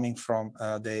coming from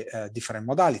the different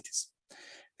modalities.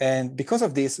 And because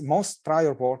of this, most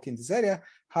prior work in this area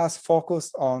has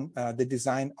focused on the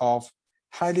design of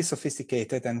highly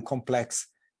sophisticated and complex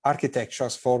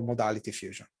architectures for modality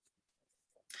fusion.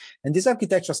 And these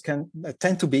architectures can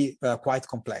tend to be quite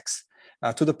complex,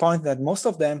 to the point that most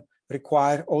of them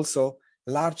require also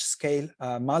large-scale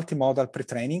multimodal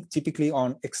pre-training, typically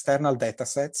on external data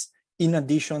sets, in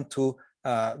addition to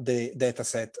the data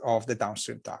set of the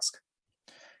downstream task.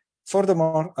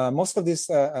 Furthermore, most of these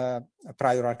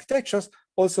prior architectures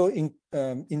also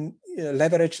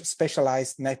leverage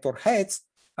specialized network heads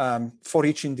for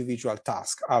each individual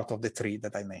task out of the three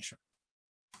that I mentioned.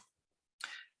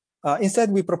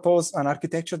 Instead, we propose an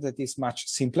architecture that is much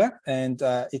simpler, and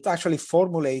it actually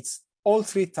formulates all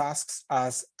three tasks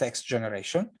as text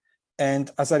generation. And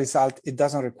as a result, it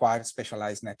doesn't require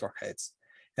specialized network heads.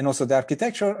 And also the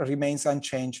architecture remains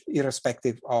unchanged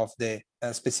irrespective of the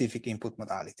specific input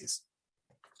modalities.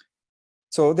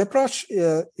 So the approach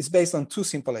is based on two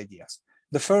simple ideas.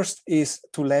 The first is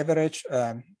to leverage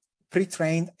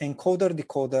pre-trained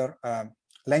encoder-decoder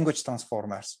language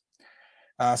transformers.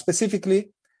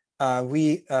 Specifically,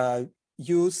 we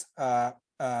use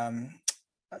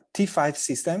T5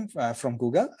 system from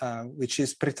Google, which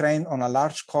is pre-trained on a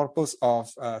large corpus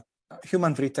of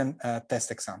human-written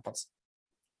test examples.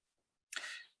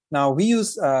 Now, we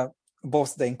use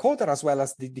both the encoder as well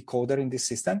as the decoder in this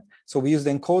system. So we use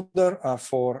the encoder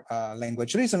for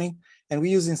language reasoning, and we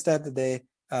use instead the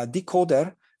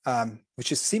decoder,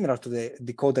 which is similar to the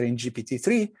decoder in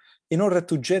GPT-3, in order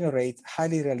to generate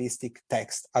highly realistic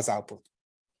text as output.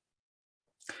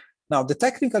 Now, the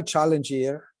technical challenge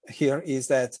here is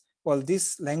that, well,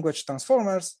 these language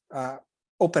transformers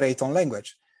operate on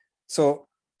language. So,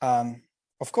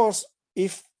 of course,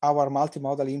 if our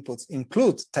multimodal inputs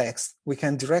include text, we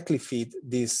can directly feed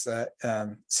these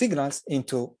signals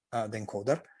into the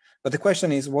encoder. But the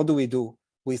question is, what do we do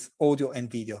with audio and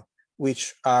video,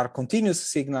 which are continuous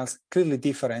signals clearly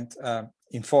different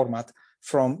in format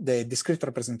from the discrete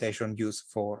representation used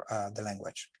for the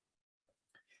language?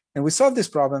 And we solve this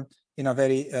problem in a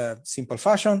very simple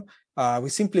fashion. We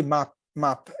simply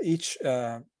map each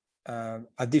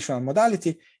additional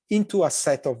modality into a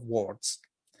set of words.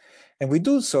 And we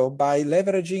do so by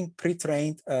leveraging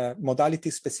pre-trained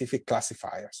modality-specific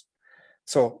classifiers.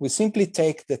 So we simply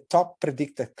take the top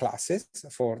predicted classes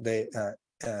for the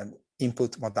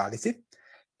input modality,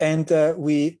 and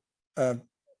we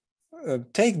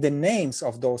take the names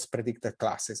of those predicted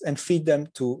classes and feed them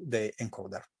to the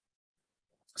encoder.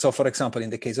 So for example,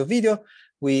 in the case of video,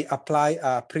 we apply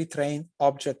a pre-trained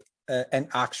object and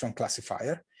action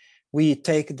classifier. We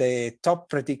take the top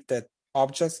predicted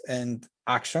objects and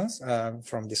actions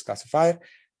from this classifier.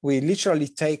 We literally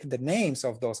take the names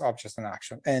of those objects and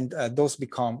actions, and those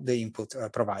become the input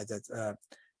provided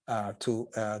to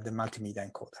the multimedia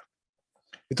encoder.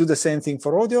 We do the same thing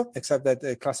for audio, except that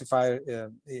the classifier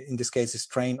in this case is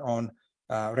trained on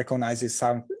recognizes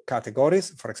sound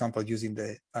categories, for example, using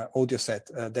the audio set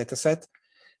data set.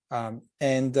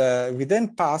 And we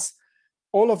then pass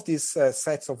all of these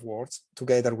sets of words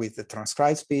together with the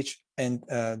transcribed speech and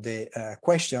the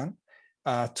question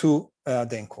to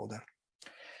the encoder.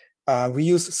 We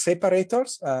use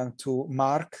separators to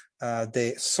mark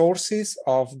the sources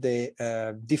of the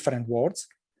different words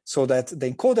so that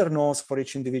the encoder knows for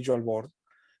each individual word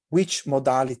which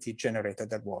modality generated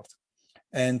that word.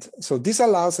 And so this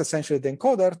allows essentially the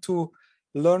encoder to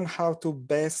learn how to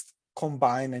best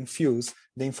combine and fuse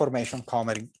the information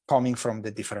coming from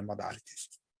the different modalities.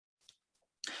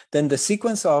 Then the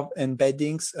sequence of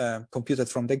embeddings computed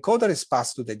from the encoder is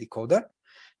passed to the decoder,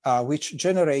 which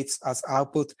generates as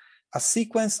output a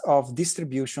sequence of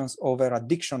distributions over a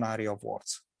dictionary of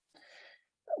words,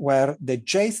 where the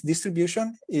jth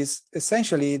distribution is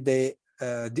essentially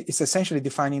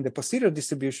defining the posterior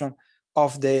distribution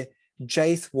of the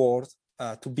jth word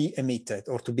to be emitted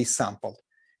or to be sampled.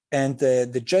 And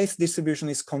the jth distribution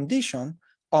is conditioned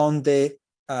on the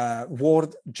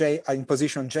word j in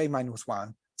position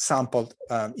j-1 sampled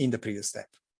in the previous step.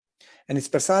 And it's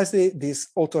precisely this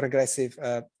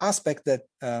autoregressive aspect that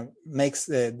makes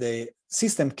the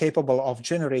system capable of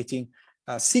generating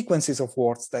sequences of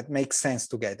words that make sense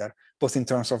together, both in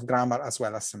terms of grammar as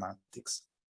well as semantics.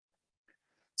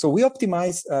 So we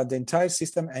optimize the entire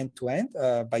system end-to-end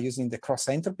by using the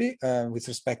cross-entropy with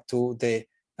respect to the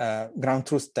ground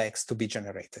truth text to be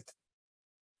generated.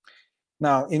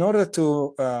 Now, in order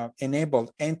to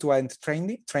enable end-to-end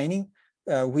training,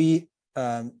 we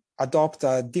adopt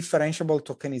a differentiable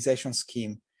tokenization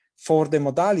scheme for the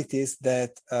modalities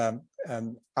that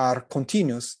are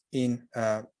continuous in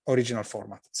original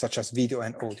format, such as video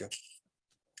and audio,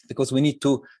 because we need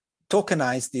to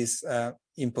tokenize these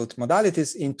input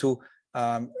modalities into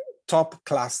top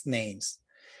class names.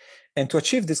 And to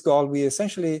achieve this goal, we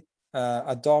essentially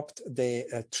adopt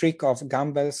the trick of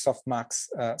Gumbel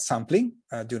softmax sampling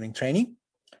during training.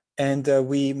 And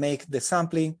we make the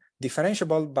sampling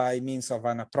differentiable by means of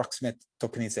an approximate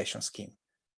tokenization scheme.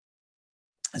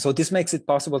 So this makes it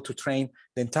possible to train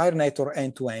the entire network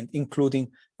end-to-end,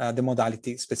 including the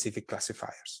modality-specific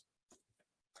classifiers.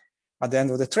 At the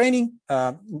end of the training,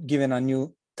 given a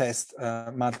new test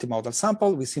multimodal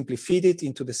sample, we simply feed it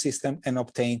into the system and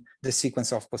obtain the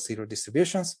sequence of posterior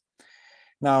distributions.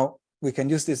 Now, we can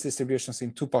use these distributions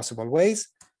in two possible ways.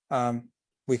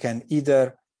 We can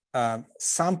either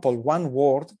sample one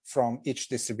word from each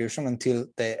distribution until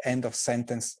the end of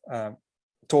sentence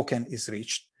token is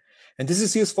reached. And this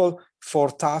is useful for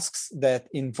tasks that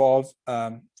involve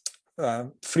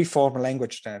free-form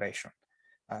language generation,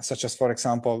 such as, for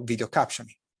example, video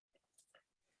captioning.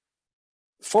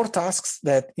 For tasks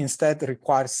that instead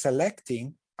require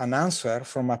selecting an answer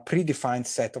from a predefined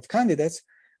set of candidates,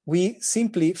 we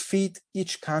simply feed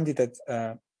each candidate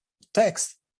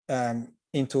text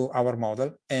into our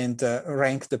model and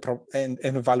rank and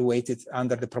evaluate it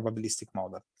under the probabilistic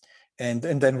model, and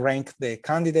then rank the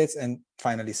candidates and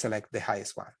finally select the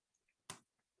highest one.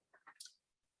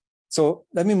 So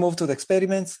let me move to the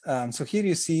experiments. So here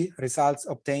you see results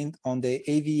obtained on the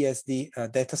AVSD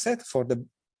dataset for the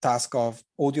task of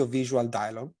audiovisual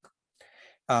dialogue.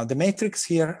 The metrics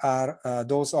here are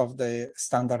those of the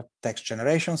standard text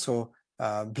generation, so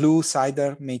Blue,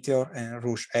 Cider, Meteor, and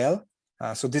Rouge L.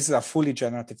 So this is a fully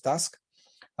generative task.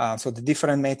 So the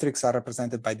different metrics are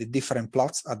represented by the different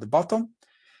plots at the bottom.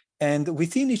 And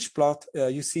within each plot,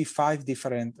 you see 5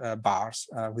 different bars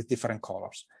with different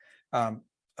colors.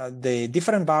 The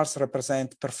different bars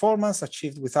represent performance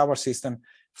achieved with our system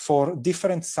for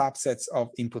different subsets of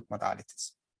input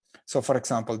modalities. So for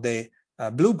example, the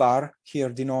blue bar here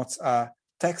denotes a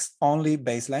text-only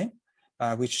baseline,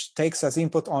 which takes as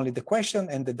input only the question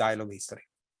and the dialogue history.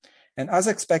 And as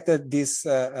expected, this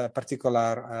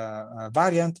particular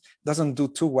variant doesn't do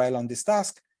too well on this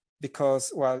task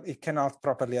because, well, it cannot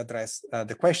properly address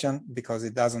the question because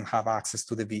it doesn't have access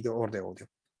to the video or the audio.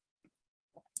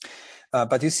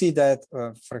 But you see that,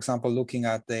 for example, looking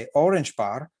at the orange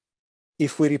bar,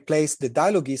 if we replace the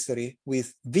dialogue history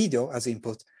with video as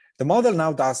input, the model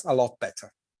now does a lot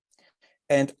better.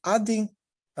 And adding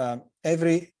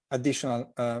every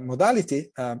additional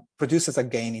modality produces a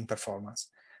gain in performance,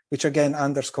 which again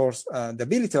underscores the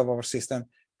ability of our system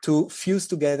to fuse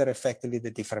together effectively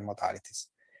the different modalities.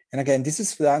 And again, this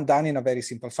is done in a very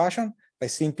simple fashion by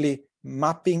simply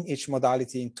mapping each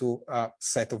modality into a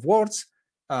set of words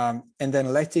and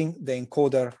then letting the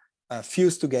encoder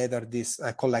fuse together this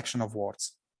collection of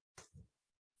words.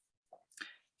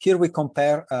 Here we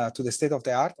compare to the state of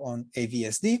the art on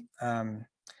AVSD.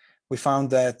 We found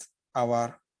that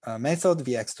our method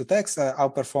VX2Text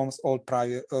outperforms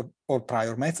all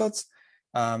prior methods,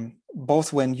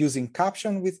 both when using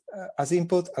caption as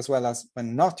input, as well as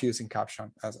when not using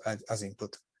caption as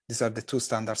input. These are the 2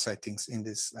 standard settings in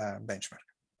this benchmark.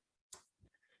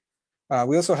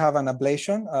 We also have an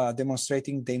ablation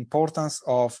demonstrating the importance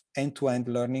of end-to-end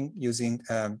learning using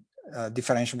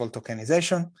differentiable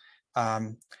tokenization.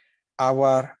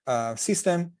 Our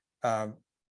system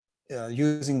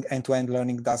using end-to-end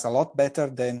learning does a lot better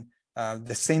than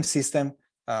the same system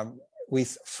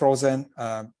with frozen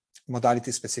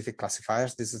modality-specific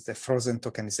classifiers. This is the frozen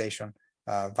tokenization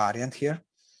variant here.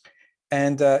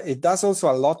 And it does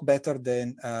also a lot better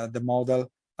than the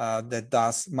model that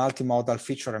does multimodal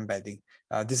feature embedding.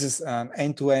 This is an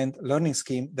end-to-end learning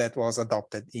scheme that was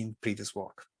adopted in previous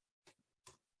work.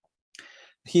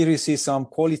 Here you see some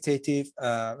qualitative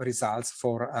results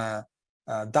for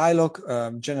dialogue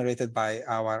generated by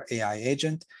our AI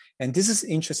agent. And this is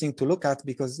interesting to look at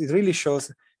because it really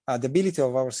shows the ability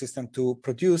of our system to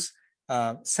produce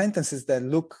sentences that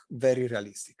look very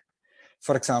realistic.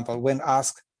 For example, when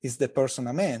asked, is the person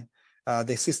a man?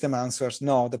 The system answers,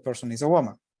 no, the person is a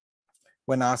woman.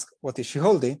 When asked, what is she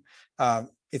holding?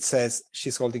 It says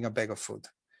she's holding a bag of food.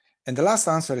 And the last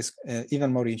answer is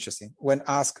even more interesting. When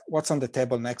asked what's on the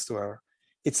table next to her,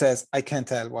 it says, I can't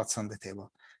tell what's on the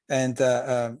table. And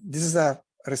this is a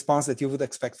response that you would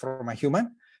expect from a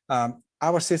human.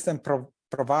 Our system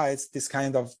provides this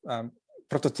kind of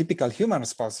prototypical human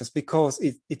responses because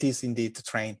it is indeed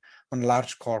trained on a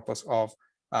large corpus of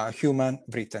human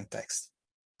written text.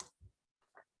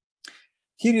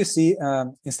 Here you see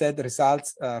instead the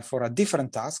results for a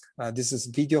different task. This is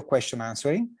video question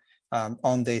answering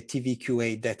on the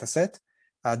TVQA dataset.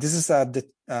 This is a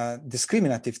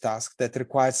discriminative task that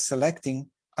requires selecting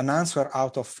an answer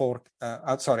out of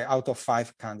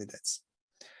 5 candidates.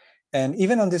 And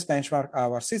even on this benchmark,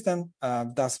 our system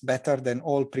does better than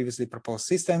all previously proposed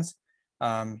systems,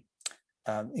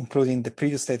 including the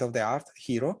previous state of the art,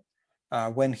 Hero.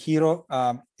 When Hero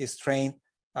is trained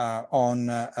on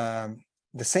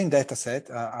the same data set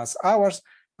as ours,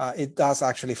 it does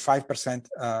actually 5%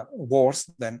 worse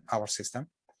than our system.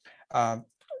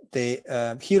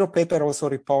 The HERO paper also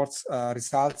reports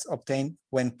results obtained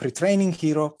when pre-training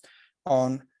HERO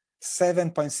on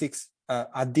 7.6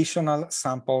 additional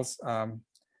samples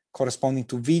corresponding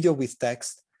to video with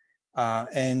text.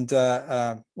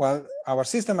 Well, our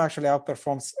system actually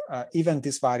outperforms even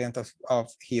this variant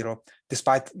of HERO,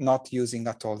 despite not using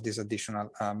at all this additional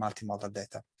multimodal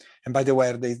data. And by the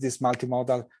way, this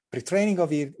multimodal pre-training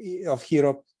of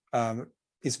HERO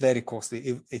is very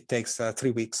costly. It takes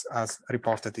 3 weeks, as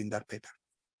reported in that paper.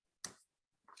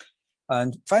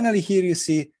 And finally, here you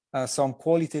see some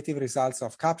qualitative results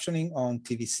of captioning on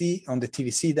TVC, on the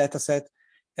TVC dataset.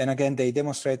 And again, they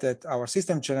demonstrated our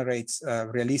system generates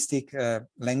realistic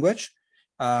language.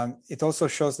 It also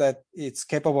shows that it's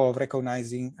capable of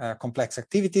recognizing complex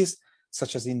activities,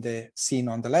 such as in the scene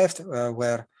on the left,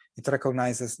 where it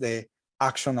recognizes the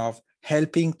action of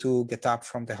helping to get up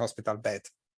from the hospital bed.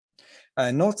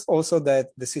 Note also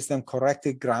that the system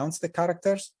correctly grounds the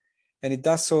characters, and it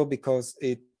does so because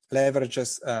it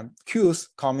leverages cues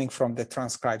coming from the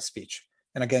transcribed speech.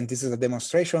 And again, this is a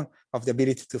demonstration of the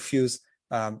ability to fuse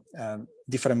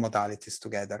different modalities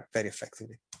together very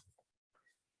effectively.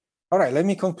 All right, let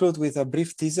me conclude with a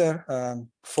brief teaser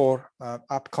for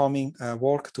upcoming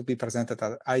work to be presented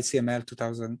at ICML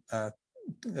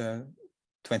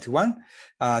 2021.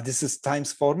 This is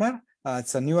Timesformer.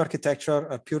 It's a new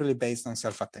architecture purely based on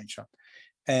self-attention.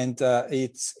 And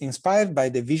it's inspired by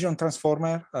the Vision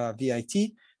Transformer,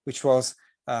 VIT, which was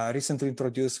recently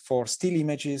introduced for still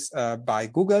images by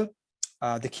Google.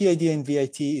 The key idea in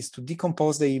VIT is to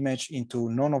decompose the image into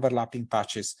non-overlapping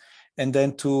patches and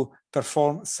then to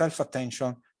perform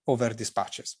self-attention over these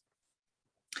patches.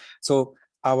 So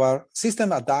our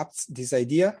system adapts this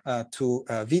idea to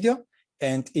video,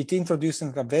 and it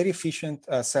introduces a very efficient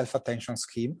self-attention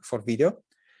scheme for video.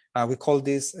 We call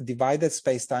this divided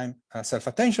space-time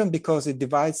self-attention because it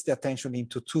divides the attention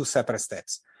into 2 separate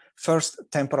steps. First,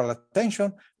 temporal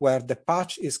attention, where the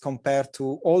patch is compared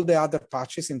to all the other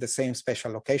patches in the same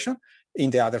spatial location in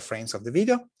the other frames of the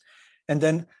video. And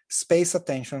then space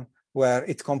attention, where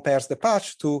it compares the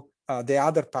patch to the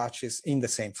other patches in the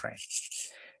same frame.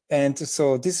 And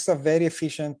so this is a very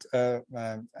efficient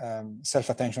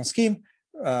self-attention scheme,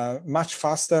 much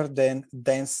faster than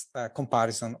dense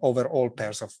comparison over all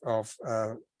pairs of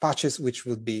patches, which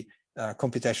would be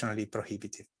computationally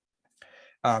prohibitive.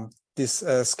 This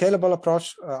scalable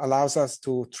approach allows us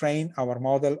to train our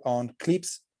model on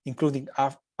clips, including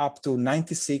up to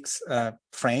 96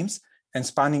 frames and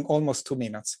spanning almost 2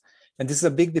 minutes. And this is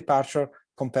a big departure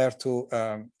compared to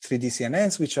 3D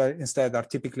CNNs, which are instead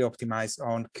typically optimized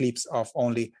on clips of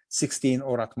only 16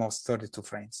 or at most 32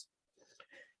 frames.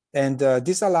 And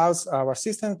this allows our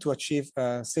system to achieve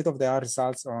state-of-the-art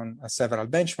results on several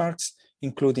benchmarks,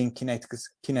 including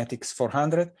Kinetics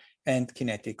 400 and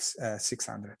Kinetics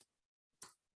 600.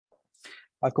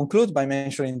 I'll conclude by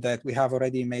mentioning that we have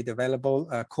already made available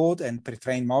code and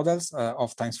pre-trained models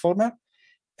of Timesformer,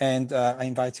 and I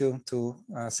invite you to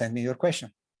send me your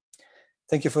question.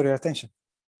 Thank you for your attention.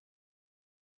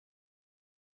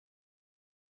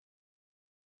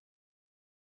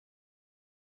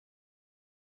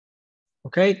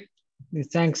 Okay,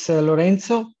 thanks,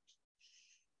 Lorenzo.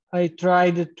 I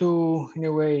tried to, in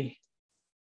a way,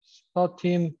 spot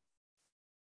him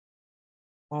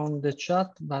on the chat,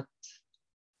 but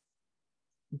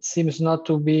it seems not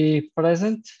to be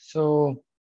present. So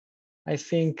I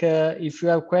think if you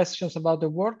have questions about the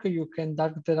work, you can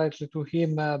direct directly to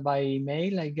him by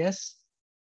email, I guess.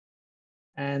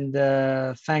 And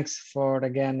thanks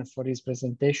again for his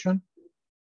presentation.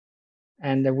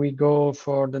 And we go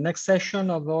for the next session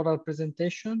of the oral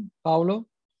presentation. Paolo,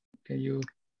 can you?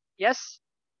 Yes,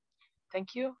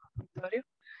 thank you, Vittorio.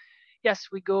 Yes,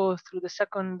 we go through the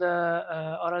second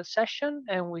oral session,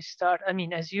 and we start, I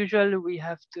mean, as usual, we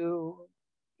have to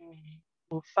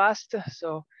move fast.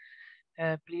 So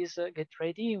please get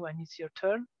ready when it's your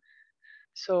turn.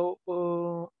 So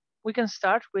we can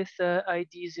start with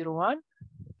ID 01.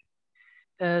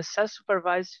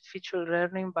 Self-supervised feature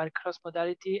learning by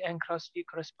cross-modality and cross-view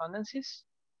correspondences.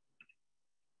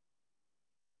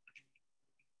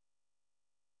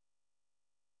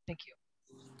 Thank you.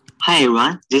 Hi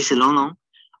everyone, this is Long.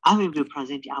 I will be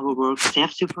presenting our work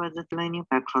self-supervised learning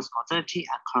by cross-modality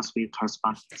and cross-view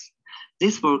correspondence.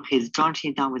 This work is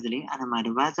jointly done with me and my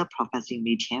advisor, Professor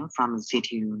Ying from the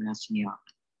City University, New York.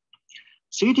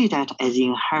 3D data is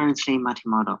inherently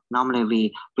multimodal.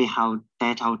 Normally, we have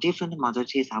data of different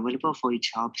modalities available for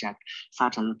each object,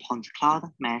 such as point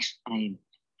cloud, mesh, and image.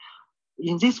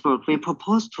 In this work, we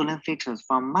propose to learn features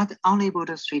from unlabeled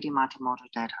 3D multimodal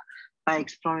data by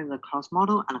exploring the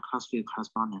cross-model and cross-view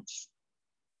correspondence.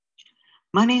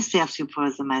 Many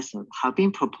self-supervised methods have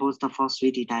been proposed for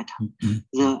 3D data.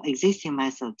 The existing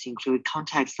methods include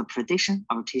context prediction,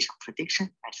 rotation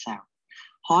prediction, etc.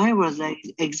 However, the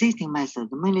existing methods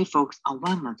mainly focus on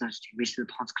one modality, which is the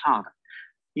point cloud.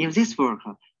 In this work,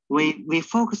 we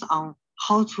focus on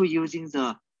how to using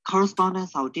the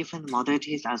correspondence of different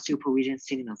modalities as supervision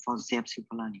signal for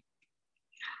self-super learning.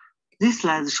 This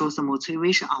slide shows the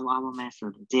motivation of our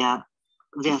method. There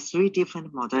are three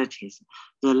different modalities.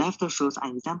 The left shows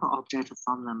an example object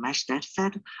from the mesh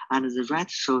dataset, and the right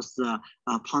shows the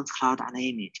point cloud and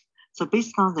image. So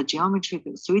based on the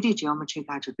 3D geometric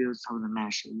attributes of the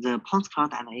mesh, the point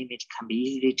cloud and image can be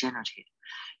easily generated.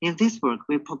 In this work,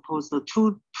 we propose the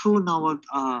two novel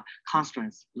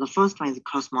constraints. The first one is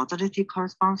cross-modality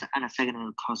correspondence, and the second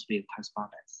is cross-view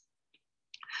correspondence.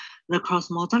 The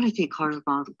cross-modality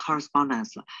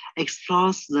correspondence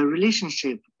explores the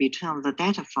relationship between the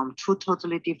data from two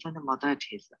totally different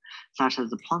modalities, such as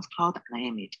the point cloud and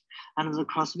image. And the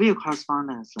cross-view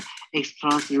correspondence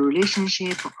explores the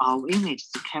relationship of images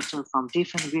captured from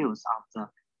different views of the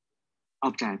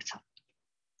object.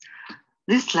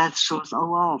 This slide shows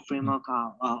overall framework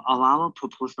of our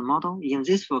proposed model. In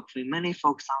this work, we mainly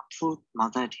focus on two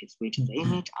modalities, which is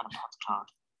image and point cloud.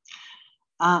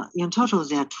 In total,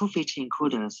 there are two feature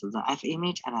encoders, the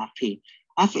F-image and FP.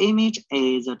 F-image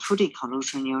is a 2D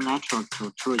convolution neural network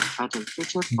to extract the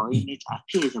features for image.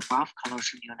 FP is a graph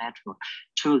convolution neural network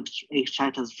to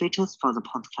extract the features for the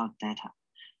point cloud data.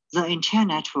 The entire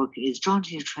network is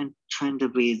jointly trained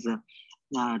with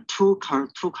two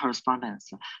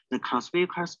correspondence, the cross-view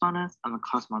correspondence and the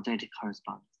cross-modality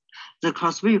correspondence. The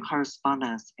cross-view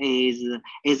correspondence is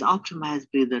optimized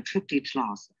with the triplet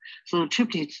loss. So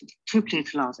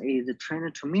triplet loss is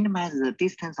trained to minimize the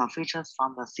distance of features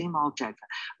from the same object,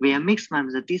 where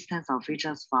maximum the distance of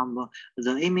features from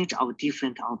the image of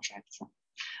different objects.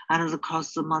 And the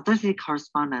cross-modality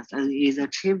correspondence is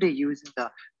achieved using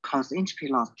the cross-entropy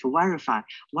loss to verify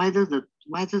whether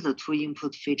the two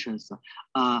input features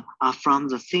are from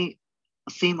the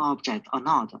same object or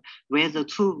not, where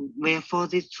for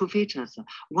these two features,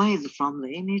 one is from the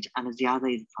image and the other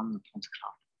is from the point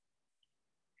cloud.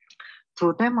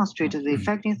 To demonstrate the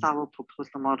effectiveness of our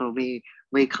proposed model, we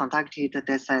conducted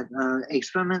dataset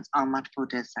experiments on multiple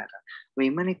datasets. We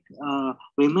mainly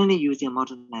use the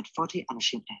ModelNet 40 and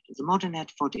ShipNet. The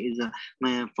ModelNet 40 is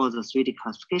for the 3D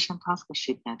classification task.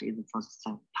 ShipNet is for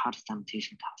the part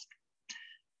segmentation task.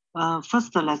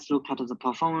 First, let's look at the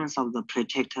performance of the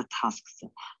predicted tasks.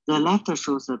 The left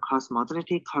shows the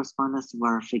cross-modality correspondence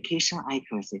verification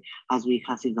accuracy. As we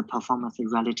can see, the performance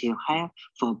is relatively higher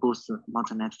for both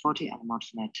ModelNet 40 and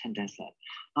ModelNet 10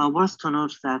 dataset. Worth to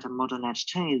note that ModelNet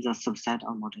 10 is a subset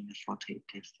of ModelNet 40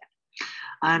 dataset.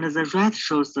 And the right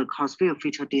shows the cross-view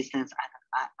feature distance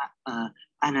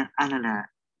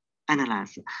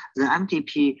analyze. The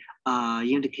MDP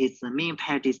indicates the mean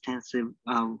pair distance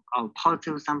of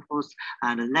positive samples,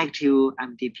 and the negative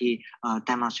MDP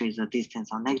demonstrates the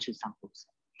distance of negative samples.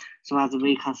 So as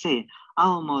we can see,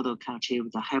 our model can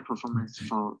achieve the high performance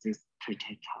for this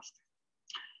predicted task.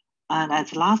 And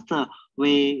at last,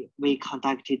 we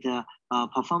conducted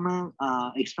performance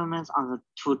experiments on the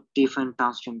two different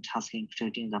downstream tasks,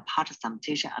 including the part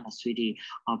segmentation and the 3D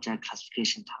object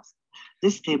classification task.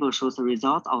 This table shows the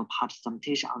results of part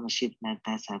segmentation on the ShipNet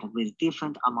dataset with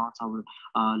different amounts of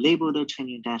labeled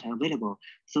training data available.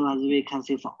 So as we can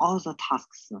see, for all the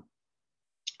tasks,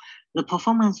 the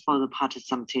performance for the part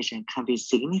segmentation can be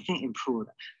significantly improved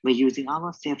by using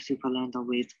our self-superlearned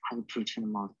weight and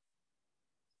pre-trained model.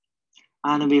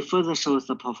 And we further shows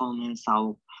the performance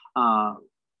of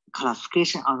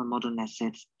classification on the ModelNet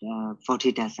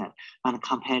 40 dataset and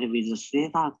compared with the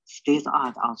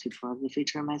state-of-art unsupervised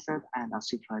feature method and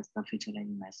unsupervised feature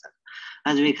learning method.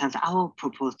 As we can see, our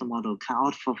proposed model can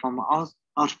outperform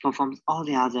all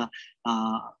the other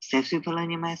self-super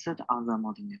learning methods on the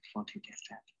ModelNet 40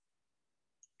 dataset.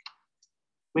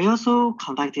 We also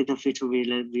conducted the feature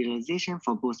visualization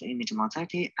for both image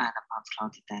modality and point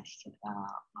cloud dataset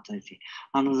modality.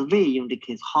 And the V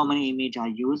indicates how many images are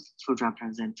used to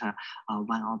represent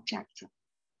one object.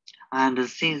 And the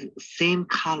same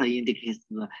color indicates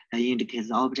the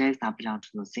objects that belong to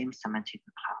the same semantic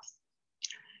class.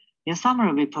 In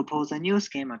summary, we propose a new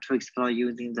schema to explore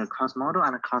using the cross-model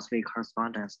and cross-view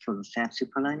correspondence to the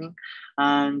self-super learning,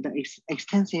 and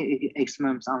extensive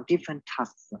experiments on different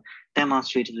tasks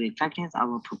demonstrate the effectiveness of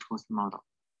our proposed model.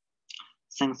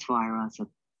 Thanks for your answer.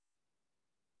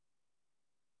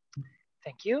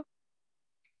 Thank you.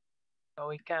 So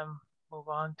we can move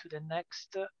on to the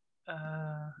next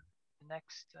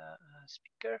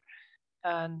speaker,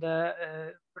 and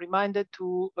reminded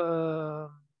to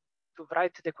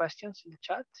write the questions in the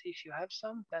chat if you have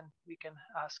some, then we can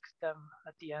ask them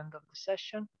at the end of the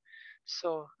session.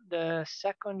 So the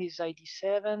second is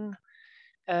ID7,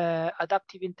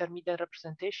 adaptive intermediate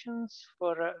representations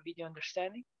for video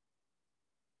understanding.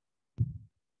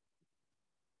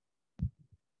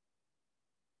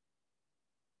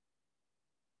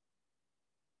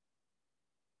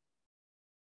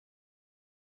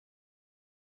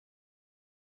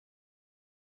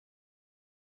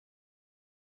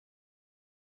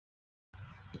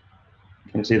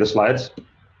 Can you see the slides?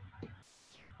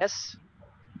 Yes.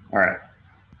 All right.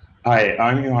 Hi,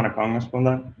 I'm Johanna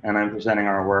Kongaspunda, and I'm presenting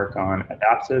our work on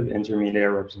adaptive intermediate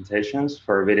representations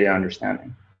for video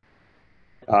understanding.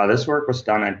 This work was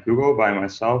done at Google by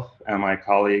myself and my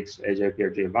colleagues AJ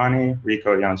Piergiovanni,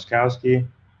 Rico Janskowski,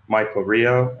 Michael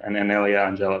Rio, and Anelia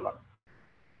Angelova.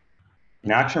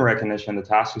 In action recognition, the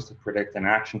task is to predict an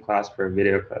action class for a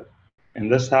video clip. In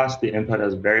this task, the input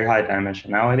has very high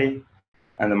dimensionality,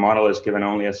 and the model is given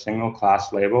only a single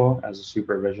class label as a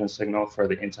supervision signal for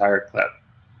the entire clip.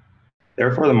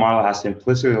 Therefore, the model has to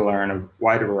implicitly learn a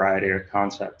wide variety of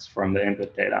concepts from the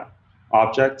input data: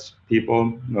 objects,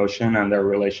 people, motion, and their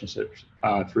relationships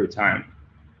through time.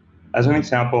 As an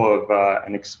example of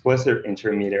an explicit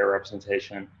intermediate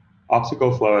representation,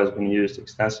 optical flow has been used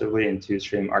extensively in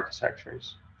two-stream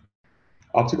architectures.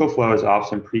 Optical flow is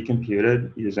often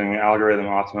pre-computed using an algorithm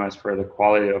optimized for the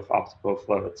quality of optical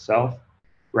flow itself,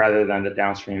 rather than the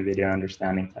downstream video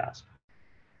understanding task.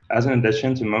 As an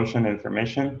addition to motion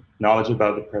information, knowledge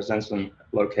about the presence and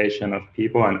location of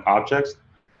people and objects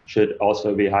should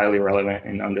also be highly relevant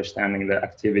in understanding the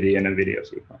activity in a video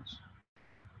sequence.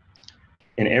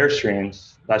 In air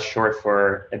streams, that's short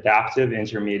for adaptive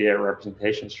intermediate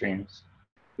representation streams,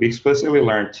 we explicitly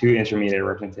learned two intermediate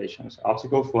representations: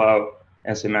 optical flow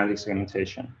and semantic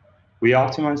segmentation. We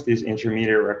optimize these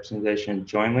intermediate representations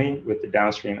jointly with the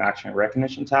downstream action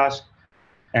recognition task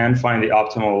and find the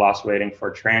optimal loss weighting for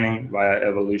training via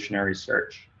evolutionary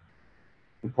search.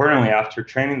 Importantly, after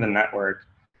training the network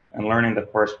and learning the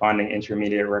corresponding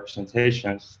intermediate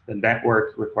representations, the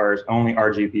network requires only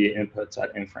RGB inputs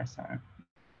at inference time.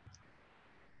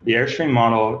 The airstream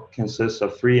model consists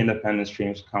of three independent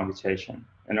streams of computation.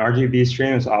 An RGB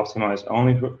stream is optimized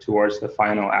only towards the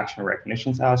final action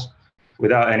recognition task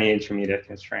without any intermediate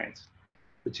constraints.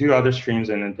 The two other streams,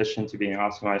 in addition to being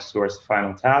optimized towards the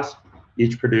final task,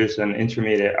 each produce an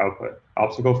intermediate output: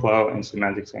 optical flow and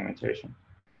semantic segmentation.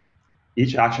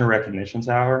 Each action recognition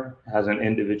tower has an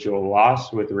individual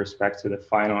loss with respect to the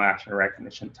final action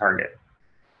recognition target.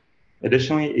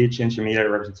 Additionally, each intermediate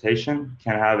representation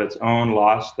can have its own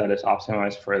loss that is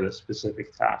optimized for the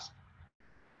specific task.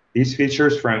 These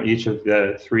features from each of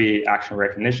the three action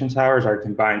recognition towers are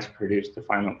combined to produce the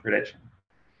final prediction.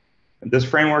 This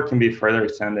framework can be further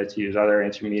extended to use other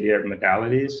intermediate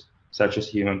modalities, such as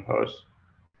human pose.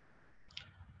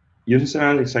 Using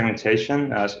semantic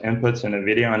segmentation as inputs in a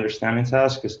video understanding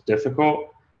task is difficult,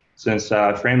 since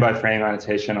frame-by-frame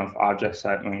annotation of object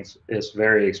segments is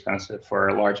very expensive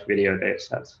for large video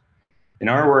datasets. In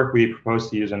our work, we propose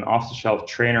to use an off-the-shelf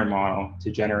trainer model to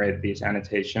generate these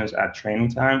annotations at training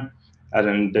time as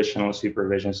an additional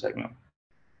supervision signal.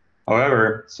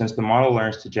 However, since the model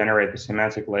learns to generate the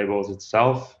semantic labels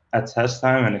itself, at test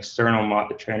time, an external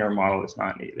trainer model is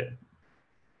not needed.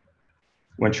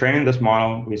 When training this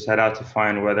model, we set out to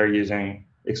find whether using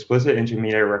explicit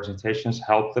intermediate representations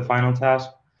helped the final task,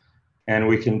 and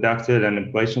we conducted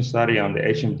an ablation study on the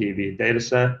HMDB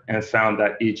dataset and found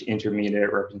that each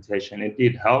intermediate representation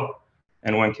indeed helped,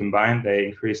 and when combined, they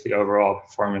increased the overall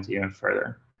performance even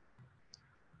further.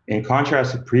 In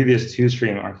contrast to previous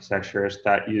two-stream architectures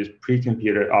that use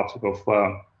pre-computed optical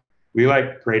flow, we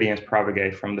let gradients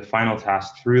propagate from the final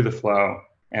task through the flow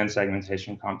and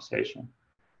segmentation computation.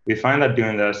 We find that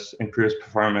doing this improves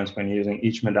performance when using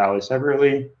each modality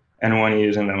separately and when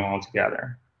using them all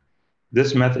together.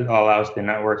 This method allows the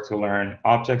network to learn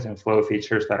object and flow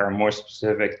features that are more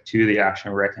specific to the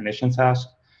action recognition task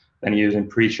than using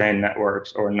pre-trained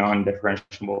networks or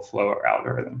non-differentiable flow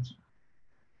algorithms.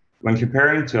 When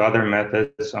comparing to other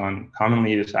methods on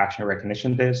commonly used action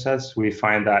recognition datasets, we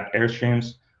find that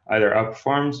airstreams either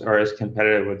outperforms or is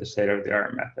competitive with the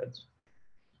state-of-the-art methods.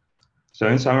 So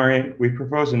in summary, we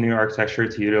propose a new architecture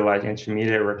to utilize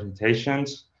intermediate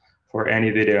representations for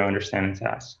any video understanding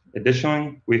task.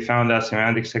 Additionally, we found that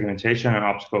semantic segmentation and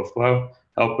optical flow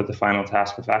help with the final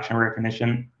task of action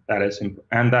recognition, that is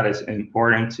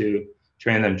important to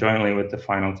train them jointly with the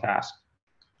final task.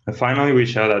 And finally, we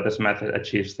show that this method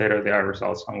achieves state-of-the-art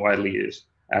results on widely used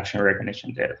action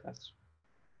recognition data sets.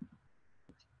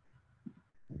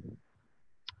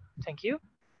 Thank you.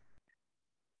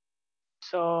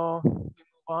 So we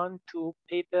move on to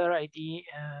paper ID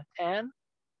 10.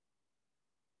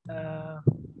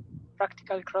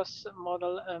 Practical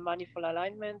cross-modal manifold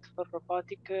alignment for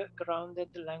robotic grounded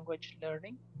language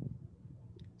learning.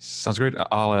 Sounds great.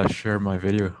 I'll share my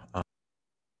video.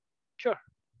 Sure.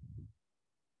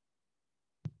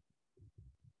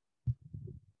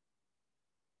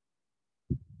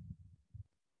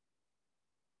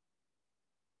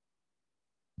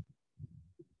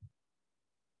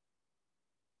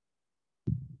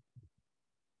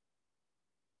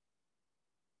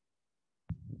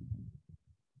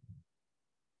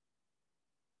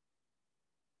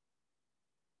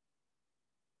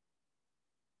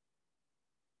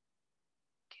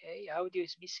 Okay, audio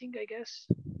is missing, I guess.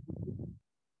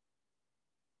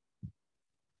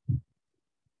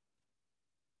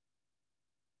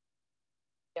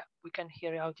 Yeah, we can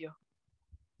hear audio.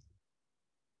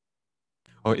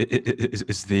 Oh,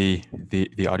 is the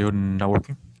audio not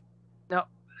working? No,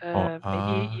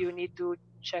 maybe you need to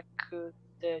check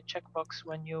the checkbox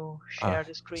when you share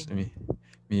the screen.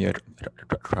 Let me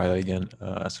try that again.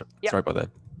 Sorry about that.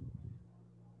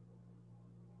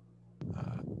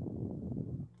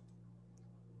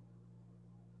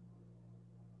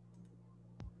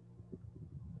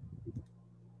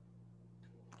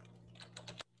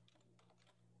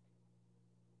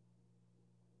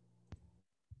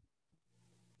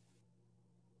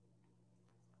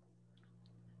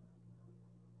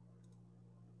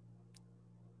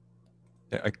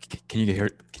 Can you hear?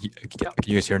 Can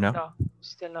you guys hear now? No,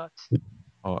 still not.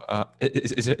 Oh,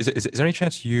 is there any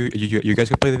chance you guys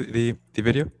can play the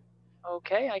video?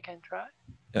 Okay, I can try.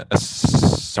 Yeah,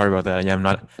 sorry about that. Yeah, I'm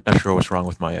not sure what's wrong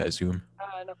with my Zoom.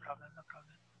 No problem, no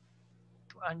problem.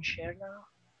 To unshare now.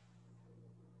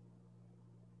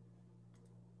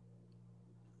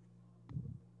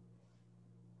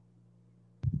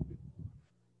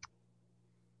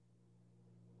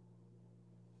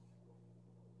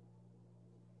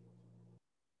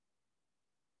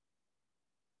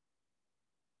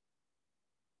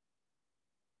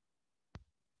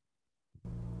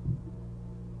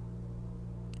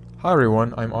 Hi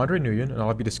everyone, I'm Andre Nguyen, and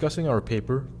I'll be discussing our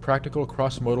paper, Practical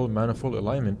Cross-Modal Manifold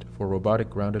Alignment for Robotic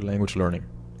Grounded Language Learning.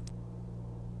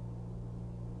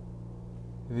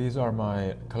 These are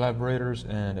my collaborators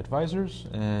and advisors,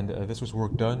 and this was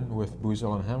work done with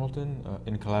Boozell and Hamilton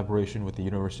in collaboration with the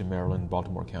University of Maryland,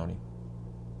 Baltimore County.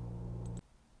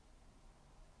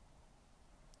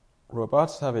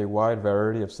 Robots have a wide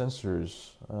variety of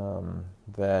sensors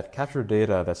that capture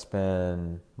data that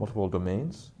span multiple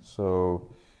domains. So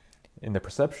in the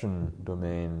perception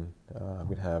domain,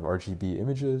 we have RGB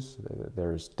images,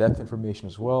 there's depth information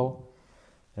as well,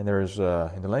 and there's,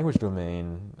 in the language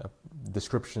domain,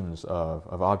 descriptions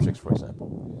of objects, for example.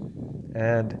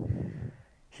 And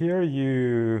here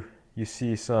you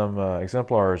see some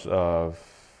exemplars of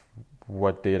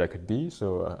what data could be.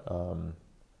 So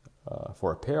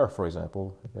for a pair, for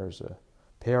example, there's a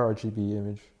pair RGB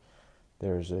image,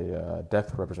 there's a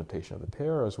depth representation of the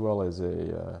pair, as well as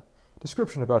a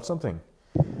description about something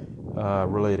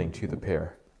relating to the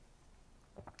pair.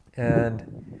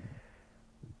 And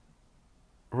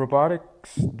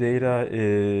robotics data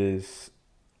is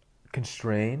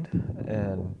constrained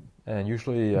and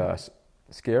usually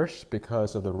scarce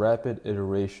because of the rapid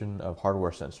iteration of hardware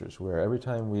sensors, where every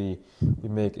time we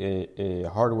make a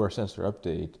hardware sensor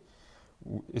update,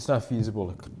 it's not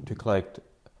feasible to collect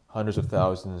hundreds of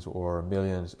thousands or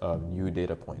millions of new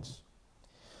data points.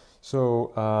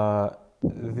 So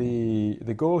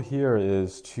the goal here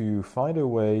is to find a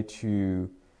way to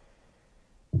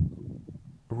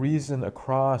reason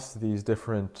across these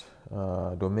different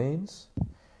domains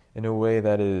in a way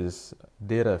that is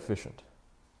data efficient.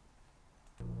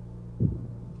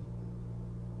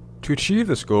 To achieve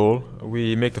this goal,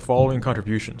 we make the following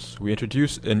contributions. We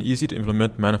introduce an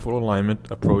easy-to-implement manifold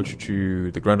alignment approach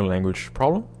to the grounded language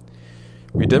problem.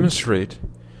 We demonstrate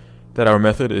that our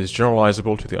method is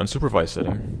generalizable to the unsupervised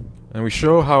setting, and we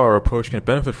show how our approach can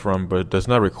benefit from but does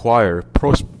not require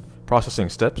processing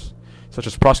steps, such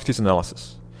as prosecutes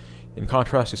analysis, in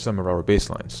contrast to some of our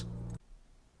baselines.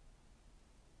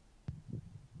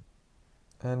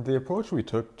 And the approach we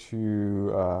took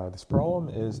to this problem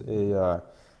is a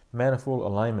manifold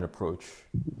alignment approach,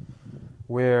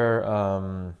 where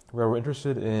we're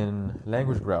interested in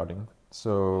language grounding.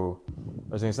 So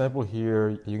as an example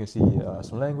here, you can see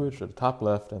some language at the top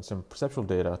left and some perceptual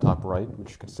data top right,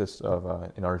 which consists of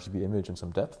an RGB image and some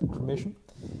depth information.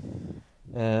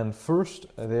 And first,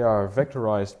 they are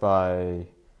vectorized by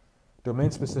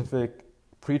domain-specific,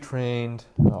 pre-trained,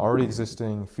 already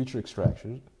existing feature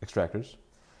extractors,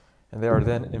 and they are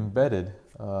then embedded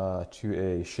to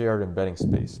a shared embedding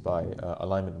space by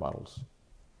alignment models.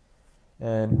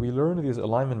 And we learn these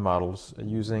alignment models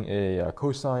using a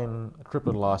cosine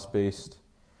triplet loss-based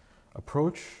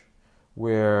approach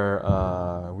where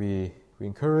we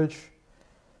encourage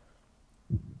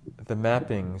the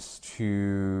mappings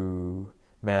to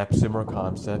map similar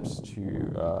concepts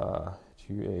to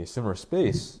a similar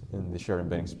space in the shared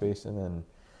embedding space, and then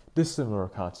dissimilar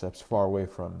concepts far away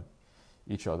from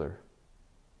each other.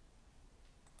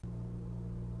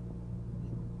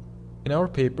 In our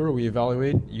paper, we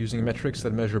evaluate using metrics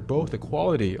that measure both the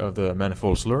quality of the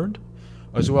manifolds learned,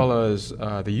 as well as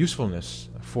the usefulness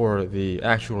for the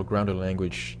actual grounded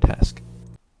language task.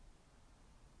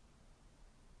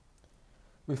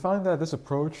 We find that this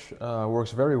approach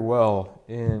works very well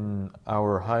in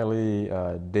our highly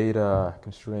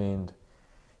data-constrained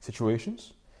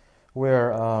situations,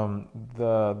 where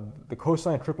the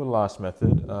cosine triplet loss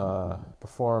method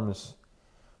performs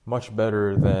much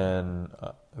better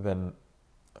than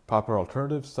popular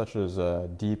alternatives such as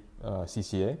deep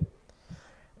CCA,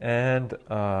 and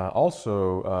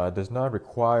also does not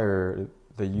require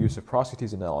the use of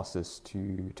Proskytes analysis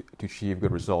to achieve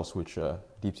good results, which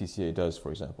deep CCA does, for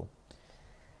example.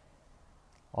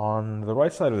 On the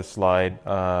right side of the slide,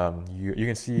 you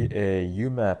can see a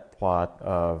UMAP plot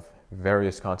of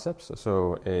various concepts,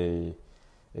 so a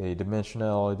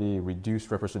dimensionality reduced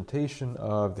representation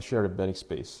of the shared embedding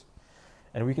space.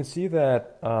 And we can see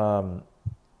that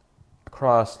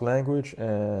across language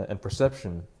and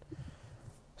perception,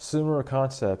 similar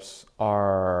concepts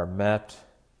are mapped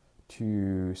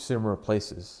to similar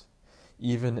places,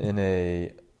 even in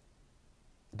a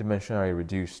dimensionality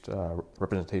reduced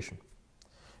representation.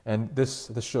 And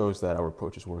this shows that our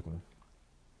approach is working.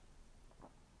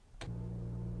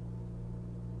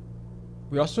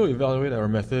 We also evaluate our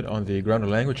method on the grounded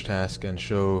language task and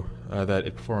show that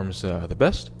it performs the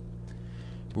best.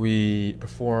 We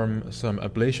perform some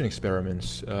ablation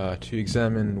experiments to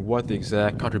examine what the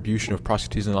exact contribution of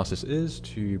Proskytes analysis is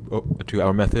to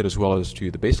our method as well as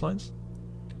to the baselines.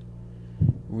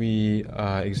 We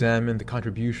examine the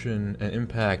contribution and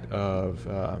impact of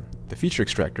the feature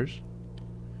extractors.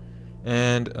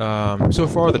 And so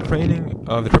far, the training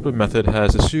of the triplet method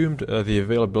has assumed the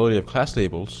availability of class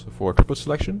labels for triplet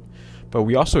selection, but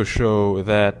we also show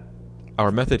that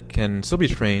our method can still be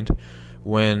trained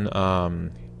when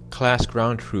class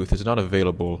ground truth is not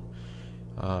available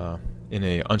in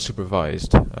an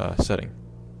unsupervised setting.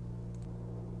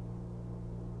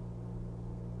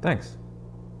 Thanks.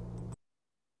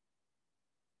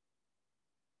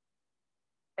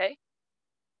 Okay. Thank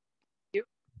you.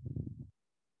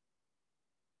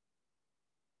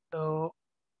 So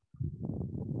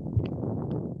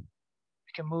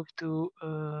we can move to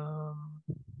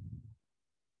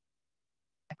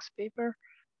next paper.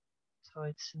 So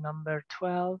it's number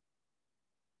 12,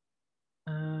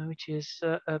 which is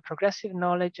progressive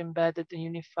knowledge embedded in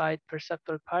unified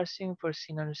perceptual parsing for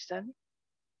scene understanding.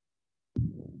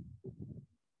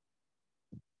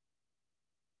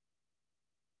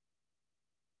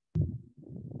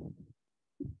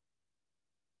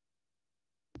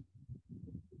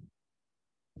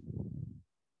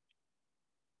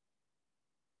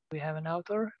 We have an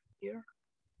author here.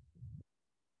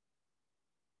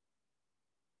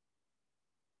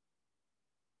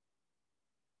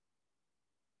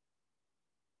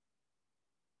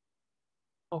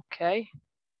 Okay.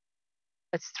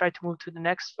 Let's try to move to the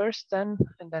next first then,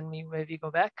 and then maybe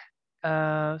go back.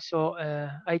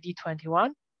 ID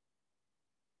 21.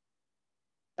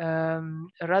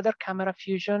 Radar camera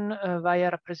fusion via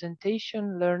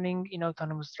representation learning in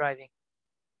autonomous driving.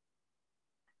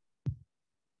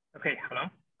 Okay, hello.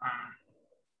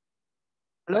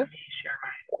 Hello? Let me share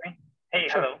my screen. Hey,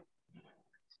 sure. Hello.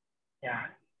 Yeah.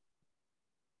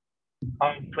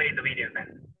 I'll play the video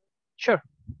then. Sure.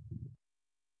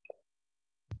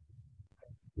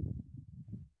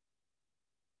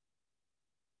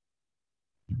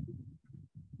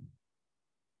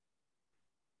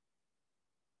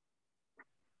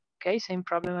 Okay, same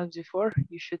problem as before.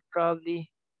 You should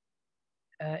probably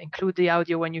include the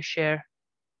audio when you share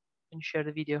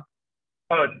the video.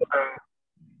 Oh,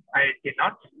 I did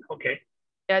not. Okay.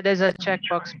 Yeah, there's a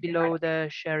checkbox below the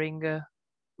sharing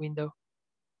window.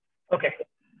 Okay,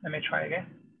 let me try again.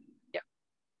 Yeah.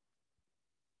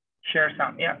 Share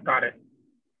sound. Yeah, got it.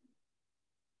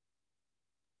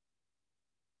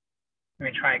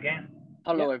 Let me try again.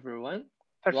 Hello, yeah. everyone.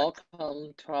 Perfect.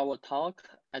 Welcome to our talk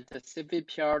at the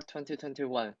CVPR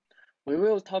 2021. We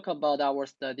will talk about our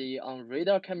study on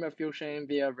radar camera fusion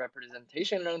via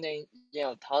representation learning in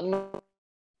autonomous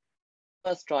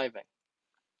driving.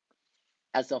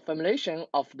 As a formulation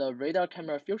of the radar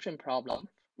camera fusion problem,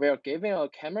 we are given a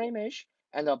camera image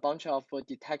and a bunch of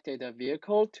detected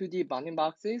vehicle 2D bounding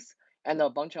boxes and a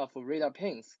bunch of radar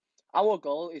pins. Our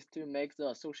goal is to make the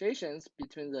associations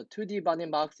between the 2D bounding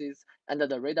boxes and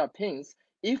the radar pins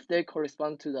if they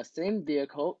correspond to the same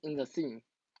vehicle in the scene.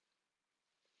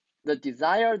 The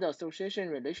desired association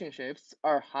relationships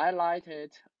are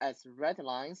highlighted as red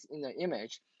lines in the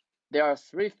image. There are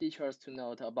 3 features to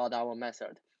note about our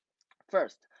method.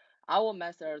 First, our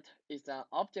method is an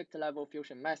object-level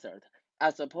fusion method,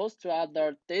 as opposed to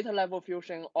other data-level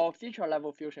fusion or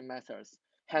feature-level fusion methods.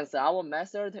 Hence, our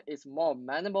method is more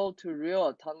amenable to real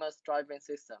autonomous driving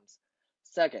systems.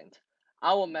 Second,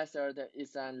 our method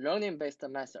is a learning-based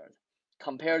method.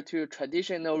 Compared to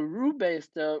traditional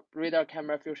rule-based radar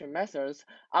camera fusion methods,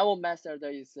 our method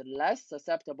is less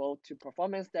susceptible to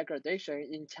performance degradation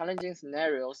in challenging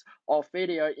scenarios or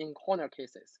failure in corner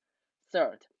cases.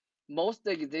 Third, most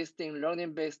existing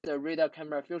learning-based radar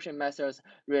camera fusion methods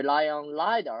rely on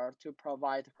LiDAR to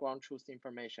provide ground truth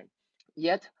information.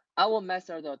 Yet, our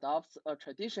method adopts a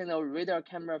traditional radar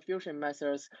camera fusion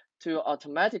methods to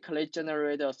automatically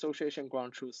generate association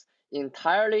ground truth,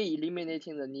 entirely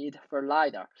eliminating the need for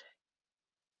LiDAR.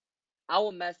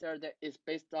 Our method is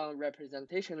based on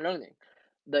representation learning.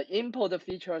 The input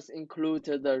features include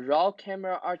the raw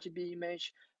camera RGB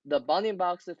image, the bounding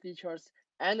box features,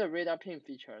 and the radar pin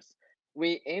features.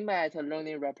 We aim at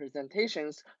learning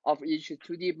representations of each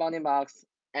 2D bounding box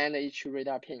and each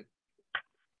radar pin.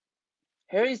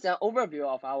 Here is an overview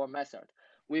of our method.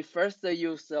 We first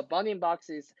use the bounding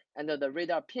boxes and the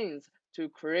radar pins to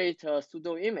create a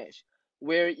pseudo image,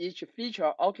 where each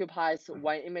feature occupies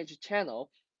one image channel,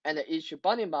 and each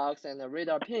bounding box and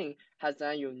radar pin has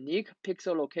a unique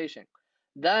pixel location.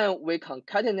 Then we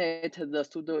concatenate the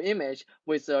pseudo image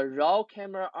with a raw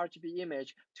camera RGB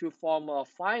image to form a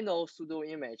final pseudo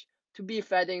image to be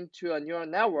fed into a neural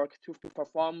network to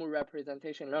perform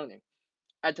representation learning.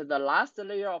 At the last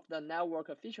layer of the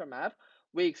network feature map,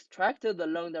 we extract the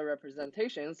learned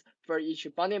representations for each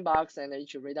bounding box and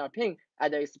each radar pin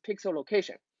at its pixel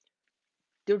location.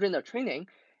 During the training,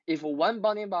 if one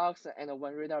bounding box and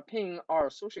one radar pin are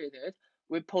associated,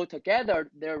 we pull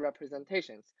together their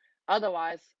representations.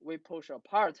 Otherwise, we push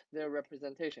apart their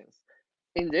representations.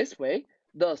 In this way,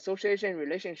 the association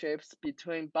relationships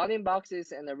between bounding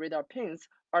boxes and the radar pins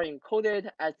are encoded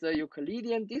as the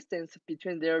Euclidean distance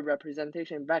between their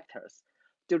representation vectors.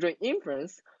 During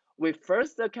inference, we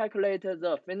first calculate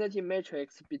the affinity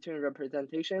matrix between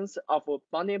representations of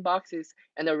bounding boxes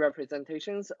and the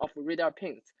representations of radar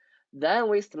pins. Then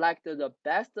we select the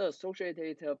best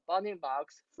associated bounding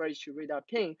box for each radar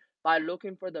pin by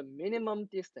looking for the minimum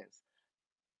distance.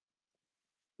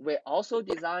 We also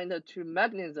designed 2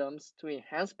 mechanisms to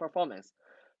enhance performance.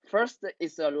 First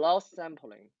is the loss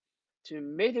sampling. To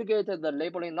mitigate the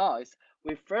labeling noise,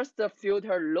 we first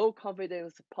filter low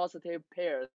confidence positive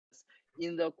pairs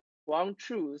in the ground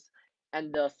truth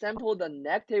and sample the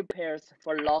negative pairs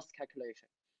for loss calculation.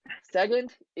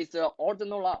 Second is the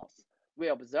ordinal loss. We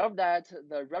observe that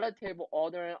the relative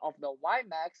ordering of the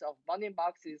Ymax of bounding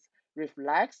boxes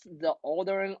reflects the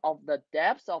ordering of the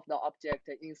depth of the object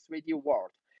in 3D world.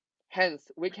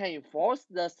 Hence, we can enforce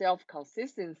the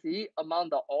self-consistency among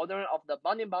the ordering of the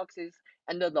bounding boxes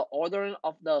and the ordering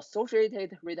of the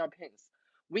associated radar pins.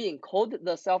 We encode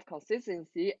the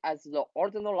self-consistency as the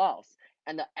ordinal loss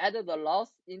and add the loss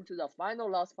into the final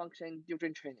loss function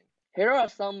during training. Here are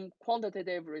some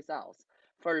quantitative results.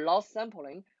 For loss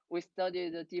sampling, we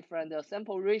studied the different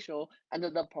sample ratio, and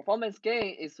the performance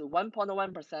gain is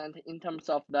 1.1% in terms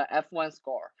of the F1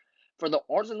 score. For the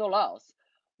ordinal loss,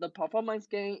 the performance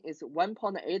gain is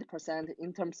 1.8%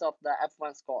 in terms of the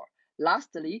F1 score.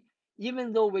 Lastly,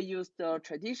 even though we used the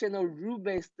traditional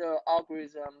rule-based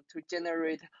algorithm to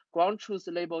generate ground truth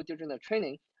label during the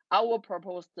training, our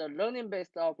proposed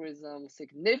learning-based algorithm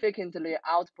significantly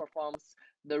outperforms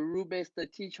the rule-based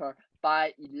teacher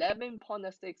by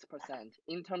 11.6%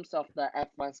 in terms of the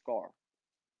F1 score.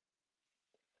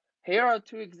 Here are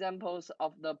 2 examples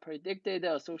of the predicted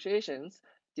associations.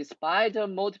 Despite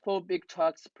multiple big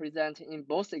trucks present in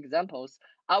both examples,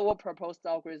 our proposed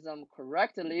algorithm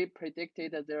correctly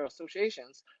predicted their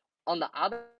associations. On the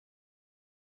other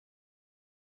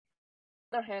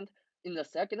hand, in the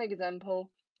second example,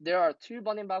 there are 2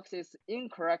 bounding boxes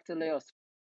incorrectly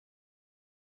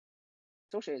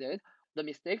associated. The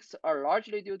mistakes are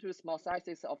largely due to small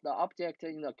sizes of the object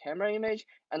in the camera image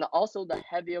and also the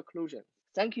heavy occlusion.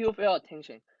 Thank you for your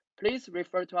attention. Please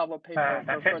refer to our paper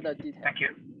for further details. Thank you.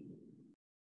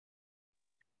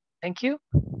 Thank you.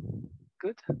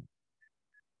 Good.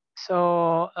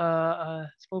 So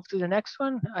let's move to the next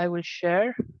one. I will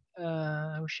share.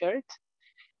 It.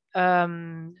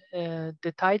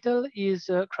 The title is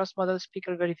Cross-Modal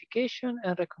Speaker Verification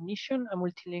and Recognition, a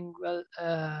Multilingual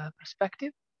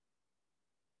Perspective.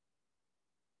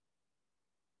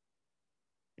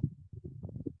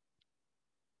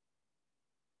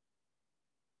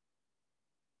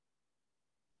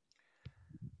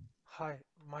 Hi,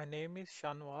 my name is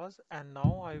Shanwaz and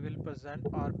now I will present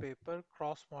our paper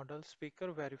Cross-Modal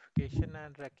Speaker Verification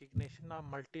and Recognition, a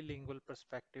Multilingual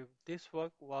Perspective. This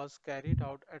work was carried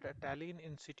out at Italian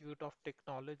Institute of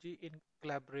Technology in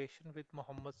collaboration with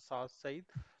Mohammad Said,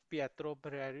 Pietro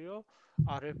Morerio,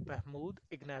 Arif Mahmoud,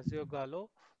 Ignazio Gallo,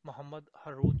 Mohammad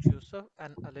Haroon Yusuf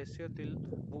and Alessio Del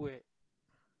Bue.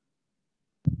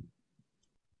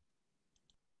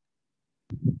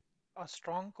 A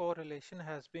strong correlation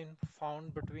has been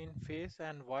found between face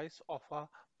and voice of a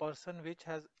person, which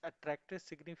has attracted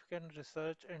significant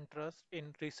research interest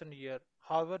in recent years.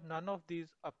 However, none of these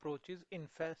approaches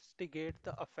investigate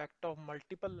the effect of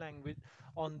multiple language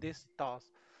on this task.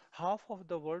 Half of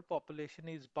the world population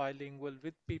is bilingual,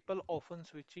 with people often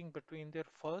switching between their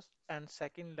first and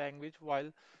second language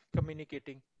while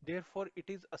communicating. Therefore, it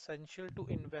is essential to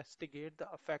investigate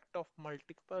the effect of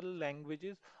multiple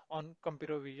languages on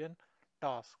computer vision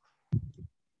tasks.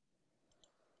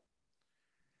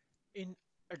 In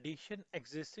addition,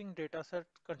 existing datasets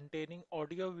containing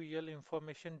audio-visual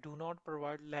information do not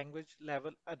provide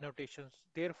language-level annotations.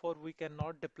 Therefore, we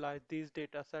cannot deploy these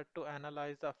datasets to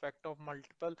analyze the effect of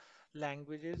multiple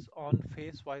languages on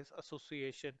face-wise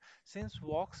association. Since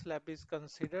VoxLab is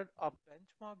considered a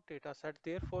benchmark dataset,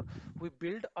 therefore, we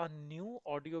build a new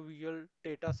audio-visual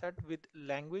dataset with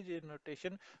language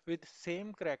annotation with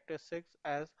same characteristics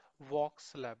as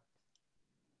VoxLab.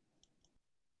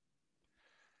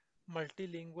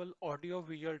 Multilingual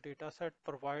audio-visual dataset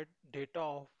provide data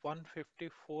of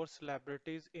 154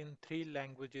 celebrities in 3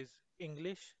 languages: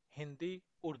 English, Hindi,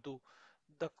 Urdu.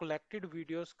 The collected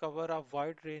videos cover a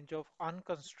wide range of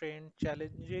unconstrained,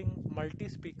 challenging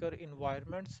multi-speaker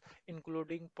environments,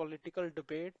 including political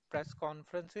debate, press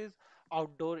conferences,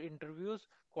 outdoor interviews,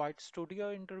 quiet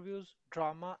studio interviews,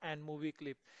 drama, and movie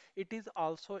clip. It is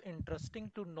also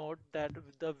interesting to note that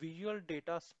the visual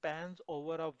data spans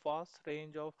over a vast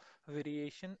range of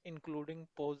variation, including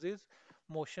poses,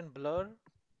 motion blur,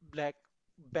 black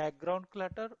background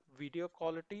clutter, video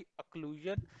quality,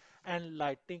 occlusion, and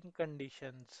lighting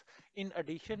conditions. In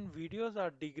addition, videos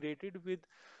are degraded with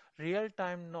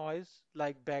real-time noise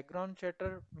like background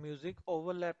chatter, music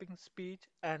overlapping speech,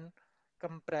 and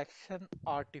compression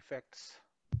artifacts.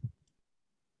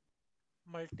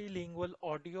 Multilingual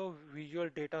audio-visual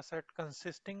dataset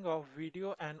consisting of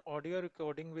video and audio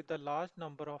recording with a large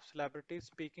number of celebrities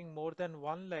speaking more than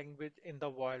one language in the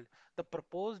world. The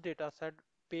proposed dataset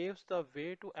paves the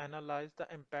way to analyze the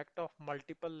impact of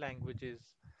multiple languages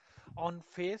on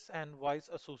face and voice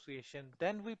association.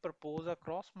 Then we propose a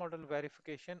cross-modal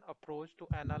verification approach to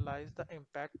analyze the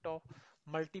impact of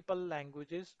multiple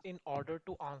languages in order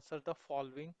to answer the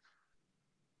following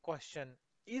question.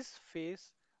 Is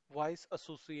face voice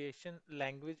association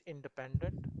language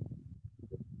independent?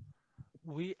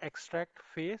 We extract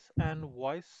face and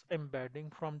voice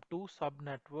embedding from two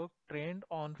subnetworks trained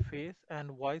on face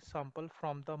and voice sample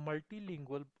from the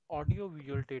multilingual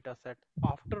audio-visual dataset.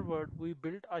 Afterward, we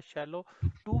built a shallow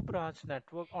two-branch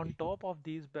network on top of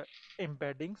these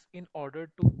embeddings in order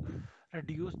to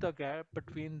reduce the gap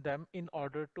between them in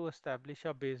order to establish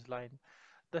a baseline.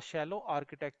 The shallow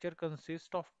architecture consists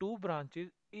of two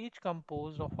branches, each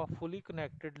composed of a fully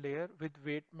connected layer with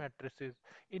weight matrices.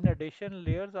 In addition,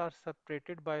 layers are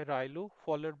separated by ReLU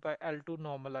followed by L2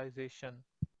 normalization.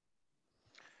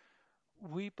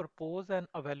 We propose an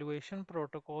evaluation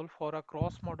protocol for a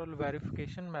cross-modal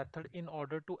verification method in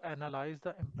order to analyze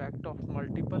the impact of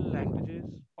multiple languages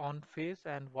on face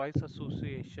and voice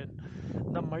association.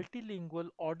 The multilingual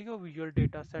audio-visual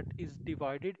dataset is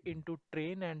divided into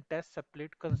train and test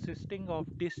split consisting of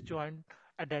disjoint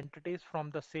identities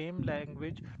from the same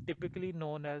language, typically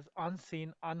known as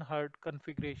unseen, unheard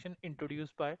configuration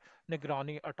introduced by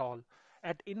Negrani et al.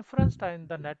 At inference time,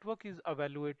 the network is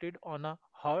evaluated on a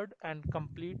heard and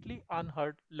completely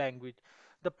unheard language.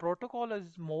 The protocol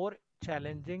is more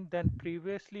challenging than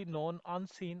previously known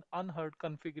unseen, unheard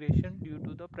configuration due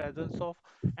to the presence of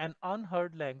an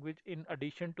unheard language in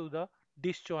addition to the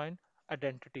disjoint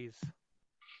identities.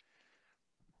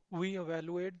 We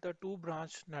evaluate the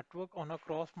two-branch network on a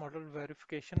cross-model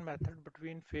verification method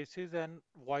between faces and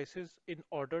voices in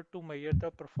order to measure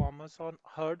the performance on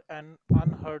heard and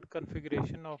unheard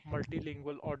configuration of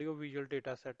multilingual audio-visual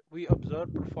dataset. We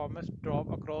observe performance drop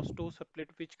across two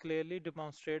splits which clearly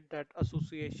demonstrate that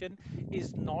association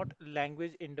is not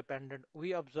language independent.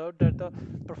 We observe that the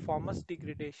performance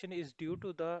degradation is due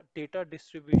to the data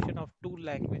distribution of two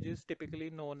languages typically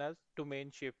known as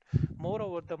domain shift.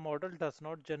 Moreover, the model does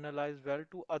not generalize well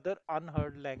to other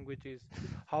unheard languages.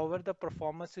 However, the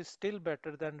performance is still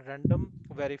better than random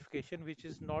verification, which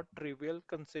is not trivial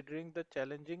considering the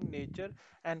challenging nature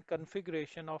and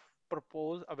configuration of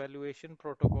proposed evaluation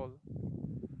protocol.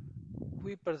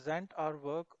 We present our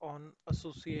work on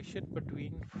association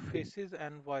between faces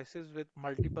and voices with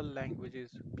multiple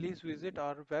languages. Please visit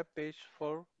our web page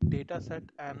for dataset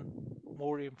and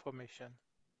more information.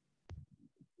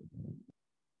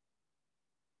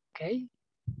 Okay,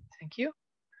 thank you.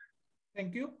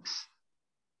 Thank you.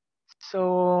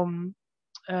 So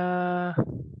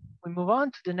we move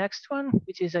on to the next one,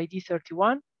 which is ID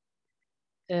 31.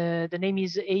 The name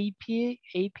is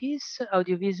AP's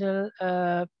audiovisual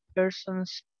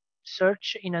person's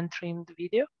search in untrimmed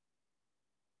video.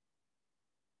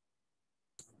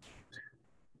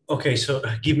 Okay, so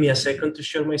give me a second to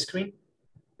share my screen.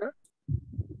 Sure.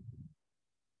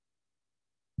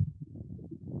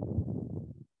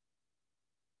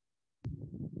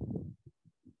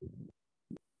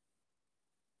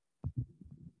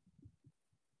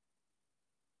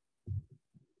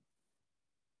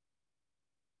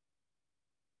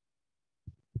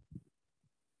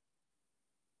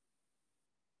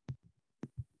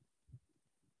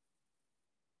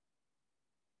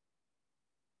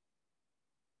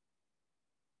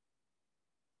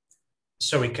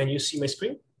 Sorry, can you see my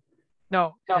screen?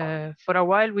 No, for a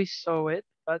while we saw it,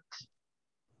 but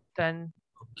then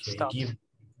stopped. Give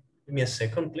me a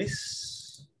second,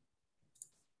 please.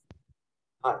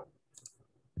 Hi.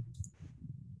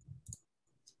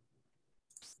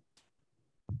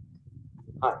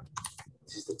 Hi,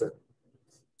 this is the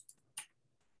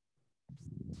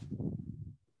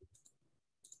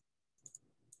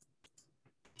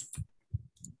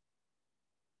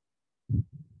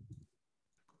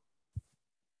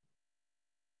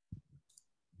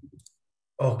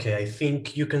Okay, I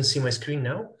think you can see my screen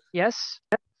now. Yes.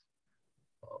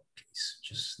 Okay, so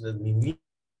just let me meet.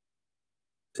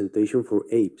 Presentation for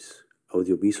apes,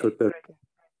 audiovisual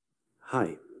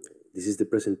Hi, this is the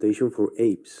presentation for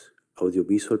apes,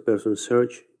 audiovisual person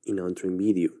search in untrimmed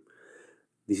video.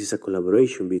 This is a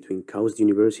collaboration between KAUST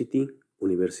University,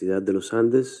 Universidad de los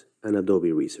Andes, and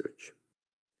Adobe Research.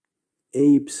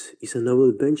 APES is a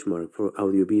novel benchmark for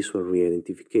audiovisual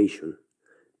re-identification.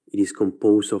 It is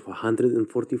composed of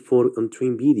 144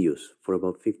 untrimmed videos for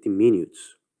about 15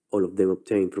 minutes, all of them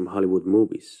obtained from Hollywood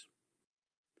movies.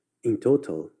 In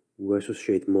total, we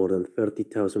associate more than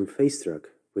 30,000 face track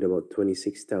with about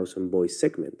 26,000 voice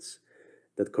segments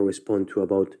that correspond to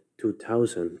about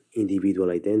 2,000 individual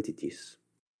identities.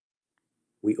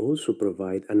 We also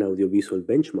provide an audiovisual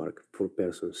benchmark for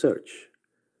person search.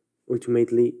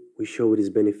 Ultimately, we show it is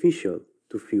beneficial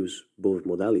to fuse both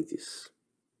modalities.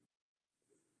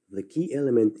 The key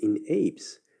element in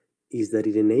APES is that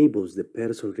it enables the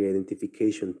person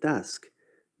re-identification task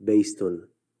based on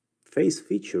face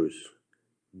features,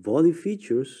 body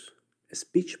features,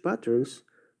 speech patterns,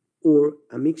 or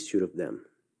a mixture of them.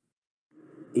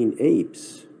 In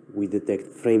APES, we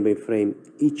detect frame by frame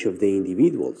each of the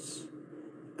individuals,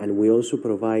 and we also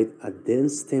provide a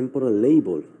dense temporal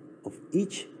label of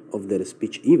each of their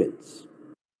speech events.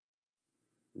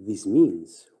 This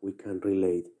means we can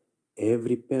relate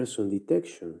every person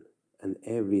detection and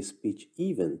every speech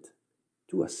event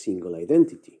to a single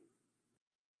identity.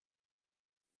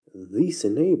 This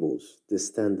enables the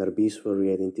standard visual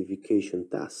re-identification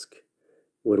task,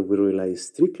 where we rely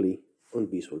strictly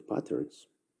on visual patterns.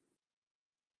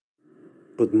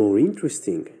 But more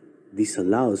interesting, this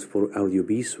allows for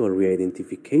audiovisual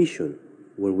re-identification,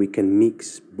 where we can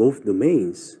mix both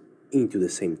domains into the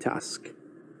same task.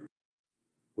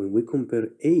 When we compare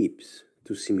apes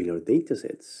to similar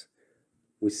datasets,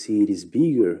 we see it is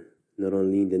bigger not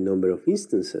only in the number of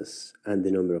instances and the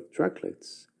number of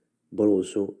tracklets, but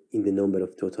also in the number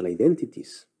of total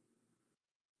identities.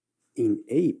 In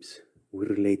apes, we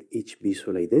relate each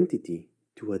visual identity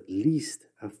to at least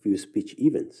a few speech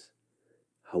events.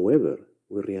 However,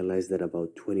 we realize that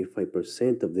about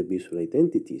 25% of the visual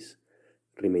identities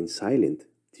remain silent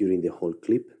during the whole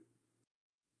clip.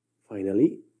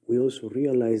 Finally, we also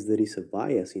realize there is a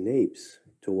bias in apes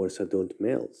towards adult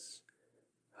males.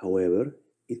 However,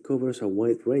 it covers a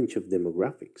wide range of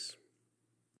demographics.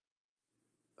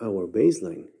 Our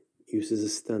baseline uses a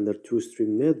standard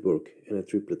two-stream network and a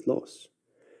triplet loss.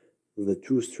 The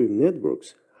two-stream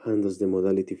networks handles the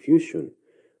modality fusion,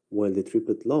 while the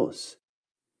triplet loss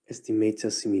estimates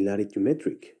a similarity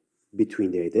metric between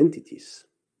the identities.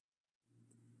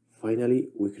 Finally,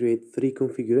 we create three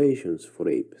configurations for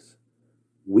apes.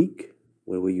 Weak,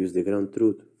 where we use the ground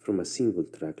truth from a single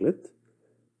tracklet.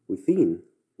 Within,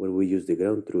 where we use the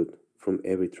ground truth from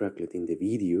every tracklet in the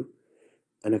video.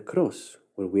 And across,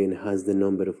 where we enhance the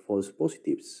number of false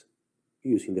positives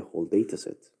using the whole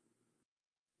dataset.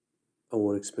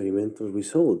 Our experimental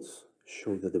results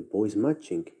show that the voice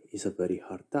matching is a very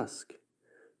hard task,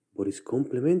 but is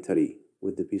complementary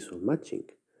with the visual matching,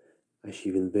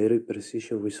 achieving better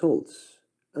precision results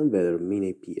and better mean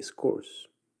AP scores.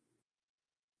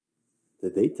 The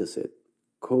dataset,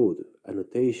 code,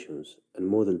 annotations, and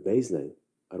model baseline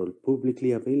are all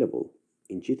publicly available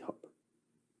in GitHub.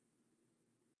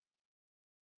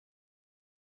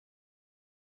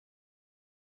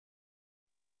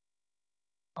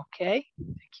 Okay,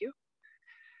 thank you.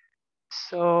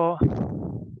 So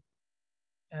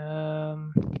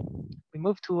we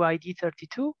move to ID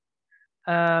 32.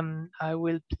 I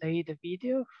will play the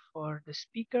video for the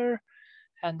speaker,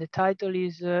 and the title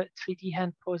is 3D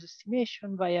hand pose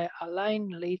estimation via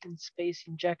aligned latent space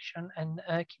injection and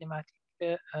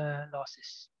kinematic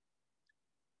losses.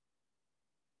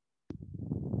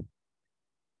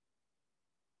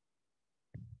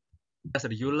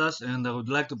 Terioulas, and I would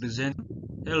like to present.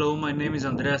 Hello, my name is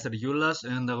Andreas Terioulas,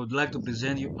 and I would like to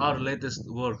present you our latest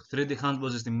work, 3D hand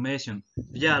pose estimation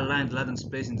via aligned latent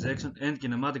space injection and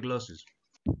kinematic losses.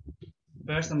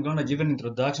 First, I'm gonna give an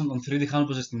introduction on 3D hand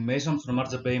pose estimation from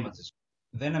RGB images.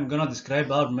 Then I'm gonna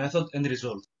describe our method and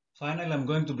results. Finally, I'm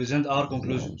going to present our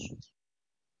conclusions.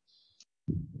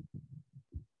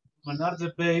 From an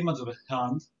RGB image of a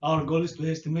hand, our goal is to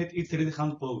estimate each 3D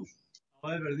hand pose.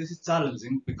 However, this is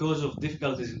challenging because of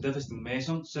difficulties in depth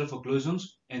estimation, self-occlusions,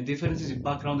 and differences in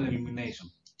background and illumination.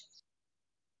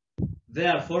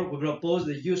 Therefore, we propose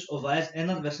the use of AES and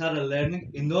adversarial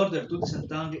learning in order to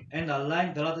disentangle and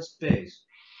align the latent space.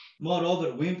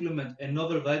 Moreover, we implement a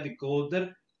novel wide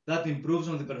decoder that improves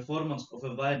on the performance of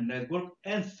a wide network.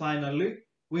 And finally,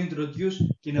 we introduce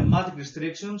kinematic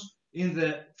restrictions in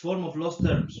the form of loss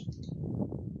terms.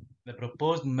 The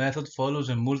proposed method follows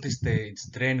a multi-stage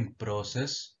training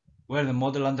process where the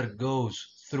model undergoes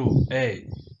through A,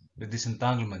 the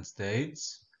disentanglement stage,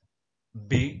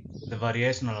 B, the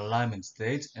variational alignment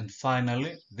stage, and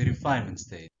finally, the refinement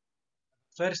stage.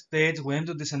 First stage, we aim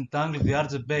to disentangle the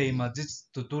RGB images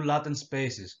to two latent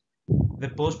spaces, the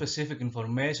pose-specific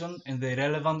information and the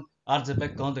irrelevant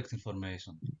RGB context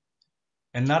information.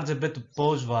 An RGB to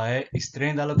pose via is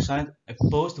trained alongside a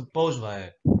pose to pose via,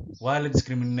 while a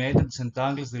discriminator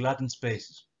disentangles the latent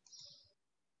spaces.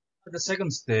 At the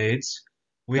second stage,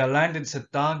 we align the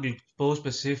disentangled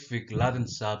pose-specific latent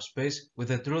subspace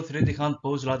with a true 3D hand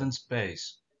pose latent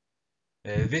space.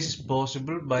 This is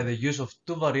possible by the use of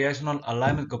two variational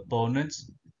alignment components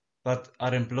that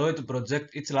are employed to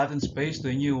project each latent space to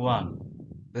a new one.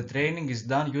 The training is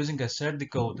done using a shared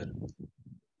decoder.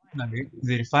 Finally, in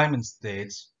the refinement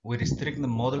stage, we restrict the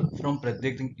model from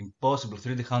predicting impossible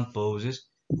 3D hand poses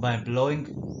by employing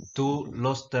two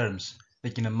loss terms, the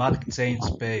kinematic change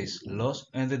space loss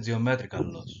and the geometrical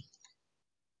loss.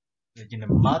 The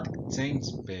kinematic change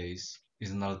space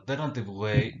is an alternative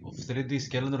way of 3D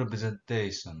scalar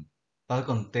representation that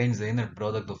contains the inner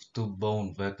product of two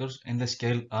bone vectors and the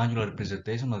scale angular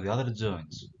representation of the other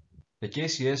joints. The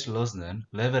KCS loss then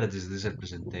leverages this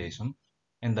representation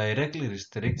and directly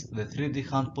restricts the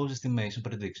 3D hand pose estimation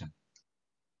prediction.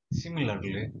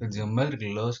 Similarly, the geometric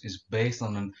loss is based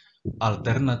on an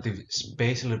alternative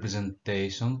spatial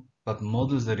representation that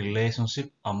models the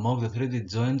relationship among the 3D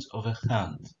joints of a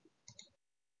hand.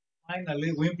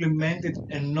 Finally, we implemented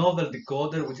a novel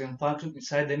decoder which can function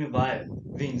inside any wire,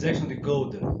 the injection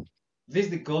decoder. This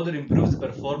decoder improves the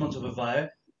performance of a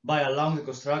wire by allowing the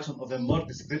construction of a more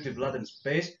descriptive latent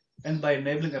space and by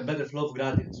enabling a better flow of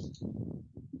gradients.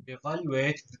 We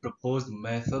evaluated the proposed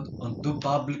method on two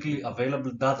publicly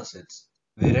available datasets,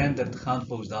 the rendered hand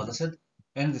pose dataset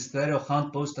and the stereo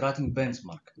hand pose tracking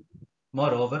benchmark.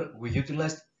 Moreover, we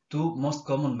utilized two most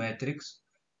common metrics,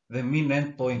 the mean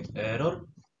endpoint error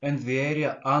and the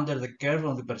area under the curve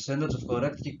on the percentage of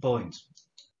correct key points.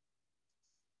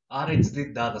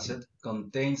 RHD dataset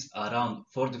contains around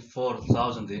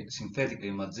 44,000 synthetic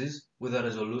images with a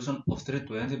resolution of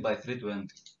 320 by 320.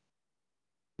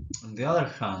 On the other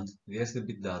hand, the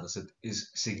SDB dataset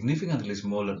is significantly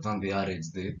smaller than the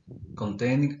RHD,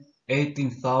 containing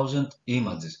 18,000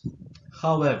 images.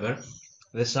 However,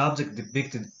 the subject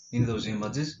depicted in those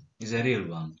images is a real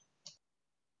one.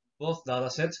 Both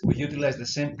datasets will utilize the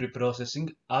same pre-processing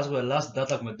as well as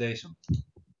data augmentation.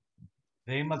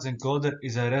 The image encoder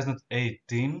is a ResNet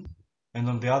 18, and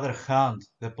on the other hand,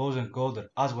 the pose encoder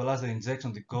as well as the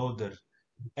injection decoder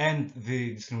and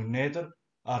the discriminator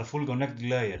are full connected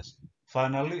layers.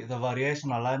 Finally, the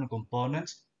variation alignment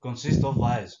components consist of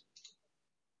VAEs.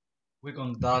 We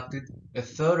conducted a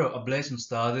thorough ablation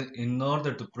study in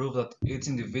order to prove that each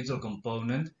individual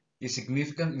component is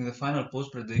significant in the final pose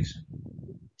prediction.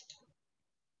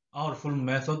 Our full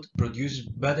method produces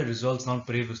better results than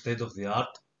previous state-of-the-art,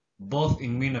 both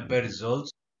in mean and pair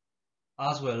results,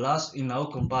 as well as in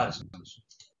out comparisons.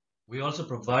 We also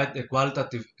provide a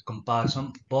qualitative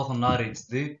comparison both on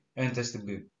RHD and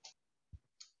STB.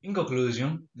 In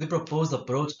conclusion, the proposed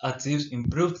approach achieves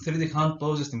improved 3D hand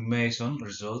pose estimation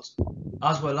results,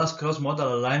 as well as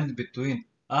cross-modal alignment between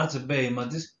RGB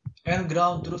images and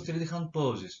ground truth 3D hand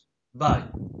poses by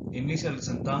initially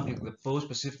disentangling the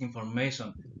pose-specific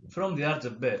information from the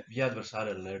RGB via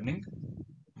adversarial learning,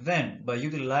 then by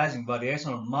utilizing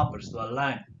variational mappers to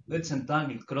align the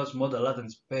disentangled cross-modal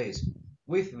latent space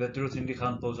with the true 3D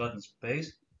hand pose latent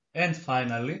space, and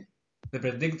finally, the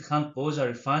predicted hand pose are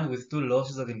refined with two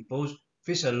losses that impose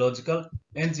physiological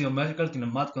and geometrical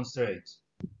kinematic constraints.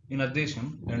 In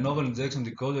addition, a novel injection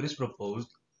decoder is proposed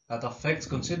that affects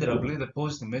considerably the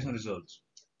pose estimation results.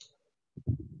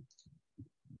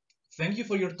 Thank you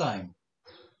for your time.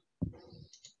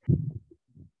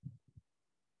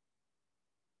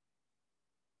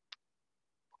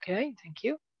 Okay, thank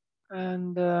you.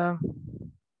 And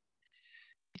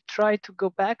try to go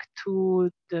back to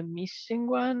the missing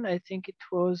one. I think it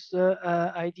was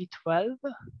ID 12.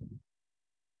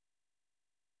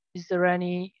 Is there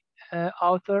any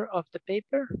author of the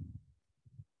paper?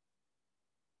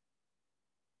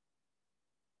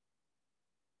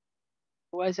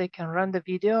 Otherwise, I can run the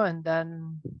video and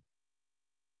then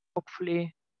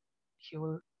hopefully he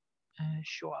will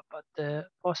show up at the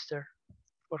poster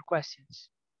for questions.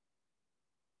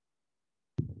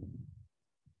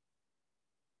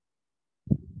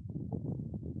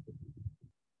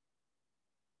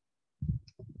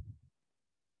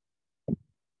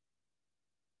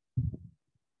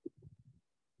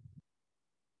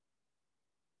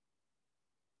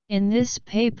 In this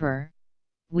paper,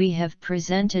 we have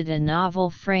presented a novel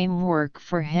framework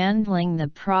for handling the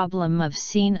problem of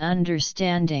scene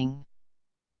understanding.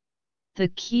 The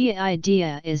key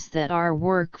idea is that our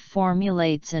work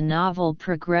formulates a novel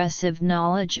progressive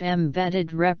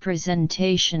knowledge-embedded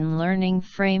representation learning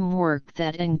framework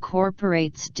that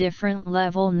incorporates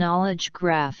different-level knowledge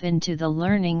graph into the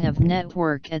learning of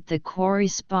network at the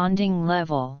corresponding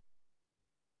level.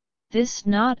 This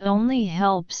not only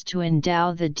helps to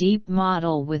endow the deep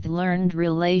model with learned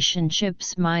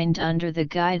relationships mined under the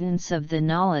guidance of the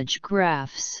knowledge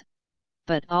graphs,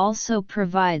 but also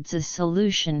provides a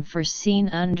solution for scene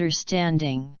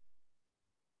understanding.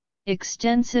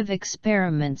 Extensive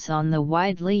experiments on the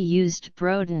widely used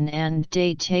Broden and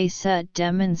dataset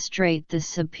demonstrate the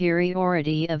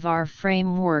superiority of our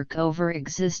framework over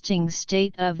existing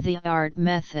state-of-the-art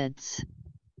methods.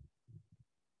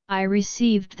 I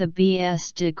received the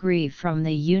BS degree from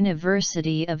the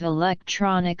University of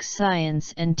Electronic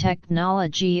Science and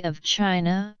Technology of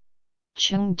China,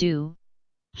 Chengdu,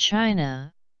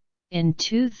 China, in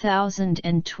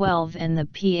 2012 and the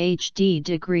PhD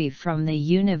degree from the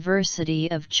University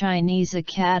of Chinese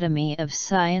Academy of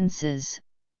Sciences,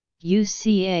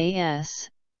 UCAS,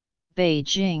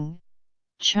 Beijing,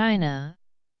 China,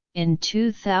 in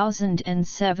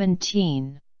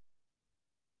 2017.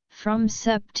 From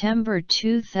September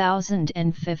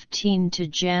 2015 to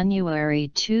January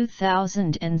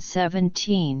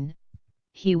 2017,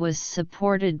 he was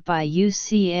supported by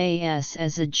UCAS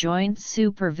as a joint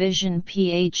supervision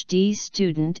PhD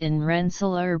student in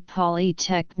Rensselaer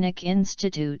Polytechnic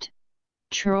Institute,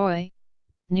 Troy,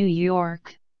 New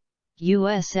York,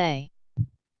 USA.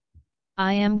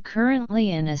 I am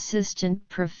currently an assistant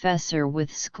professor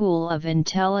with School of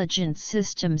Intelligent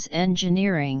Systems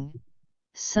Engineering,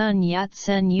 Sun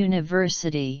Yat-sen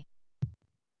University.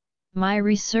 My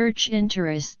research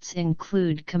interests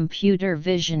include computer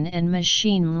vision and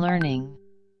machine learning.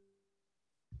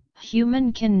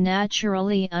 Human can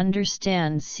naturally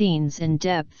understand scenes in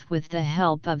depth with the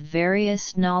help of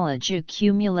various knowledge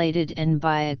accumulated and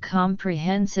by a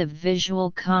comprehensive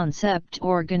visual concept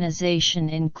organization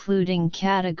including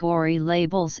category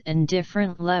labels and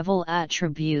different level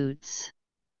attributes.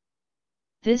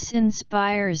 This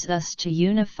inspires us to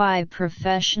unify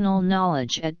professional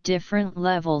knowledge at different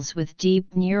levels with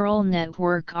deep neural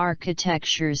network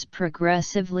architectures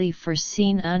progressively for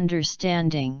scene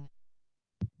understanding.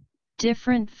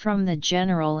 Different from the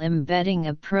general embedding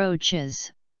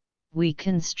approaches, we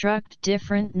construct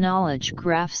different knowledge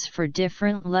graphs for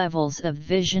different levels of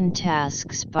vision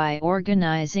tasks by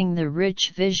organizing the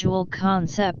rich visual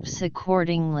concepts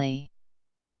accordingly.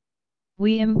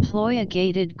 We employ a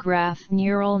gated graph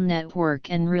neural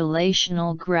network and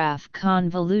relational graph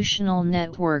convolutional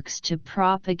networks to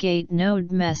propagate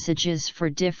node messages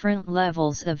for different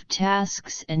levels of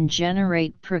tasks and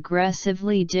generate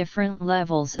progressively different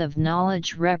levels of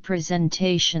knowledge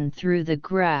representation through the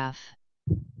graph.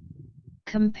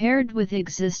 Compared with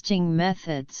existing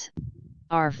methods,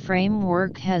 our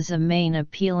framework has a main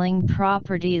appealing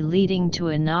property leading to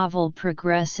a novel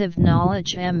progressive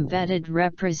knowledge embedded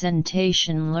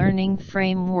representation learning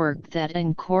framework that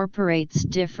incorporates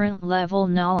different level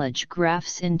knowledge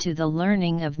graphs into the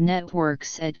learning of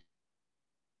networks at.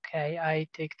 Okay, I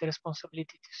take the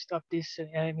responsibility to stop this.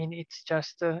 I mean, it's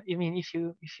just. I mean, if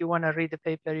you want to read the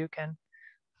paper, you can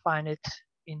find it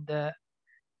in the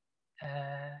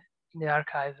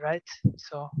archive, right?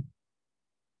 So.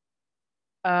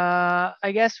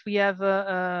 I guess we have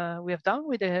done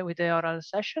with the oral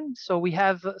session. So we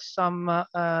have some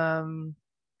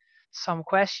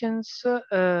questions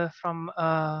from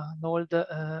an old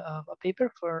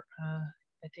paper for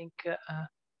I think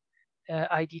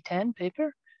ID 10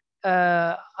 paper.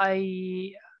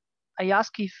 I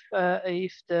ask if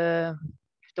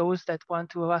those that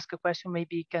want to ask a question,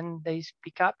 maybe can they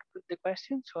speak up the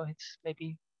question, so it's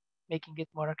maybe making it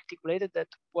more articulated than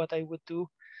what I would do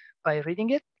by reading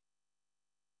it.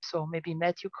 So maybe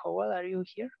Matthew Cowell, are you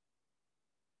here?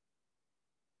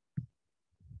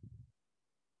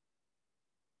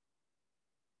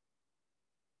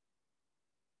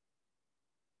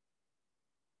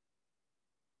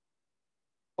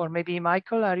 Or maybe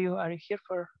Michael, are you here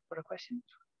for a question?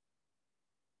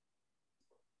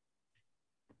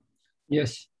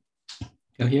 Yes. Can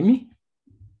you hear me?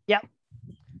 Yeah.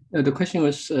 The question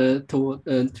was to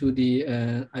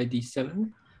the ID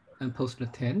 7 and poster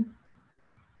 10.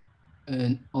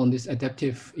 And on this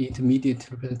adaptive intermediate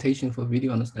representation for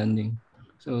video understanding.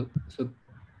 So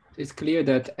it's clear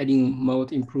that adding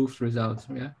mode improves results,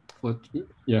 for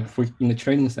in the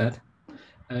training set,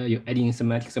 you're adding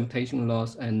semantic segmentation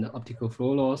loss and optical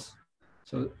flow loss.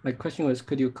 So my question was,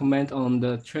 could you comment on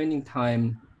the training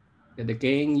time, the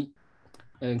gain,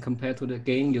 and compared to the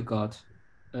gain you got,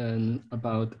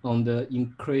 about on the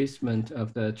increasement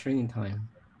of the training time?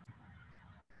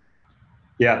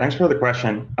 Yeah, thanks for the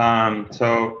question.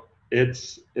 So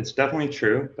it's definitely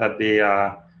true that the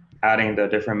adding the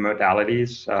different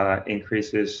modalities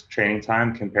increases training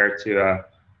time compared to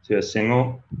a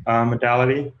single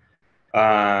modality.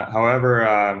 However,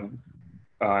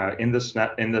 in this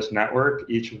network,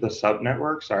 each of the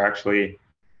subnetworks are actually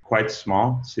quite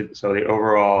small. So the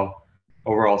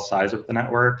overall size of the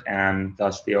network and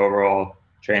thus the overall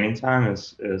training time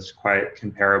is quite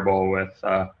comparable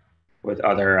with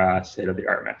other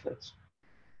state-of-the-art methods.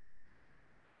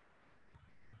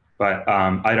 But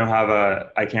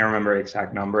I can't remember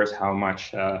exact numbers, how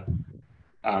much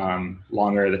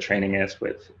longer the training is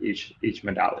with each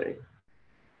modality.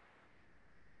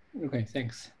 Okay,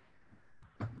 thanks.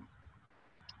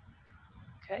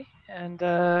 Okay, and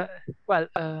well,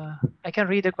 I can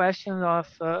read the question of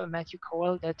Matthew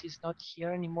Cowell that is not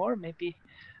here anymore. Maybe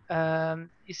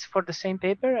it's for the same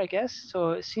paper, I guess.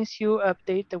 So since you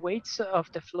update the weights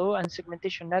of the flow and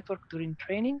segmentation network during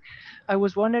training, I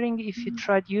was wondering if you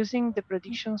tried using the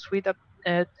predictions with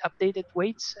updated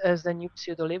weights as the new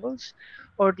pseudo labels,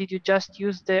 or did you just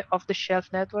use the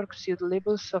off-the-shelf network pseudo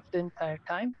labels of the entire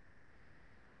time?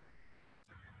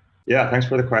 Yeah, thanks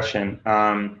for the question.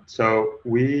 So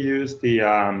we use the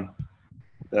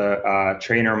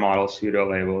trainer model pseudo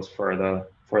labels for the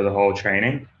whole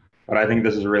training, but I think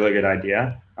this is a really good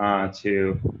idea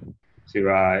to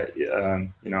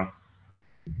you know,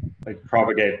 like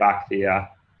propagate back the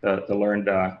learned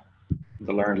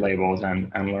labels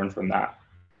and learn from that.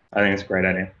 I think it's a great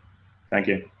idea. Thank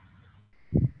you.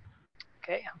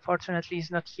 Okay, unfortunately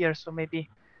he's not here, so maybe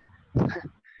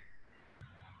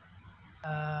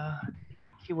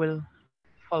he will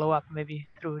follow up maybe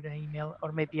through the email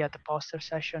or maybe at the poster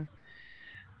session.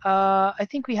 I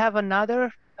think we have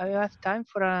I have time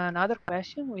for another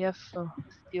question. We have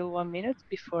still 1 minute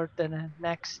before the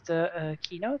next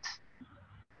keynote.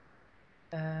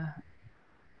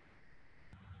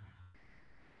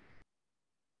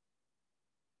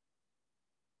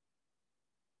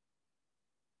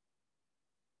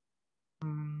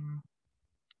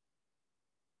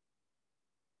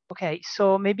 Okay,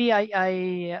 so maybe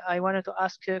I wanted to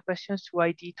ask questions to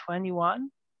ID 21.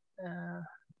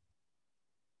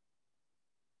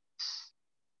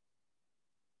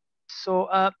 So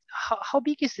how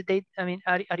big is the data? I mean,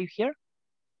 are you here?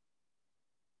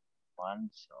 One,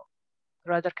 so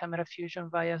radar camera fusion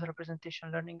via representation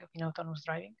learning in autonomous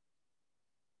driving.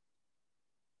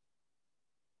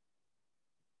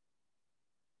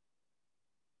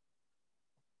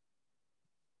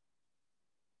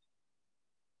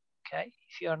 Okay,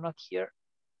 if you are not here,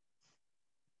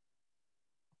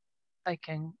 I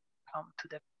can come to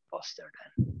the poster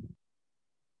then.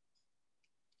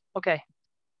 Okay,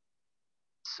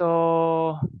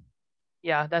 so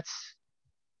yeah, that's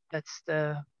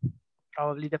the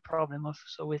probably the problem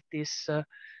also with these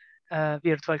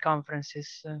virtual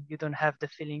conferences. You don't have the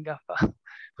feeling of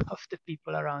of the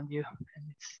people around you, and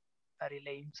it's very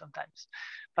lame sometimes.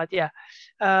 But yeah,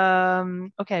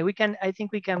 okay, we can. I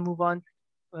think we can move on.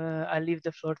 I'll leave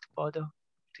the floor to Bodo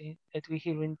that we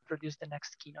will introduce the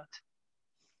next keynote.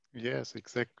 Yes,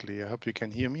 exactly. I hope you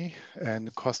can hear me.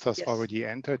 And Kostas already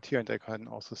entered here, and I can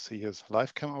also see his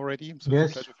live cam already. So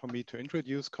it's a pleasure for me to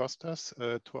introduce Kostas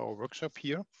to our workshop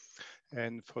here.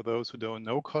 And for those who don't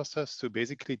know Kostas, so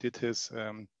basically did his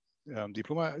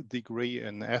diploma degree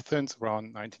in Athens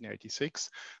around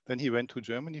 1986. Then he went to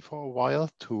Germany for a while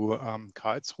to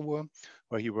Karlsruhe,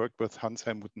 where he worked with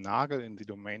Hans-Helmut Nagel in the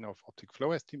domain of optic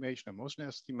flow estimation and motion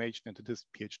estimation, and did his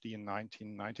PhD in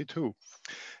 1992.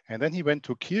 And then he went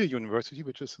to Kiel University,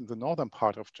 which is in the northern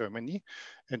part of Germany.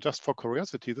 And just for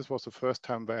curiosity, this was the first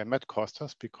time where I met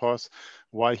Kostas, because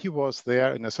while he was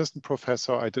there an assistant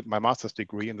professor, I did my master's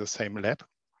degree in the same lab.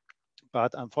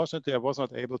 But unfortunately, I was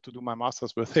not able to do my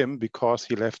master's with him because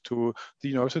he left to the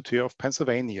University of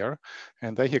Pennsylvania.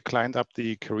 And there he climbed up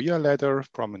the career ladder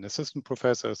from an assistant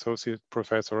professor, associate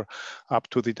professor, up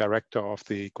to the director of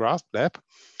the GRASP lab.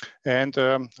 And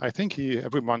I think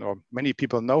everyone or many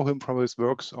people know him from his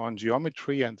works on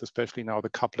geometry, and especially now the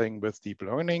coupling with deep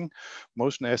learning,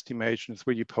 motion estimation,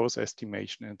 3D pose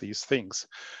estimation, and these things.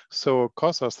 So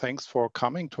Kostas, thanks for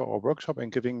coming to our workshop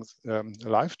and giving a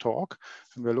live talk.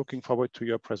 And we're looking forward to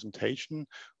your presentation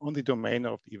on the domain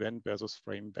of event versus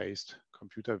frame-based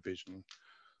computer vision.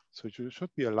 So you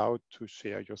should be allowed to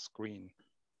share your screen.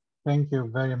 Thank you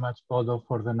very much, Bodo,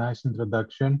 for the nice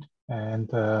introduction. And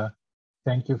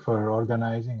thank you for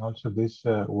organizing also this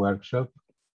workshop.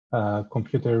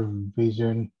 Computer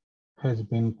vision has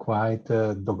been quite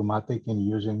dogmatic in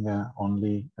using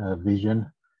only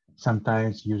vision.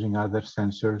 Sometimes using other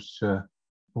sensors,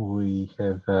 we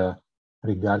have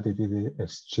regarded it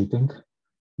as cheating.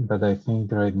 But I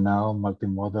think right now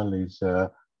multimodal is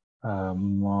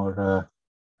more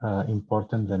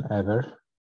important than ever.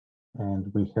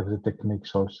 And we have the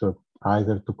techniques also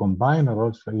either to combine or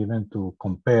also even to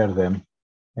compare them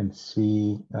and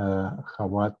see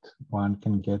what one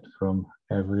can get from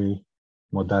every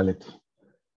modality.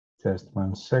 Just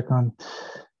 1 second.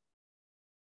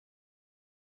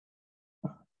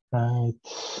 Right.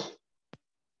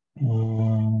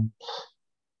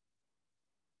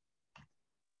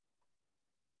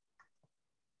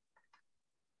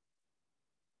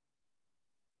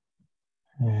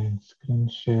 And screen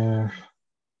share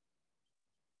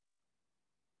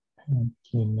and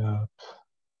Keynote.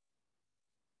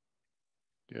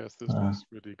 Yes, this was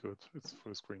really good. It's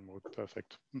full screen mode,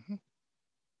 perfect.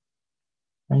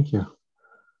 Thank you.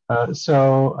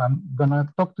 So I'm gonna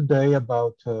talk today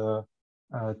about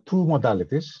two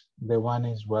modalities. The one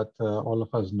is what all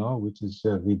of us know, which is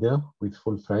video with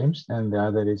full frames, and the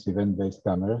other is event-based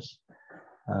cameras.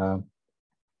 I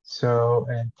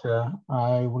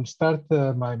will start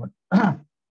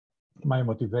my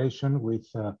motivation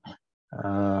with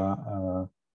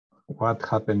what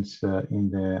happens in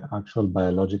the actual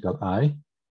biological eye.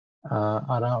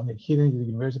 Around here in the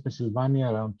University of Pennsylvania,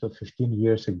 around 15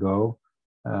 years ago,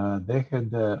 they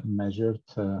had measured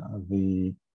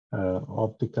the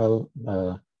optical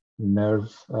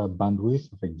nerve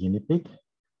bandwidth of a guinea pig,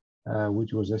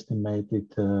 which was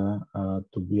estimated to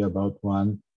be about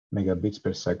 1 megabits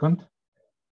per second.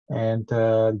 And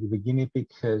the guinea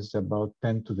pig has about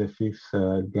 10 to the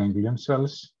 5th ganglion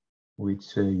cells,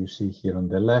 which you see here on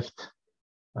the left.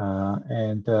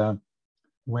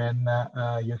 When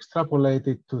you extrapolate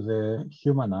it to the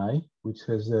human eye, which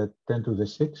has 10 to the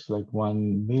 6, like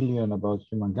 1 million about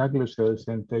human ganglion cells,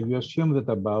 and you assume that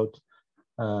about,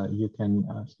 you can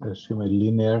assume a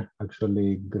linear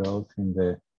actually growth in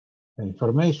the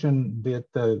information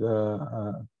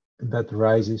that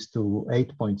rises to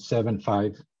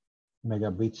 8.75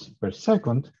 megabits per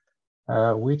second,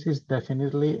 which is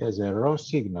definitely as a raw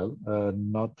signal,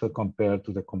 not compared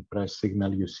to the compressed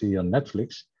signal you see on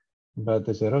Netflix, but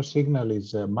the raw signal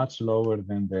is much lower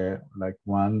than the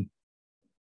 1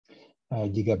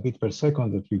 gigabit per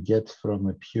second that we get from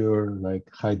a pure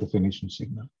high definition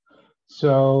signal.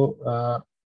 So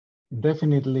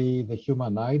definitely the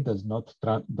human eye does not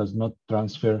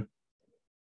transfer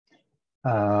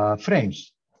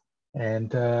frames.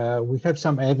 And we have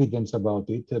some evidence about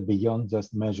it beyond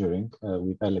just measuring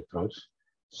with electrodes.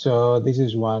 So this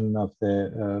is one of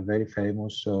the very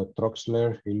famous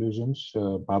Troxler illusions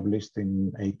published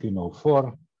in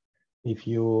 1804. If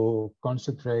you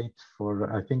concentrate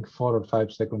for, I think 4 or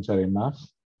 5 seconds are enough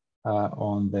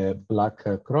on the black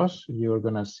cross, you're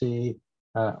gonna see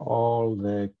all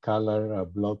the color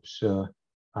blobs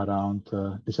around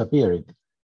disappearing.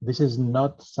 This is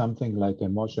not something like a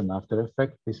motion after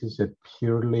effect. This is a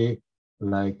purely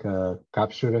like a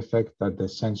capture effect at the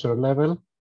sensor level,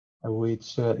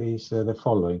 which is the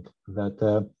following, that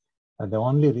the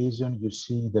only reason you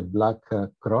see the black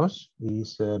cross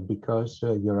is because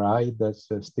your eye does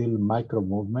still micro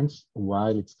movements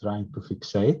while it's trying to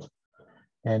fixate.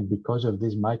 And because of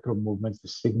these micro movements, the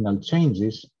signal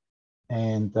changes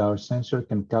and our sensor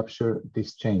can capture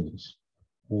these changes.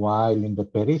 While in the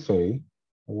periphery,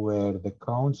 where the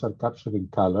cones are capturing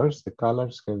colors, the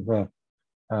colors have,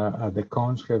 the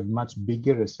cones have much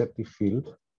bigger receptive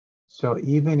field. So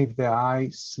even if the eye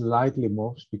slightly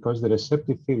moves, because the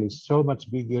receptive field is so much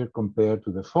bigger compared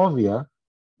to the fovea,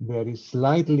 there is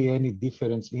slightly any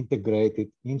difference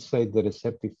integrated inside the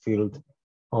receptive field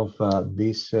of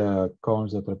these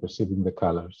cones that are perceiving the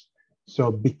colors.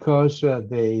 So because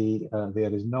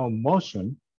there is no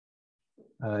motion,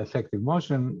 effective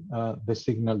motion, the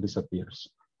signal disappears.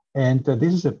 And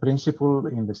this is a principle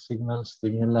in the signal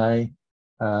stimuli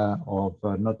of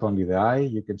not only the eye.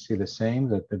 You can see the same,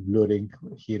 that the blurring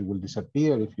here will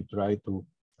disappear if you try to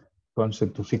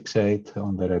fixate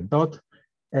on the red dot.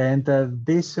 And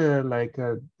this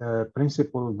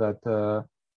principle that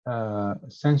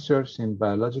sensors in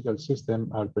biological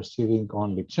system are perceiving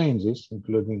only changes,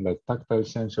 including like tactile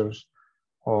sensors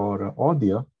or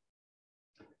audio,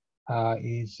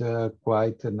 is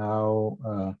quite now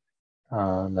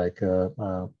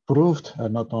proved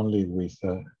not only with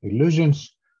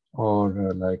illusions or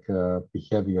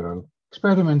behavioral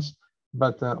experiments,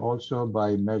 but also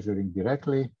by measuring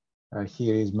directly.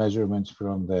 Here is measurements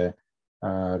from the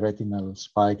retinal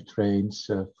spike trains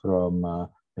from a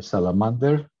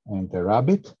salamander and a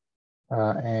rabbit.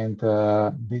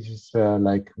 This is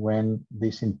like when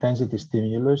this intensity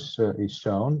stimulus is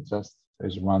shown just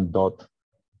as one dot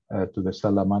to the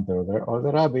salamander or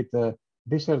the rabbit.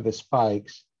 These are the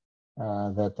spikes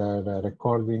that are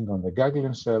recording on the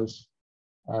ganglion cells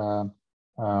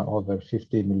over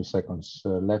 50 milliseconds,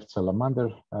 left salamander,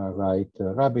 right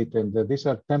rabbit. And these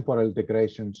are temporal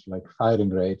integrations like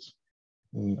firing rates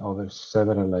over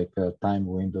several time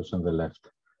windows on the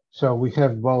left. So we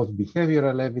have both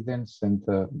behavioral evidence and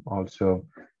also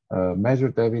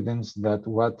measured evidence that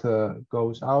what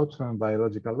goes out from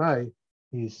biological eye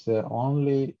is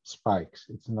only spikes.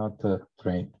 It's not a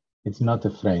frame. It's not a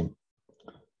frame.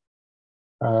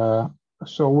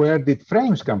 So where did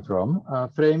frames come from?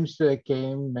 Frames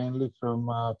came mainly from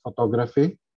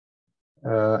photography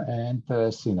and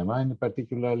cinema, and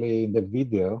particularly in the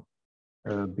video,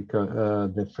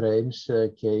 because the frames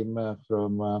came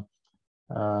from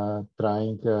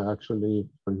trying actually,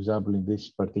 for example, in this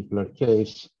particular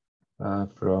case,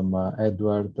 from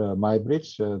Edward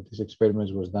Muybridge. This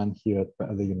experiment was done here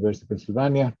at the University of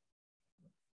Pennsylvania.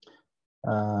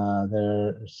 There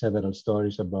are several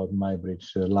stories about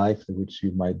Muybridge's life, which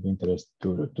you might be interested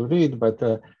to read, but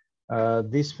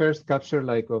this first capture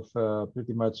of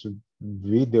pretty much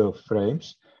video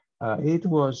frames, it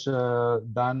was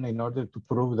done in order to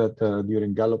prove that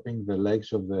during galloping, the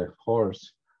legs of the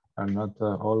horse are not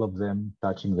all of them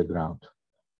touching the ground.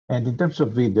 And in terms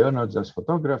of video, not just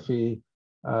photography,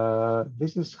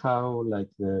 this is how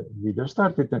the video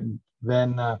started, and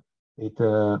then it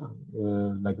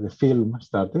the film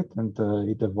started, and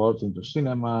it evolved into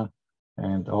cinema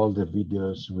and all the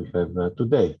videos we have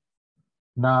today.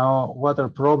 Now, what are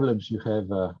problems you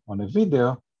have on a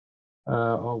video?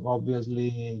 Obviously,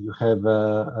 you have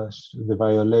the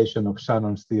violation of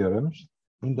Shannon's theorems.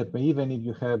 Even if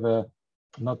you have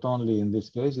not only in this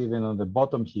case, even on the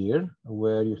bottom here,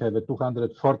 where you have a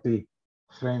 240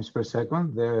 frames per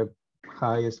second, the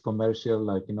highest commercial,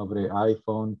 like over an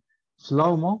iPhone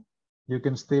slow-mo, you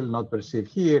can still not perceive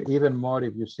here. Even more,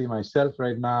 if you see myself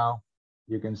right now,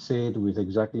 you can see it with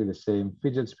exactly the same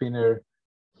fidget spinner.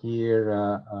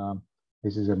 Here,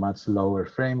 this is a much lower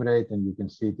frame rate, and you can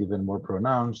see it even more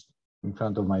pronounced in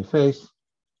front of my face.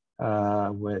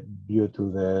 due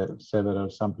to the several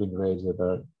sampling rates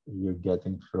that you're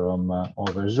getting from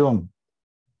over Zoom.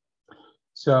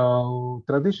 So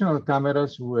traditional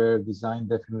cameras were designed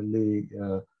definitely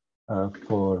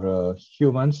for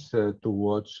humans to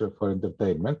watch for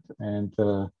entertainment, and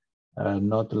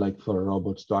not like for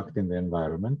robots to act in the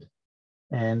environment.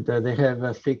 And they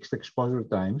have fixed exposure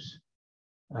times.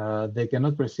 They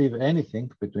cannot perceive anything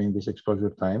between these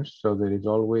exposure times, so there is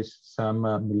always some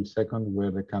millisecond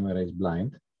where the camera is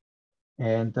blind.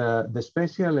 And the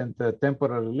spatial and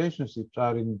temporal relationships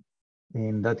are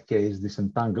in that case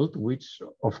disentangled, which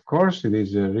of course it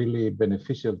is really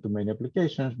beneficial to many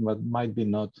applications, but might be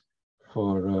not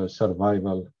for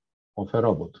survival of a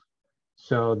robot.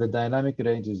 So the dynamic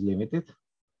range is limited.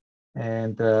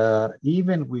 And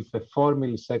even with a 4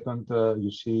 millisecond, you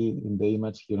see in the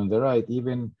image here on the right,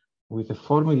 even with a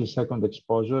 4 millisecond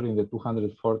exposure in the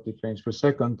 240 frames per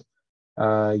second,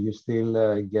 you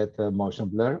still get a motion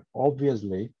blur.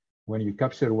 Obviously, when you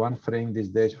capture one frame these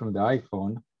days from the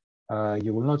iPhone,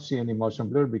 you will not see any motion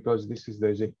blur because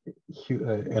there's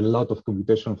a lot of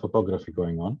computational photography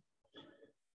going on.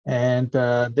 And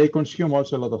they consume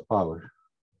also a lot of power.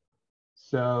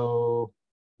 So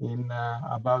in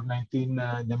about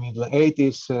the middle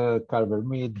 80s, Carver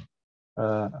Mead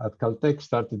at Caltech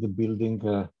started building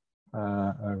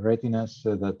retinas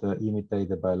that imitate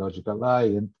the biological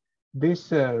eye. And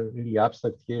this really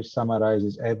abstract here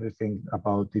summarizes everything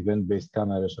about event-based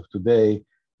cameras of today,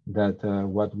 that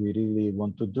what we really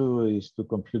want to do is to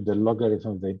compute the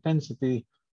logarithm of the intensity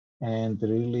and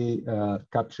really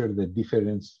capture the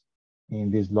difference in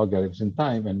these logarithms in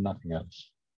time and nothing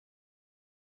else.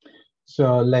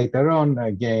 So later on,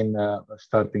 again,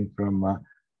 starting from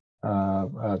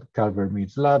Carver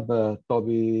Mead's lab,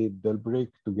 Toby Delbrück,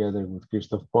 together with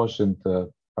Christoph Posch and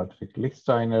Patrick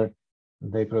Lichtsteiner,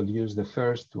 they produced the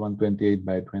first 128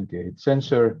 by 28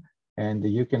 sensor. And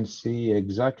you can see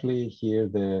exactly here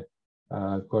the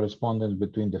correspondence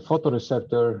between the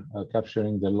photoreceptor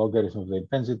capturing the logarithm of the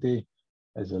intensity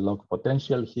as a log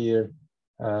potential here.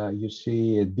 You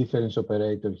see a difference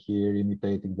operator here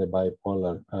imitating the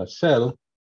bipolar cell.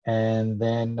 And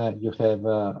then you have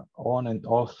on and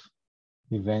off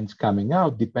events coming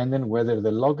out, depending whether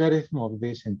the logarithm of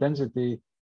this intensity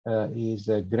is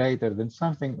greater than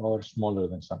something or smaller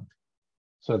than something.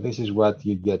 So this is what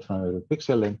you get from every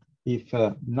pixel. And if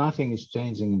nothing is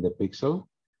changing in the pixel,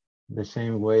 the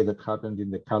same way that happened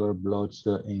in the color blots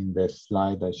in the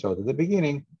slide I showed at the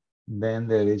beginning, then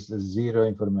there is zero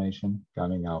information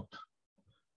coming out.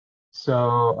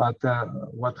 So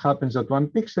what happens at 1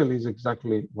 pixel is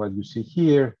exactly what you see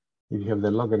here. If you have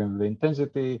the logarithm of the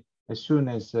intensity, as soon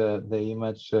as the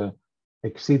image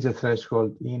exceeds a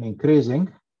threshold in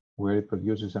increasing, where it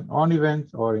produces an on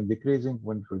event, or in decreasing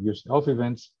when it produces off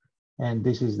events, and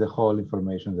this is the whole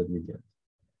information that we get.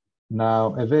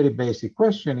 Now, a very basic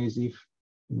question is, if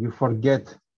you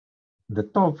forget the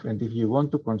top, and if you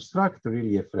want to construct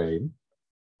really a frame,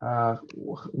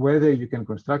 whether you can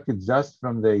construct it just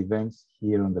from the events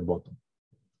here on the bottom.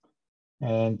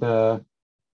 And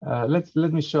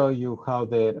let me show you how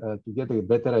to get a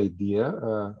better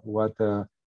idea what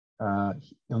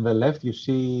on the left you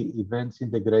see events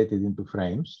integrated into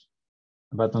frames,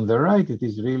 but on the right it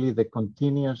is really the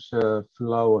continuous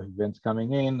flow of events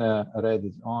coming in. Red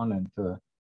is on and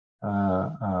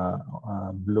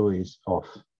blue is off.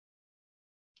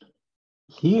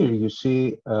 Here you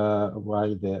see,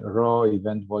 while the raw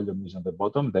event volume is on the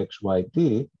bottom, the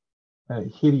XYT,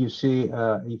 here you see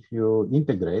if you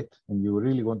integrate and you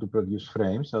really want to produce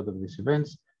frames out of these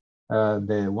events,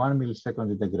 the 1 millisecond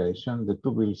integration, the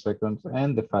 2 milliseconds,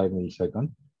 and the 5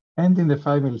 millisecond. And in the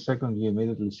 5 millisecond, you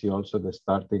immediately see also the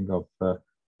starting of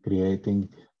creating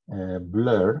a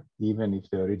blur, even if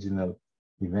the original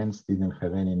events didn't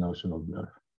have any notion of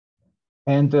blur.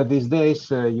 And these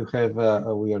days, you have,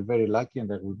 we are very lucky,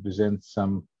 and I will present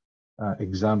some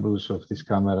examples of these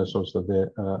cameras also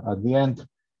there at the end.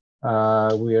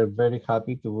 We are very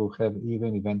happy to have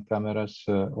even event cameras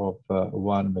of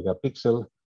 1 megapixel,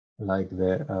 like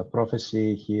the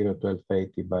Prophecy here at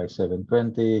 1280 by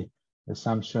 720, the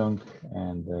Samsung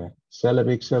and the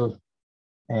Celebixel.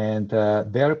 And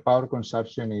their power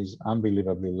consumption is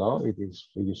unbelievably low. It is,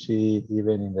 you see,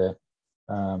 even in the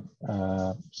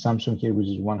Samsung here, which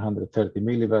is 130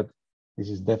 milliwatt, this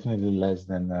is definitely less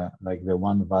than like the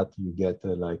 1 watt you get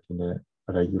like in a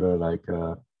regular like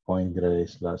point gray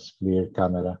 / clear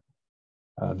camera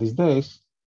these days.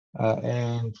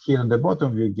 And here on the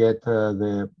bottom, you get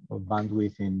the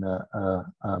bandwidth in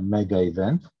a mega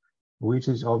event, which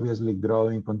is obviously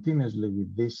growing continuously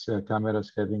with these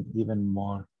cameras having even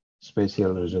more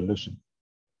spatial resolution.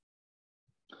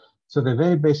 So the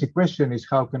very basic question is,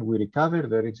 how can we recover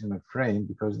the original frame?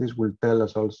 Because this will tell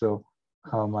us also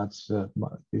how much,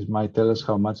 this might tell us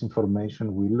how much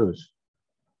information we lose.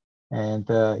 And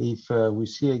if we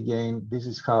see again, this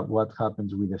is what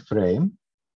happens with the frame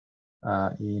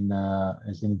as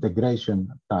an integration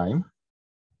time,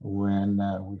 when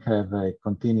we have a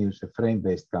continuous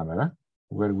frame-based camera,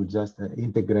 where we just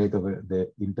integrate over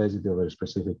the intensity over a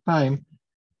specific time.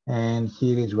 And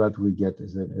here is what we get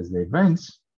as the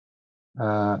events,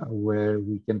 where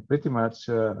we can pretty much,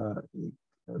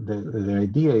 the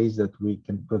idea is that we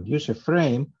can produce a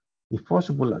frame, if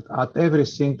possible, at every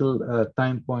single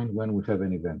time point when we have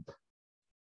an event.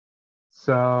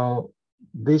 So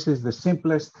this is the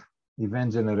simplest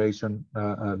event generation.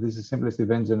 This is the simplest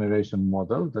event generation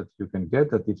model that you can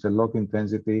get, that if the log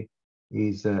intensity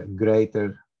is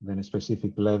greater than a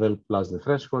specific level plus the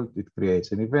threshold, it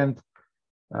creates an event.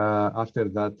 After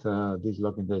that, this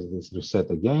log intensity is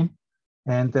reset again.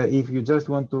 And if you just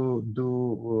want to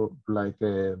do like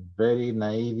a very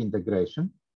naive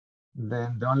integration,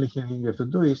 then the only thing you have to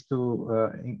do is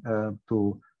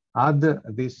to add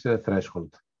this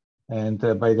threshold. And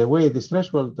by the way, this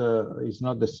threshold is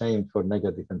not the same for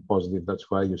negative and positive. That's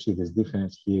why you see this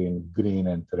difference here in green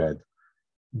and red.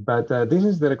 But this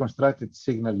is the reconstructed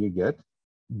signal you get.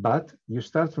 But you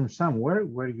start from somewhere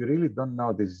where you really don't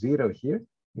know. The zero here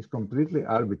is completely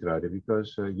arbitrary,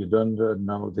 because you don't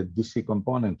know the DC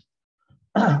component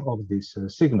of this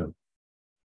signal.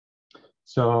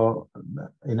 So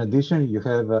in addition, you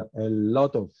have a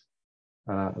lot of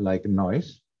like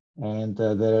noise. And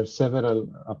there are several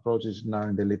approaches now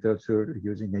in the literature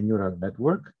using a neural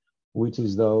network, which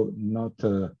is though not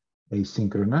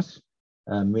asynchronous,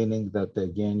 meaning that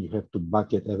again, you have to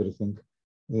bucket everything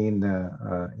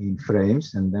in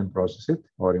frames and then process it,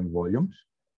 or in volumes.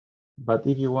 But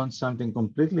if you want something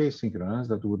completely asynchronous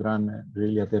that would run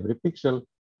really at every pixel,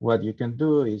 what you can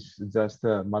do is just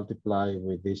multiply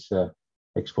with this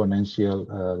exponential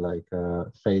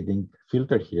fading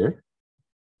filter here.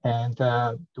 And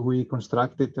we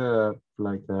constructed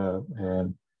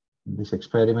this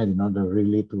experiment in order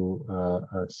really to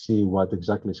see what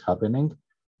exactly is happening.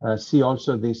 See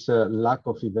also this lack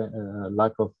of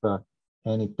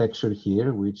any texture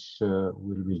here, which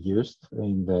will be used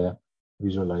in the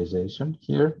visualization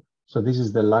here. So this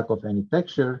is the lack of any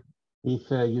texture. If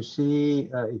you see,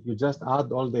 if you just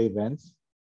add all the events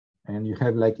and you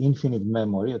have like infinite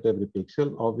memory at every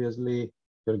pixel, obviously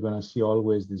you're going to see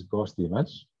always this ghost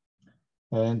image.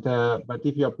 And but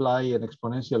if you apply an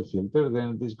exponential filter,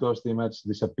 then this ghost image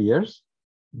disappears.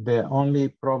 The only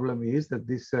problem is that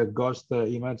this ghost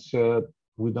image,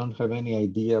 we don't have any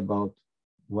idea about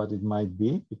what it might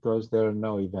be, because there are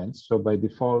no events. So by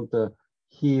default,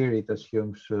 here it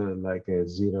assumes like a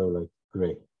zero, like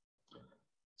gray.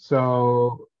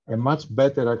 So a much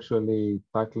better actually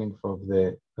tackling of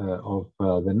the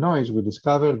noise, we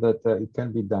discovered that it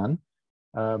can be done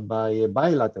by a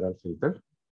bilateral filter,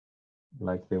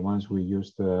 like the ones we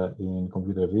used in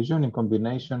computer vision, in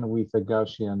combination with a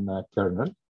Gaussian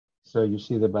kernel. So you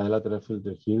see the bilateral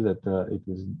filter here that it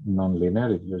is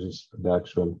non-linear, it uses the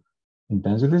actual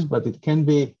intensities, but it can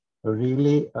be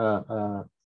really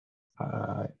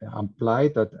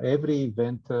applied at every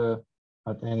event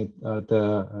at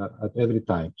every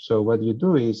time. So what you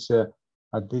do is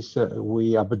at this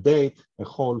we update a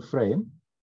whole frame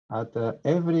at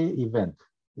every event,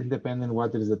 independent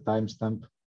what is the timestamp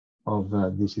of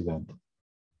this event.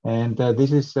 And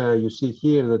this is, you see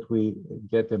here that we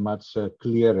get a much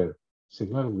clearer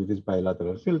signal with this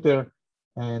bilateral filter.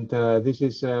 And this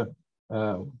is,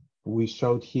 we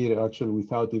showed here actually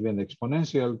without even the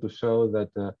exponential, to show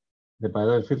that the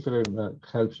bilateral filter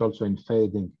helps also in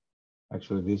fading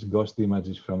actually these ghost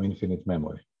images from infinite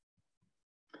memory.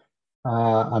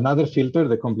 Another filter,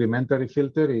 the complementary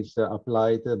filter, is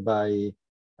applied by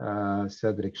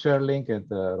Cedric Sherling and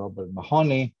Robert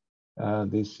Mahoney.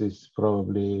 This is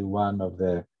probably one of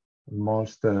the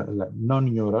most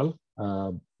non-neural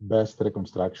best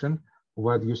reconstruction.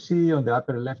 What you see on the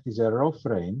upper left is a raw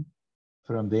frame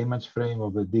from the image frame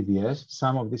of the DVS.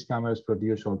 Some of these cameras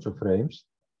produce also frames.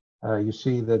 You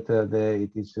see that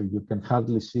you can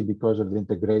hardly see, because of the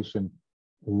integration,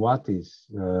 what is,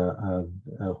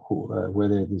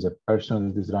 whether it is a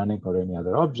person that is running or any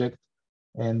other object.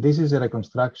 And this is a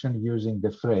reconstruction using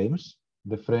the frames.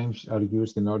 The frames are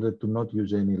used in order to not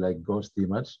use any like ghost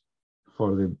image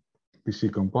for the PC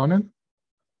component.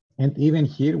 And even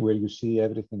here, where you see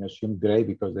everything assumed gray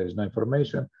because there is no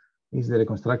information, is the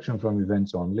reconstruction from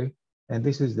events only. And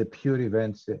this is the pure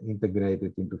events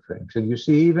integrated into frames. And you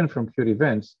see, even from pure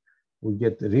events, we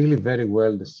get really very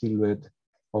well the silhouette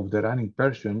of the running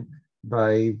person,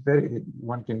 by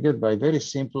one can get by very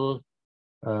simple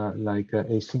like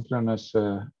asynchronous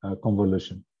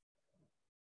convolution.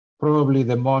 Probably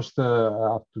the most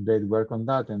up-to-date work on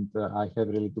that, and I have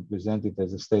really to present it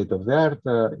as a state of the art,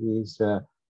 is a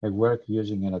work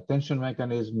using an attention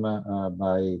mechanism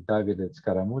by David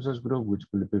Scaramuzza's group, which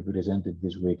will be presented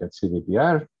this week at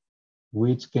CVPR,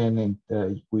 which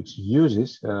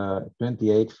uses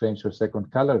 28 frames per second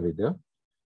color video,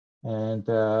 and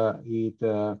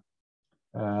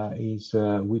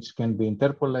which can be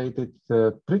interpolated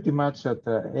pretty much at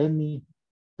any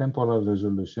temporal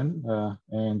resolution.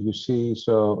 And you see,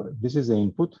 so this is the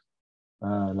input,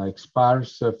 like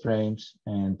sparse frames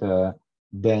and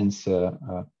dense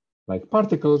like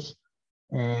particles.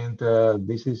 And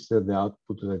this is the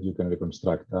output that you can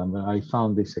reconstruct. I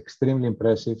found this extremely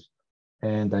impressive.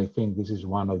 And I think this is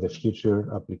one of the future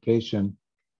application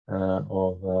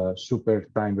of super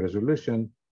time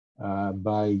resolution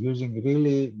by using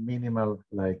really minimal,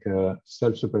 like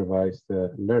self-supervised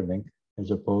learning, as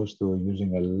opposed to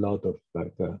using a lot of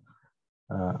like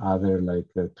other like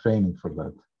training for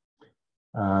that.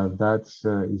 That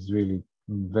is really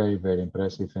very, very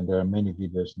impressive, and there are many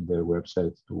videos on their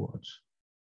website to watch.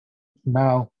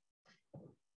 Now,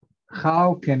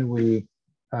 how can we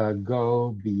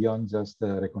go beyond just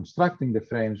reconstructing the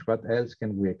frames? What else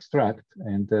can we extract?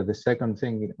 And the second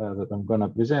thing that I'm going to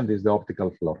present is the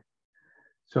optical flow.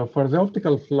 So for the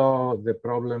optical flow, the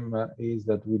problem is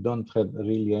that we don't have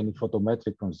really any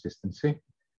photometric consistency.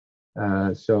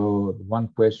 So one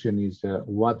question is,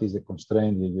 what is the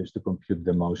constraint you use to compute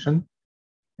the motion?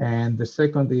 And the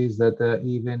second is that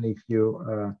even if you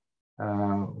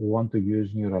want to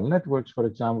use neural networks, for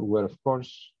example, where of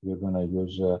course you're going to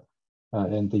use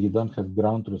and you don't have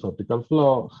ground truth optical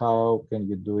flow, how can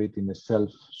you do it in a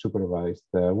self-supervised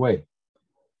way?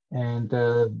 And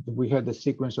we had a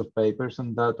sequence of papers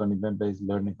on that, on event-based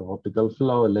learning of optical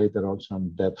flow, later also on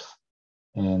depth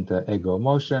and ego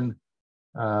motion,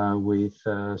 with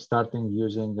starting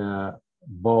using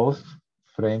both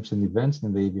frames and events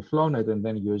in the EV FlowNet, and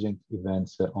then using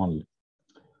events only.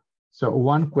 So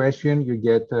one question you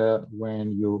get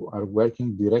when you are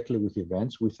working directly with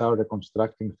events without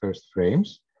reconstructing first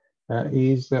frames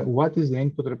is what is the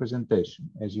input representation?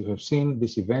 As you have seen,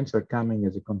 these events are coming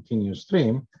as a continuous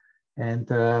stream, and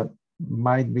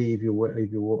might be if you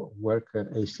work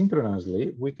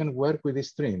asynchronously, we can work with this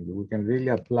stream. We can really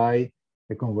apply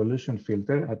a convolution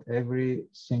filter at every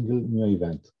single new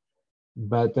event.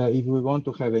 But if we want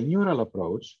to have a neural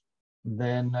approach,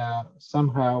 then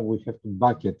somehow we have to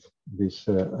bucket these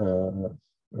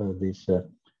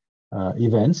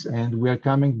events, and we are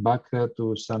coming back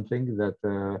to something that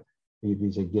it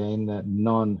is again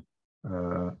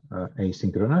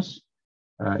non-asynchronous.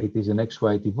 It is an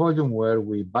XYT volume where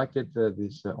we bucket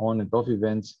these on and off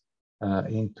events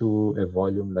into a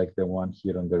volume like the one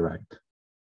here on the right.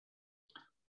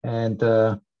 And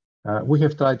we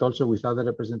have tried also with other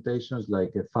representations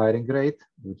like a firing rate,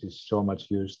 which is so much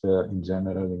used in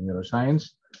general in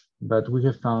neuroscience. But we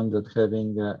have found that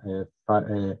having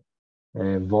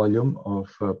a volume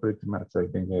of pretty much, I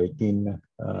think,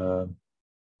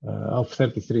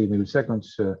 33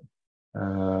 milliseconds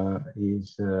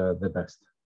is the best.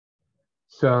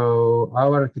 So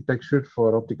our architecture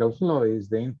for optical flow is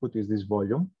the input is this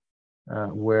volume,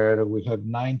 where we have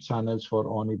 9 channels for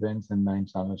on events and 9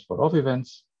 channels for off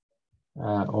events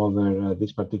over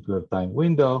this particular time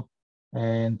window.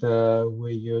 And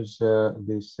we use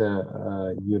this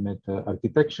unit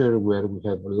architecture where we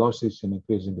have losses and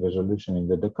increasing resolution in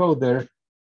the decoder.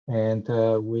 And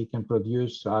we can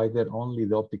produce either only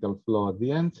the optical flow at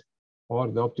the end or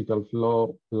the optical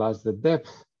flow plus the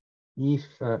depth if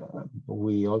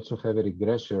we also have a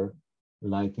regressor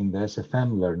like in the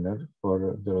SFM learner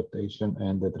for the rotation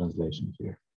and the translation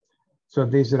here. So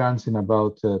this runs in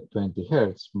about 20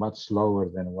 Hertz, much slower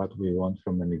than what we want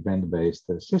from an event-based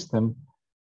system.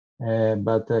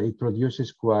 But it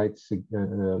produces quite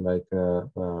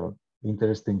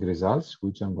interesting results,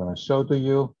 which I'm going to show to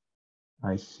you.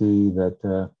 I see that,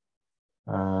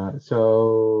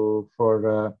 so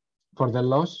for the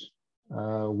loss,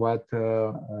 what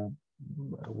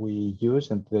we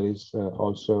use, and there is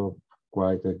also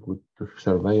quite a good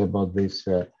survey about this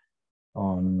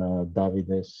on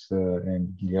Davides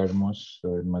and Guillermo's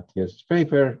Matthias'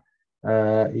 paper,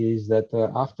 is that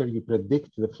after you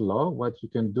predict the flow, what you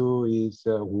can do is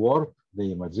warp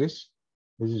the images.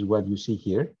 This is what you see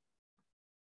here.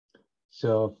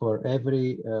 So for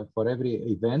every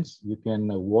event, you can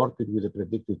warp it with a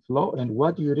predicted flow. And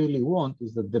what you really want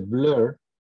is that the blur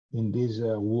in this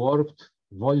warped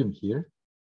volume here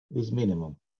is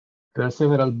minimum. There are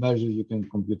several measures you can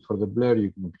compute for the blur.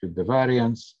 You can compute the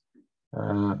variance,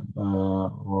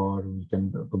 or you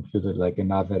can compute it like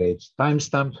an average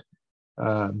timestamp.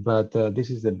 But this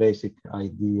is the basic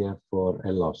idea for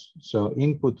a loss. So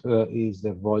input is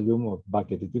the volume of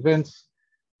bucketed events.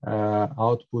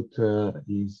 Output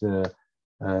is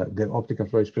the optical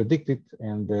flow is predicted,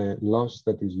 and the loss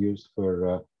that is used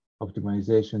for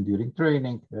optimization during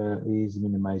training is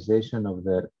minimization of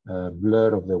the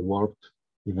blur of the warped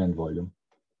event volume.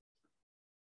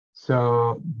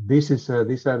 So this is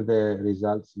these are the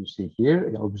results you see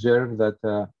here. Observe that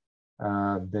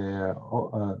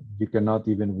you cannot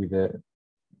even with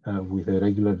a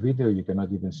regular video, you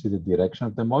cannot even see the direction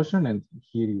of the motion. And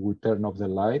here you would turn off the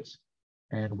lights,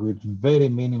 and with very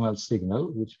minimal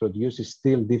signal, which produces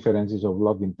still differences of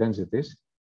log intensities,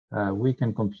 we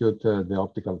can compute the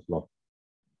optical flow.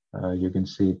 You can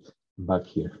see it back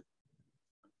here.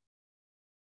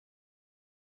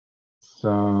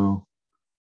 So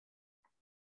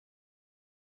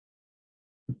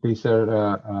these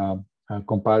are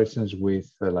comparisons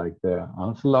with like the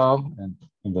flow, and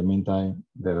in the meantime,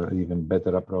 there are even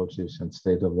better approaches and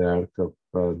state-of-the-art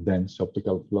of dense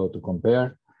optical flow to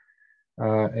compare.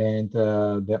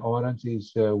 The orange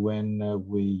is when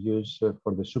we use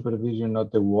for the supervision,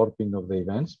 not the warping of the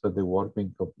events, but the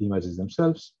warping of images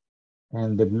themselves.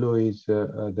 And the blue is,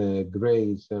 the gray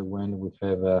is when we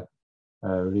have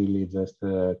really just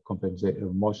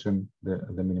motion,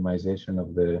 the minimization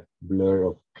of the blur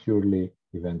of purely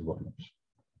event volumes.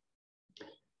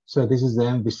 So this is the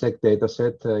MVSEC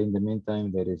dataset. In the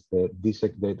meantime, there is the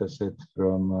DSEC dataset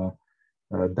from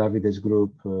Davide's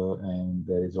group, and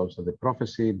there is also the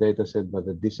prophecy dataset, but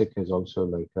the DSEC has also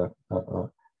like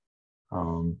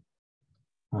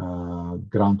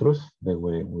ground truth, the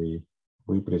way we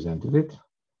presented it.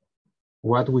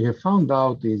 What we have found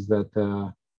out is that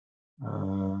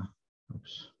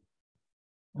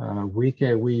we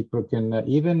can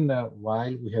even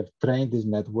while we have trained this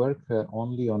network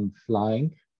only on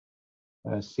flying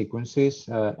sequences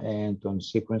and on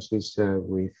sequences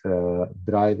with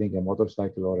driving a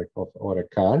motorcycle or a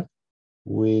car,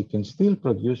 we can still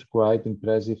produce quite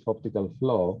impressive optical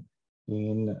flow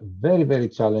in very, very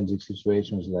challenging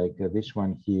situations like this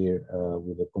one here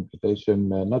with the computation,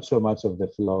 not so much of the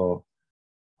flow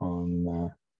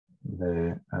on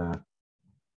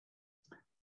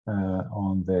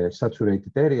the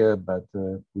saturated area, but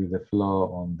with the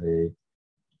flow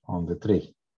on the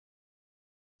tree.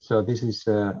 So this is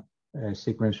a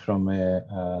sequence from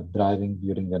driving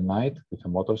during the night with a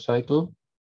motorcycle.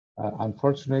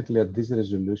 Unfortunately, at this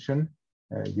resolution,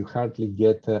 you hardly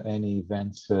get any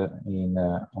events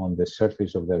on the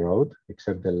surface of the road,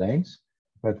 except the lanes.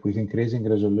 But with increasing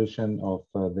resolution of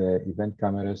the event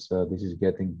cameras, this is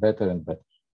getting better and better.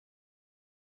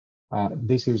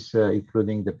 This is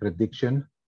including the prediction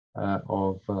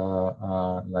of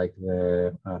like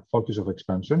the focus of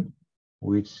expansion,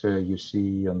 which you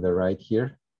see on the right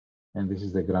here. And this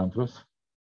is the ground truth.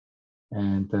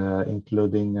 And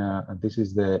including, this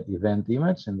is the event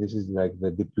image, and this is like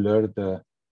the deblurred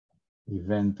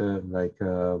event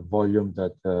volume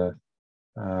that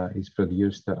is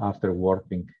produced after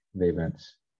warping the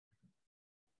events.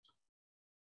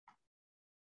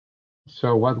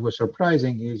 So what was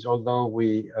surprising is, although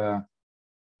we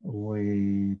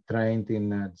trained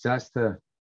in just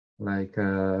like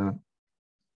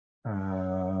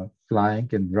flying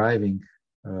and driving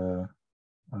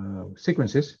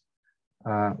sequences,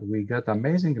 we got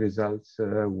amazing results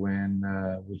when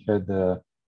we had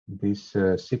these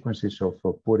sequences of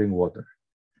pouring water.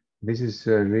 This is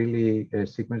really a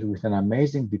sequence with an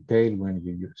amazing detail when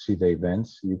you see the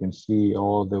events. You can see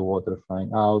all the water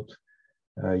flying out.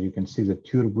 You can see the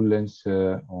turbulence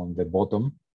on the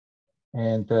bottom.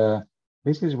 And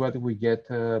this is what we get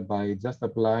by just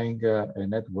applying a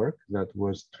network that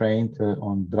was trained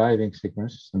on driving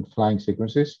sequences and flying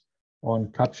sequences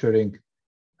on capturing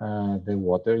the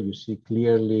water. You see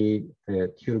clearly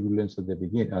the turbulence at the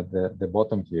beginning, at the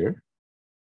bottom here.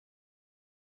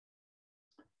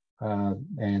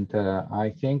 I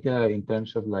think in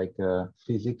terms of like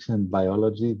physics and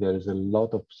biology, there is a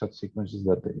lot of such sequences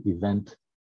that the events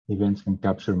can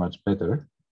capture much better.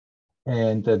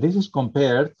 And this is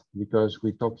compared, because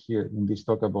we talk here in this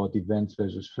talk about events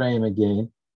versus frame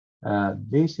again.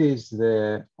 This is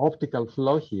the optical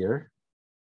flow here.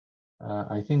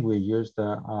 I think we used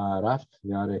RAFT,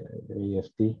 the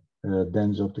RAFT,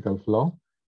 dense optical flow,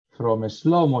 from a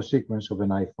slow-mo sequence of an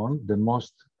iPhone, the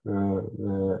most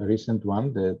recent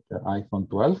one, the iPhone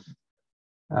 12,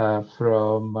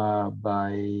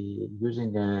 by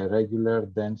using a regular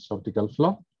dense optical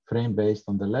flow, frame-based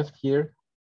on the left here,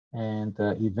 and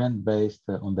event-based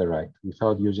on the right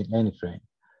without using any frame.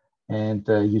 And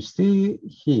you see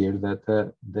here that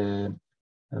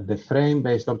the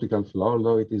frame-based optical flow,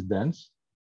 although it is dense,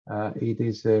 it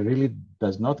is really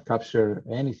does not capture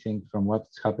anything from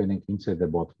what's happening inside the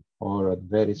bottle or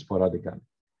very sporadically.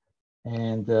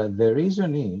 And the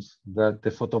reason is that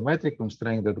the photometric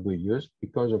constraint that we use,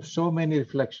 because of so many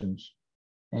reflections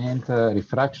and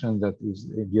refraction that is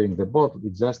during the bottle,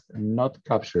 it's just not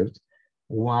captured,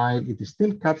 while it is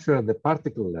still captured at the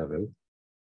particle level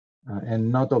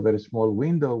and not over a small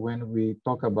window when we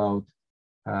talk about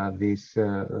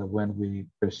when we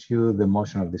pursue the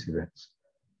motion of these events.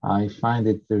 I find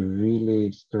it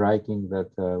really striking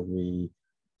that we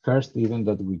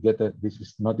get this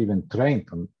is not even trained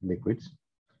on liquids,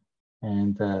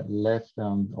 and left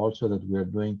also that we are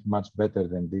doing much better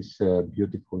than these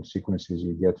beautiful sequences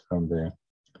you get from the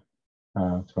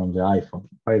iPhone.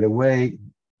 By the way,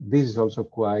 this is also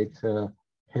quite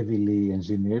heavily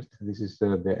engineered. This is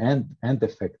the end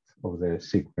effect of the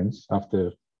sequence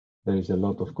after there is a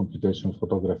lot of computational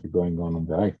photography going on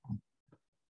the iPhone.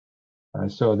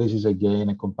 So this is again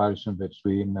a comparison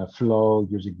between flow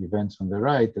using events on the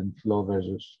right and flow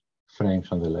versus frames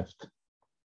on the left.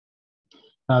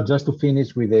 Now, just to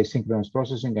finish with asynchronous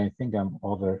processing, I think I'm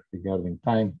over regarding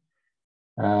time.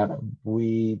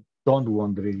 We don't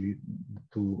want really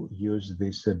to use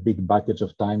this big buckets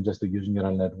of time just to use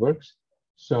neural networks.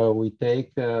 So we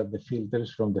take the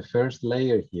filters from the first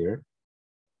layer here,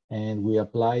 and we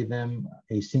apply them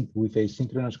with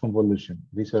asynchronous convolution.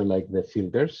 These are like the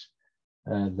filters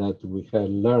that we have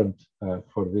learned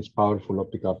for this powerful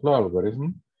optical flow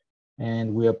algorithm.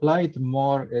 And we apply it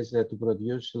more as to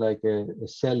produce like a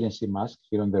saliency mask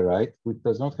here on the right, which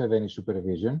does not have any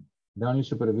supervision. The only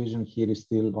supervision here is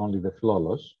still only the flow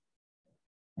loss.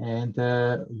 And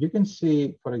you can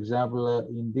see, for example,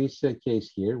 in this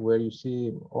case here, where you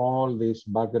see all this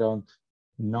background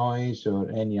noise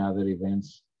or any other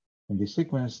events in the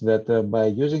sequence, that by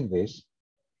using this,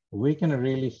 we can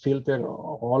really filter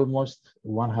almost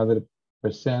 100% or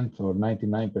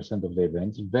 99% of the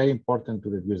events. It's very important to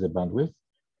reduce the bandwidth.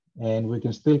 And we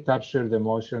can still capture the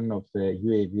motion of the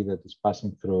UAV that is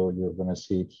passing through. You're going to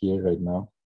see it here right now.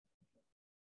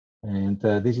 And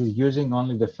this is using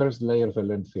only the first layer of a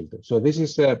learned filter. So this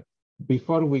is,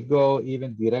 before we go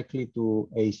even directly to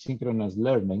asynchronous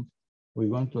learning, we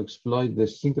want to exploit the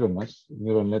synchronous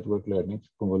neural network learning,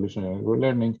 convolutional network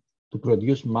learning, to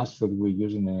produce masks that we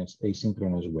use in an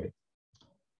asynchronous way.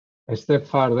 A step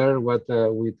further, what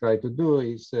we try to do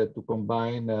is to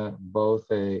combine both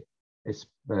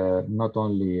not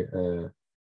only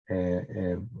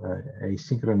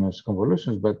asynchronous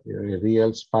convolutions, but a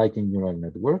real spiking neural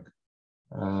network.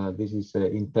 This is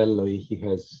Intel Loihi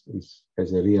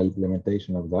has a real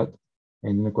implementation of that.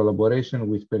 And in collaboration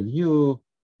with Purdue,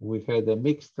 we had a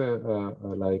mixed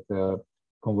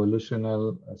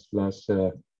convolutional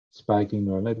 / spiking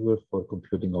neural network for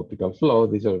computing optical flow.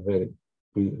 These are very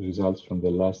results from the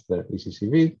last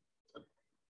ECCV.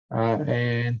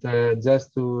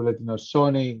 Just to let you know,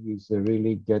 Sony is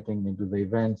really getting into the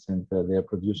events, and they are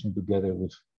producing together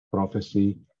with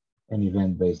Prophecy an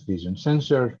event-based vision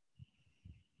sensor.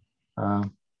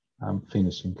 I'm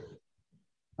finishing.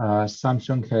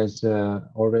 Samsung has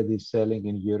already selling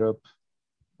in Europe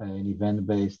an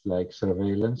event-based like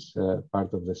surveillance,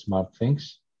 part of the smart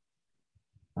things.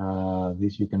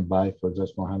 This you can buy for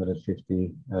just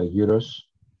 150 euros.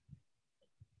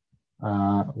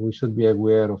 We should be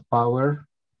aware of power.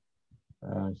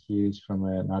 Here is from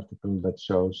an article that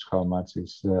shows how much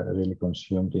is really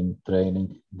consumed in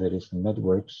training the recent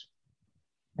networks.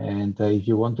 And if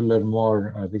you want to learn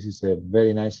more, this is a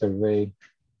very nice survey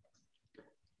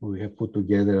we have put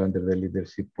together under the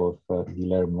leadership of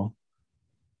Guillermo.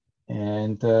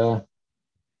 And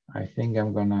I think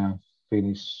I'm gonna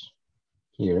finish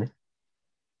here.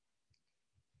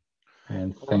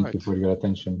 And thank you for your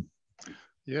attention.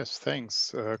 Yes,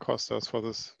 thanks, Kostas, for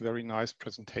this very nice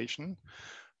presentation.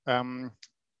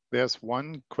 There's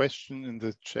one question in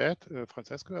the chat.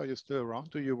 Francesco, are you still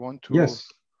around? Do you want to? Yes,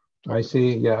 I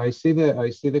see. Yeah, I see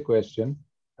the question.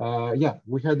 Yeah,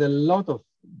 we had a lot of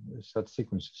such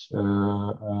sequences.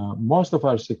 Most of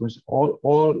our sequences,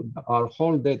 all our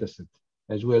whole data set,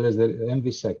 as well as the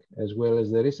MVSEC, as well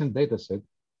as the recent data set,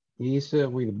 is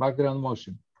with background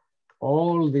motion.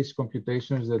 All these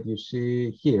computations that you see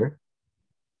here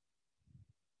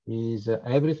is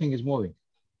everything is moving.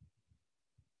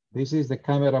 This is the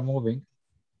camera moving,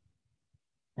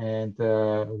 and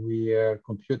we are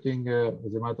computing,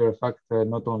 as a matter of fact,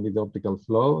 not only the optical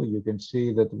flow. You can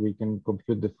see that we can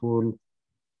compute the full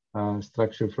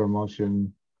structure for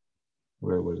motion.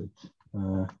 Where was it?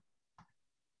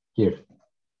 here.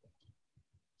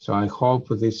 So I hope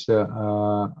this,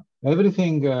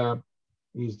 everything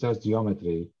is just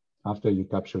geometry after you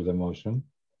capture the motion,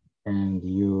 and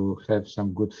you have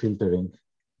some good filtering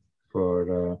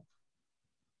for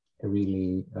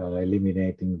really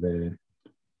eliminating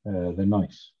the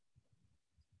noise.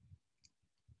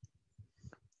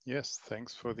 Yes,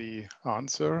 thanks for the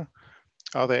answer.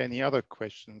 Are there any other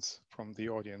questions from the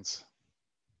audience?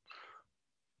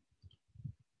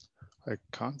 I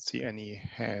can't see any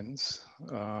hands.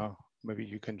 Maybe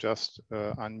you can just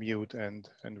unmute and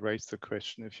raise the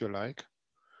question if you like.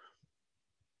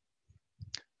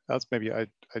 Else maybe I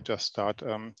just start.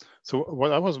 So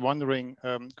what I was wondering,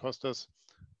 Kostas,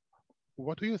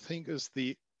 what do you think is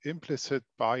the implicit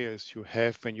bias you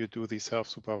have when you do the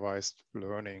self-supervised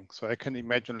learning? So I can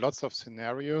imagine lots of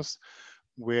scenarios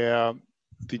where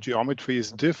the geometry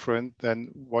is different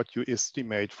than what you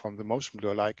estimate from the motion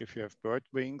blur. Like if you have bird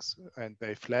wings and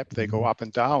they flap, they go up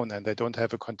and down and they don't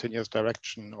have a continuous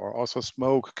direction, or also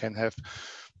smoke can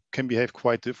behave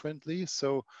quite differently.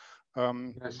 So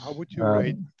yes. How would you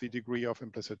rate the degree of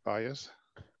implicit bias?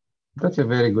 That's a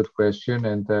very good question,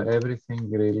 and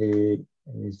everything really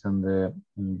is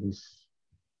in this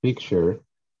picture.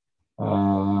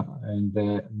 And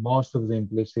most of the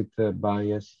implicit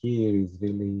bias here is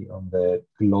really on the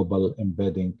global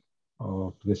embedding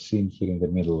of the scene here in the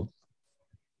middle,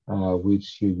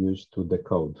 which you use to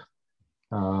decode.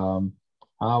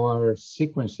 Our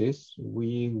sequences,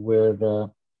 we were,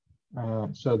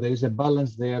 so there is a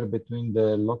balance there between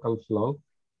the local flow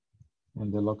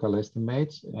and the local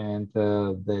estimates and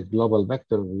the global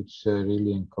vector, which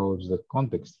really encodes the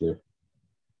context here.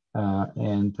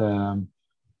 And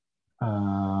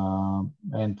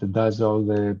does all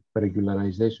the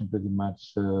regularization pretty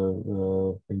much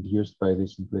induced by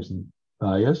this implicit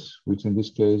bias, which in this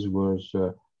case was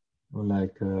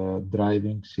like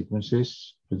driving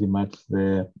sequences, pretty much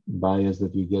the bias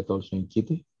that you get also in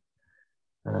Kitty,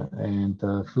 and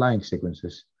flying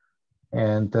sequences.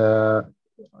 And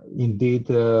indeed,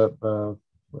 I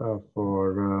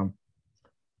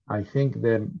think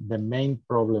the main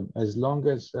problem, as long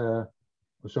as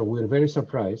so we're very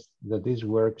surprised that this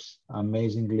works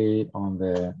amazingly on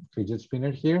the fidget spinner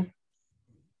here,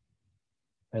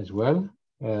 as well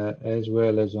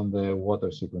as on the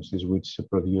water sequences, which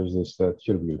produce this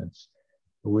turbulence,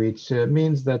 which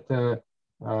means that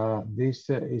this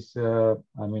is,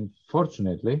 I mean,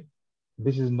 fortunately,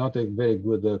 this is not a very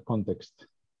good context,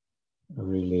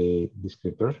 really,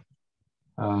 descriptor.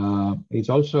 It's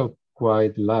also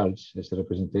quite large as a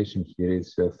representation here.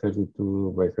 It's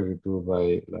 32 by 32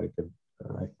 by like,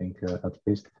 I think at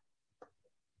least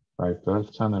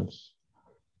 512 channels.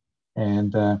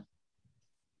 And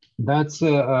that's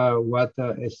what,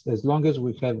 as long as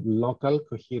we have local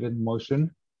coherent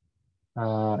motion,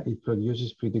 it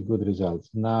produces pretty good results.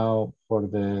 Now for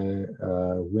the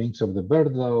wings of the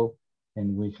bird though,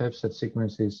 and we have such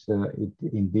sequences,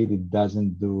 it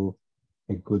doesn't do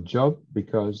a good job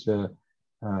because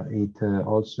it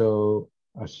also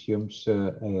assumes,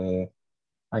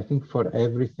 I think for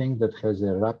everything that has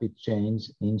a rapid change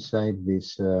inside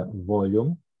this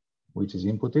volume, which is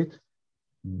inputted,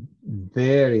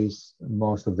 there is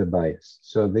most of the bias.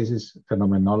 So this is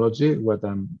phenomenology, what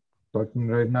I'm talking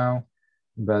right now,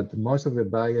 but most of the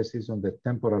bias is on the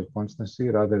temporal constancy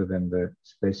rather than the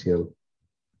spatial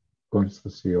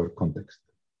constancy or context.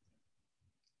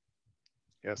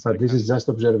 Yes, but this is just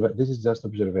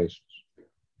observations.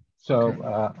 So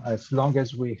as long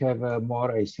as we have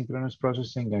more asynchronous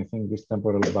processing, I think this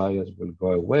temporal bias will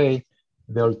go away.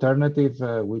 The alternative,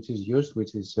 which is used,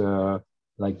 which is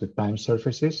like the time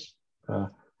surfaces,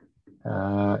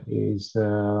 is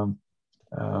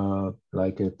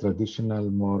like a traditional,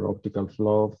 more optical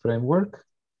flow framework.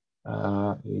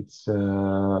 It's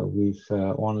with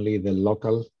only the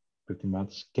local, pretty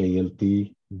much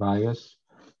KLT bias,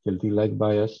 KLT-like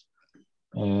bias.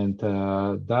 And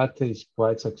that is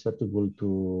quite susceptible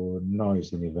to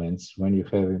noise in events when you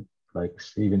have like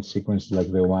even sequence like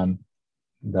the one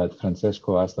that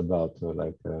Francesco asked about,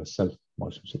 like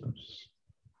self-motion sequences.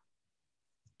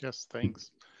 Yes,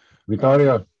 thanks.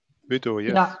 Vittorio.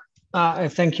 Vittorio, yes. Yeah,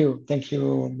 thank you,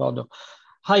 Bodo.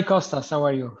 Hi, Kostas, how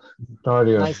are you?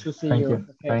 Vittorio, nice to see you. Okay.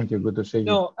 Thank you, good to see you.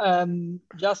 No,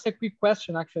 just a quick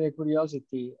question, actually, a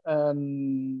curiosity.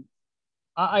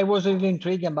 I was really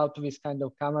intrigued about this kind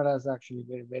of cameras, actually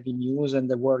very news, and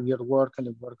your work and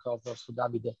the work of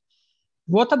Davide.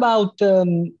 What about,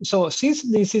 so since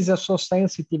this is so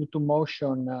sensitive to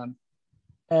motion,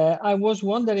 I was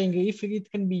wondering if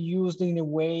it can be used in a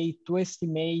way to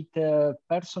estimate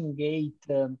person gait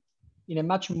in a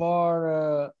much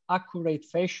more accurate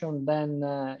fashion than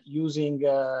using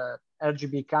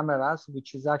RGB cameras,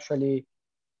 which is actually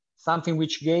something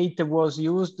which Gate was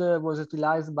used, was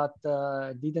utilized, but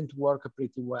didn't work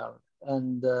pretty well.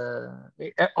 And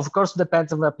it, of course,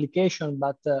 depends on the application,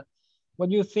 but what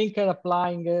do you think are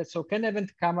applying? So can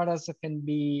event cameras can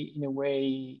be in a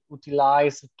way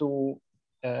utilized to,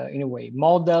 in a way,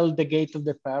 model the gait of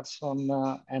the person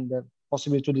and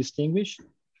possibly to distinguish?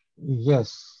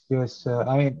 Yes, yes.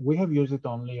 We have used it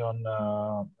only on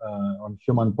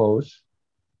human pose,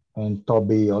 and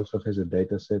Toby also has a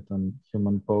data set on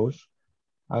human pose.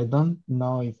 I don't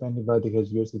know if anybody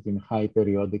has used it in high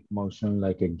periodic motion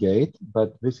like a gait, but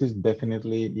this is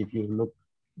definitely, if you look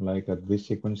like at this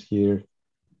sequence here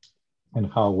and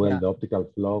how well the optical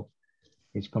flow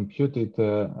is computed,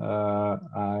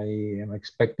 I am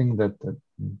expecting that,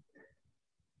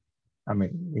 I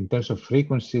mean, in terms of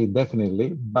frequency,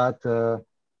 definitely, but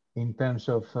in terms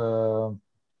of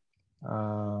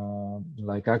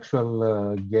like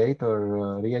actual gate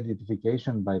or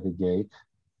re-identification by the gate,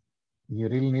 you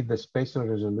really need the spatial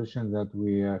resolution that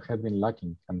we have been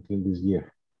lacking until this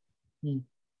year. Mm.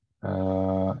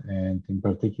 And in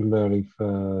particular, if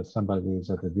somebody is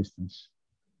at a distance.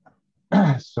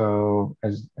 So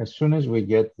as soon as we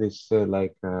get this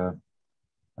right now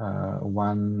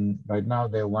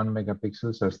the 1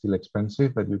 megapixels are still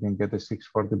expensive, but you can get a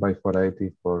 640 by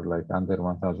 480 for like under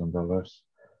 $1,000.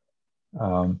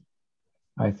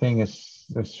 I think as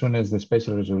soon as the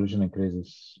spatial resolution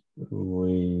increases,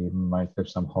 we might have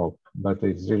some hope, but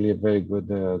it's really a very good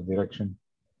direction.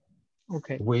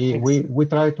 Okay. We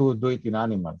try to do it in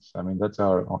animals. I mean, that's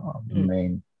our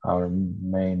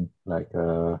main like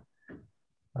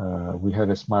we have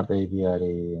a smart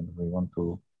aviary and we want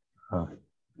to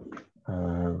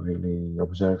really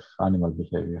observe animal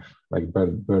behavior, like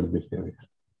bird behavior.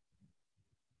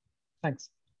 Thanks.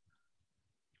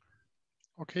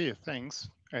 Okay, thanks.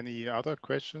 Any other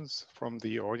questions from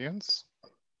the audience?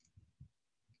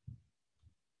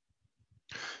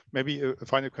 Maybe a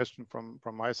final question from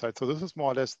my side. So this is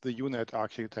more or less the UNet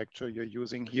architecture you're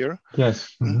using here.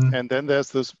 Yes. Mm-hmm. And then there's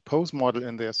this pose model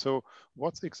in there. So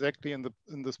what's exactly in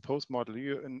this pose model?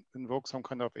 You invoke some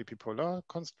kind of epipolar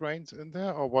constraints in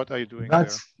there, or what are you doing there?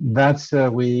 That's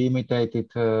we imitated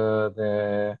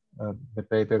the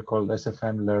paper called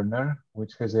SFM Learner,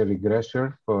 which has a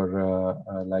regressor for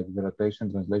like the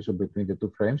rotation translation between the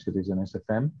two frames. It is an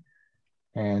SFM,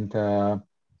 and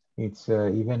it's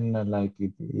even like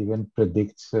it even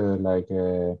predicts like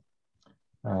an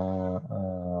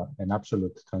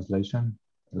absolute translation,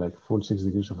 like full 6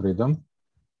 degrees of freedom.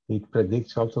 It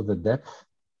predicts also the depth,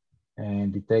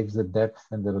 and it takes the depth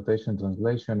and the rotation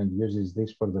translation and uses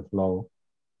this for the flow.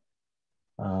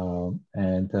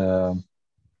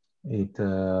 It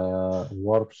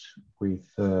works with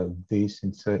this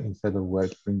instead of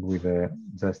working with a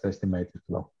just estimated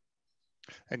flow.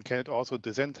 And can it also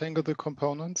disentangle the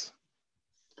components?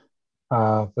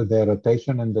 For the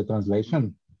rotation and the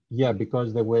translation? Yeah,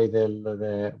 because the way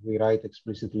we write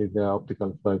explicitly the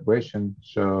optical flow equation,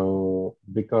 so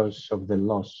because of the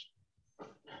loss,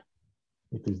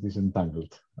 it is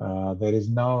disentangled. There is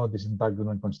no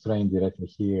disentanglement constraint directly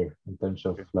here in terms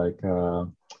of like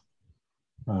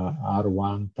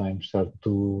R1 times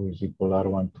R2 is equal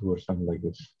R12 or something like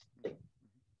this,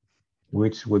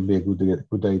 which would be a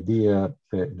good idea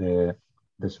the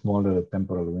smaller the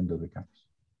temporal window becomes.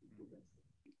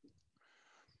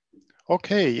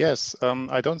 Okay, yes,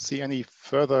 I don't see any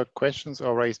further questions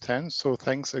or raised hands. So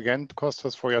thanks again,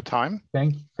 Kostas, for your time.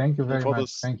 Thank you very much.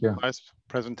 This Thank you. Nice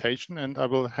presentation, and I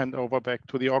will hand over back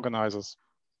to the organizers.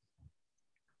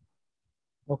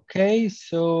 Okay,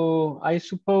 so I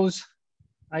suppose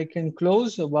I can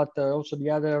close, but also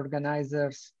the other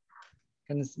organizers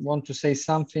can want to say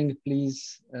something,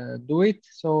 please do it.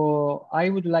 So I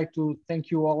would like to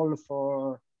thank you all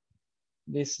for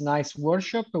this nice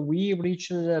workshop. We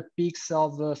reached peaks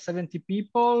of 70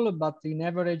 people, but in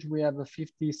average we have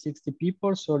 50, 60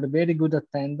 people, so a very good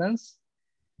attendance.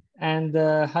 And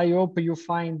I hope you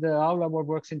find all our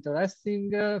works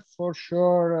interesting. For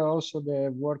sure, also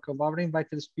the work of our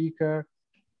invited speaker,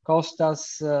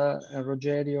 Kostas,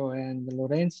 Rogerio, and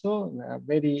Lorenzo,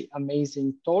 very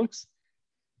amazing talks.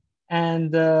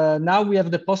 And now we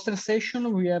have the poster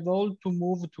session. We have all to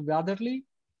move togetherly.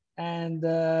 And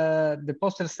the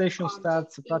poster session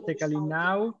starts practically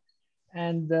now.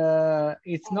 And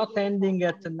it's not ending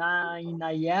at 9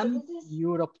 AM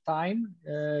Europe time.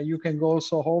 You can go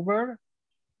also over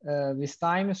this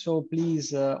time. So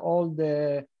please, all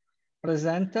the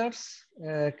presenters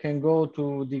can go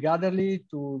to the gallery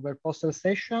to their poster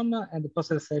session, and the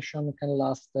poster session can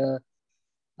last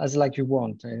as like you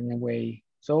want in a way.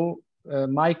 So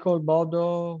Michael,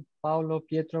 Bodo, Paolo,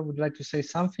 Pietro, would like to say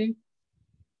something?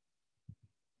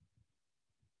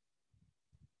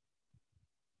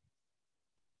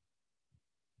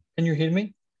 Can you hear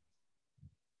me?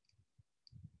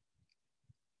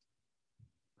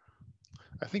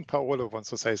 I think Paolo wants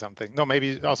to say something. No,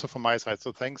 maybe also from my side.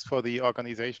 So thanks for the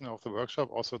organization of the workshop,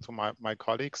 also to my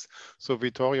colleagues. So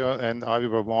Vittorio and I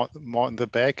were more in the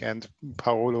back, and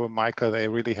Paolo and Michael, they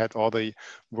really had all the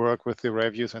work with the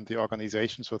reviews and the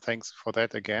organization. So thanks for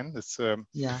that again. It's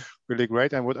really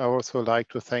great. And would also like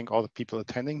to thank all the people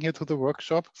attending here to the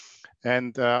workshop.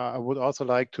 And I would also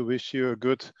like to wish you a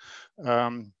good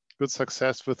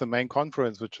success with the main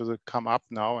conference, which will come up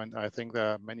now. And I think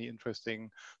there are many interesting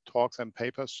talks and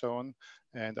papers shown.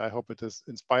 And I hope it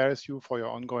inspires you for your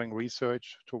ongoing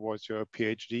research towards your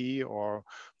PhD or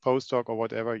postdoc or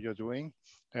whatever you're doing.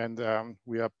 And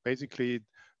we are basically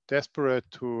desperate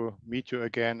to meet you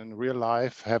again in real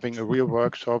life, having a real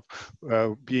workshop,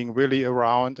 being really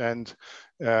around and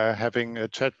having a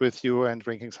chat with you and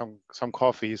drinking some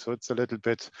coffee. So it's a little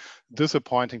bit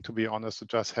disappointing, to be honest, to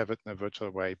just have it in a virtual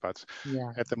way. But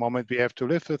at the moment, we have to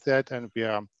live with that, and we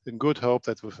are in good hope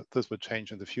that this will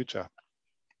change in the future.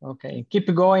 Okay,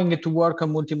 keep going to work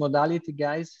on multimodality,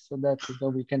 guys, so that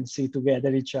we can see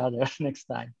together each other next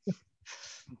time.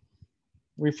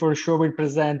 We for sure will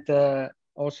present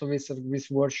also this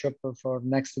workshop for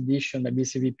next edition, maybe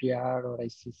CVPR or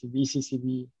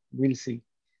ECCV, we'll see.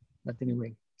 But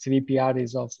anyway, CVPR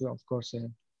is also, of course,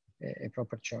 a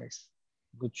proper choice,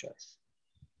 good choice.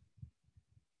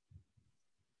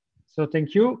 So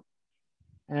thank you.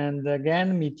 And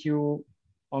again, meet you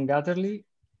on Gatherly.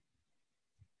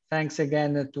 Thanks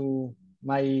again to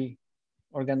my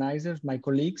organizers, my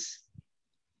colleagues.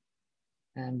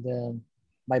 And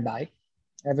bye-bye.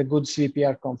 Have a good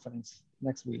CVPR conference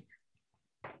next week.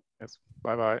 Yes,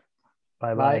 bye-bye.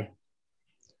 Bye-bye.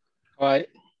 Bye.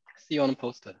 See you on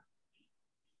Poster.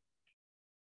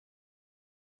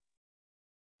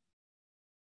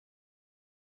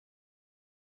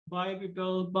 Bye,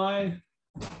 people. Bye.